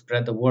digital to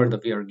spread the word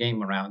of your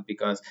game around,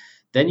 because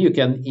then you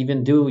can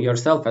even do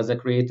yourself as a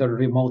creator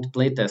remote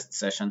playtest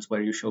sessions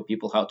where you show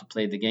people how to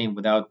play the game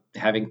without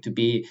having to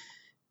be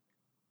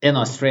in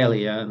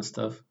Australia and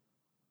stuff.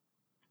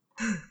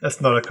 That's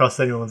not a cost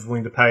anyone's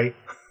willing to pay.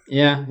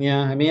 Yeah.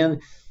 I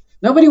mean,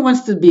 nobody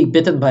wants to be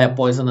bitten by a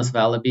poisonous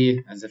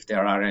wallaby, as if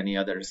there are any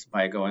others,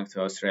 by going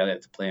to Australia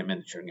to play a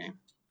miniature game.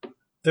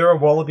 There are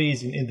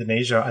wallabies in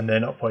Indonesia, and they're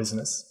not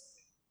poisonous.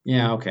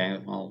 Yeah, okay,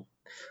 well,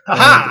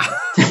 Ha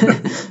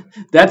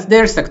that's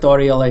their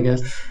sectorial, I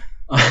guess.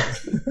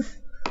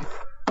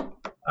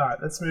 All right,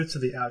 let's move to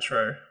the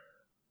outro.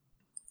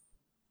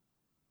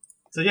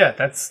 So yeah,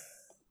 that's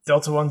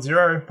Delta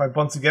 10 by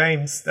Bonza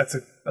Games. That's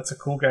a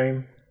cool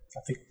game.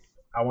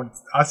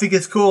 I think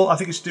it's cool. I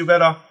think it should do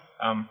better.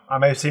 I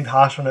may have seemed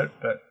harsh on it,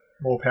 but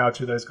more power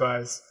to those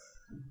guys.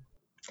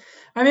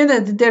 I mean,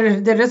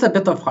 there is a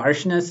bit of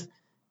harshness.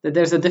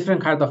 There's a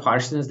different kind of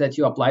harshness that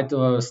you apply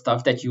to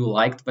stuff that you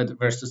liked, but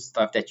versus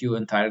stuff that you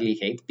entirely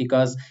hate.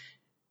 Because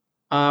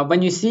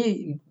when you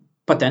see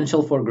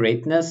potential for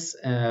greatness,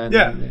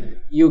 Yeah.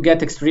 you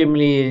get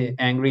extremely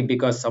angry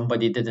because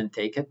somebody didn't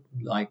take it.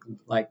 Like,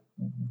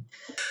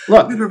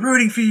 look, We were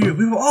rooting for you.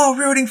 We were all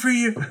rooting for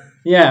you.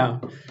 yeah.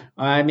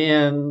 I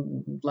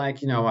mean, like,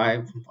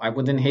 I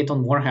wouldn't hate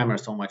on Warhammer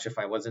so much if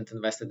I wasn't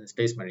invested in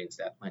Space Marines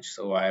that much.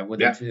 So I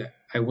wouldn't,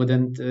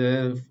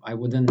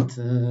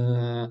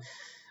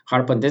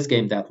 harp on this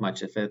game that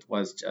much if it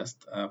was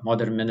just a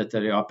modern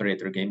military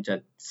operator game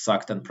that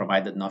sucked and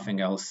provided nothing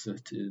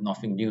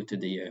new to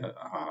the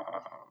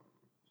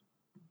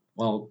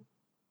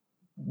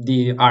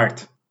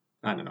art.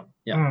 I don't know.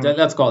 Yeah,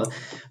 let's call it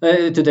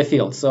to the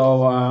field.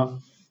 So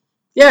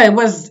yeah, it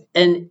was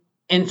an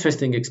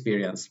interesting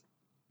experience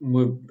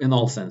in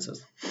all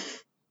senses.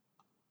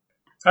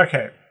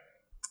 Okay.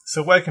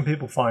 So where can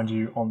people find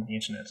you on the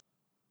internet?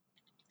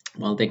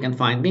 Well, they can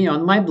find me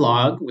on my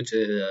blog, which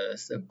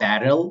is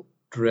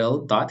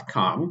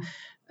battledrill.com.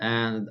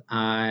 And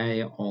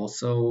I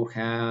also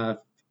have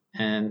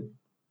an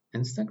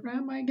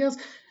Instagram, I guess.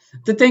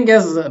 The thing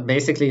is,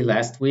 basically,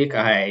 last week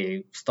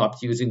I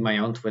stopped using my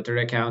own Twitter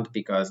account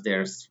because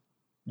there's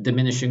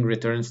diminishing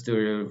returns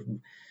to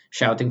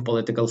shouting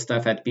political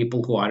stuff at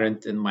people who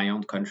aren't in my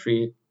own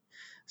country.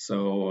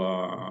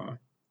 So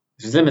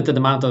there's limited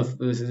amount of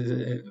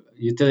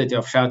utility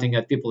of shouting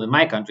at people in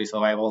my country,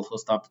 so I've also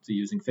stopped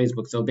using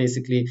Facebook. So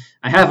basically,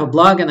 I have a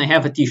blog and I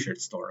have a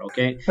T-shirt store.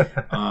 Okay,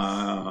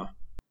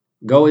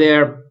 go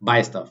there,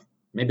 buy stuff.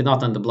 Maybe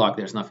not on the blog.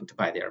 There's nothing to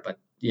buy there, but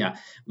yeah,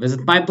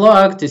 visit my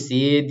blog to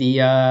see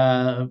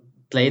the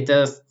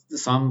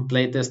some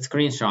playtest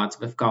screenshots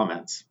with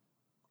comments,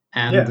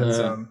 and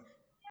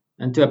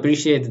to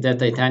appreciate the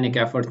titanic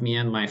effort me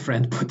and my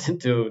friend put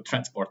into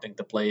transporting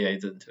the play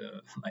aids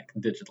into like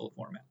digital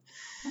format.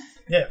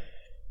 Yeah.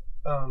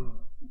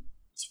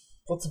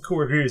 Lots of cool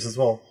reviews as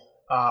well.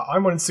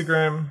 I'm on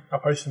Instagram. I'll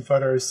post some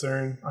photos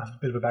soon. I have a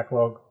bit of a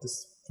backlog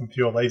just from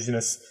pure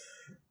laziness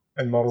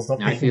and models not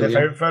picking their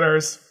favorite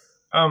photos.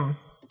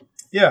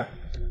 Yeah.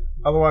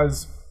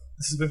 Otherwise,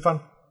 this has been fun.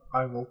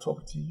 I will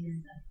talk to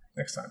you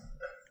next time.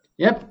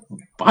 Yep.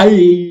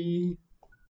 Bye.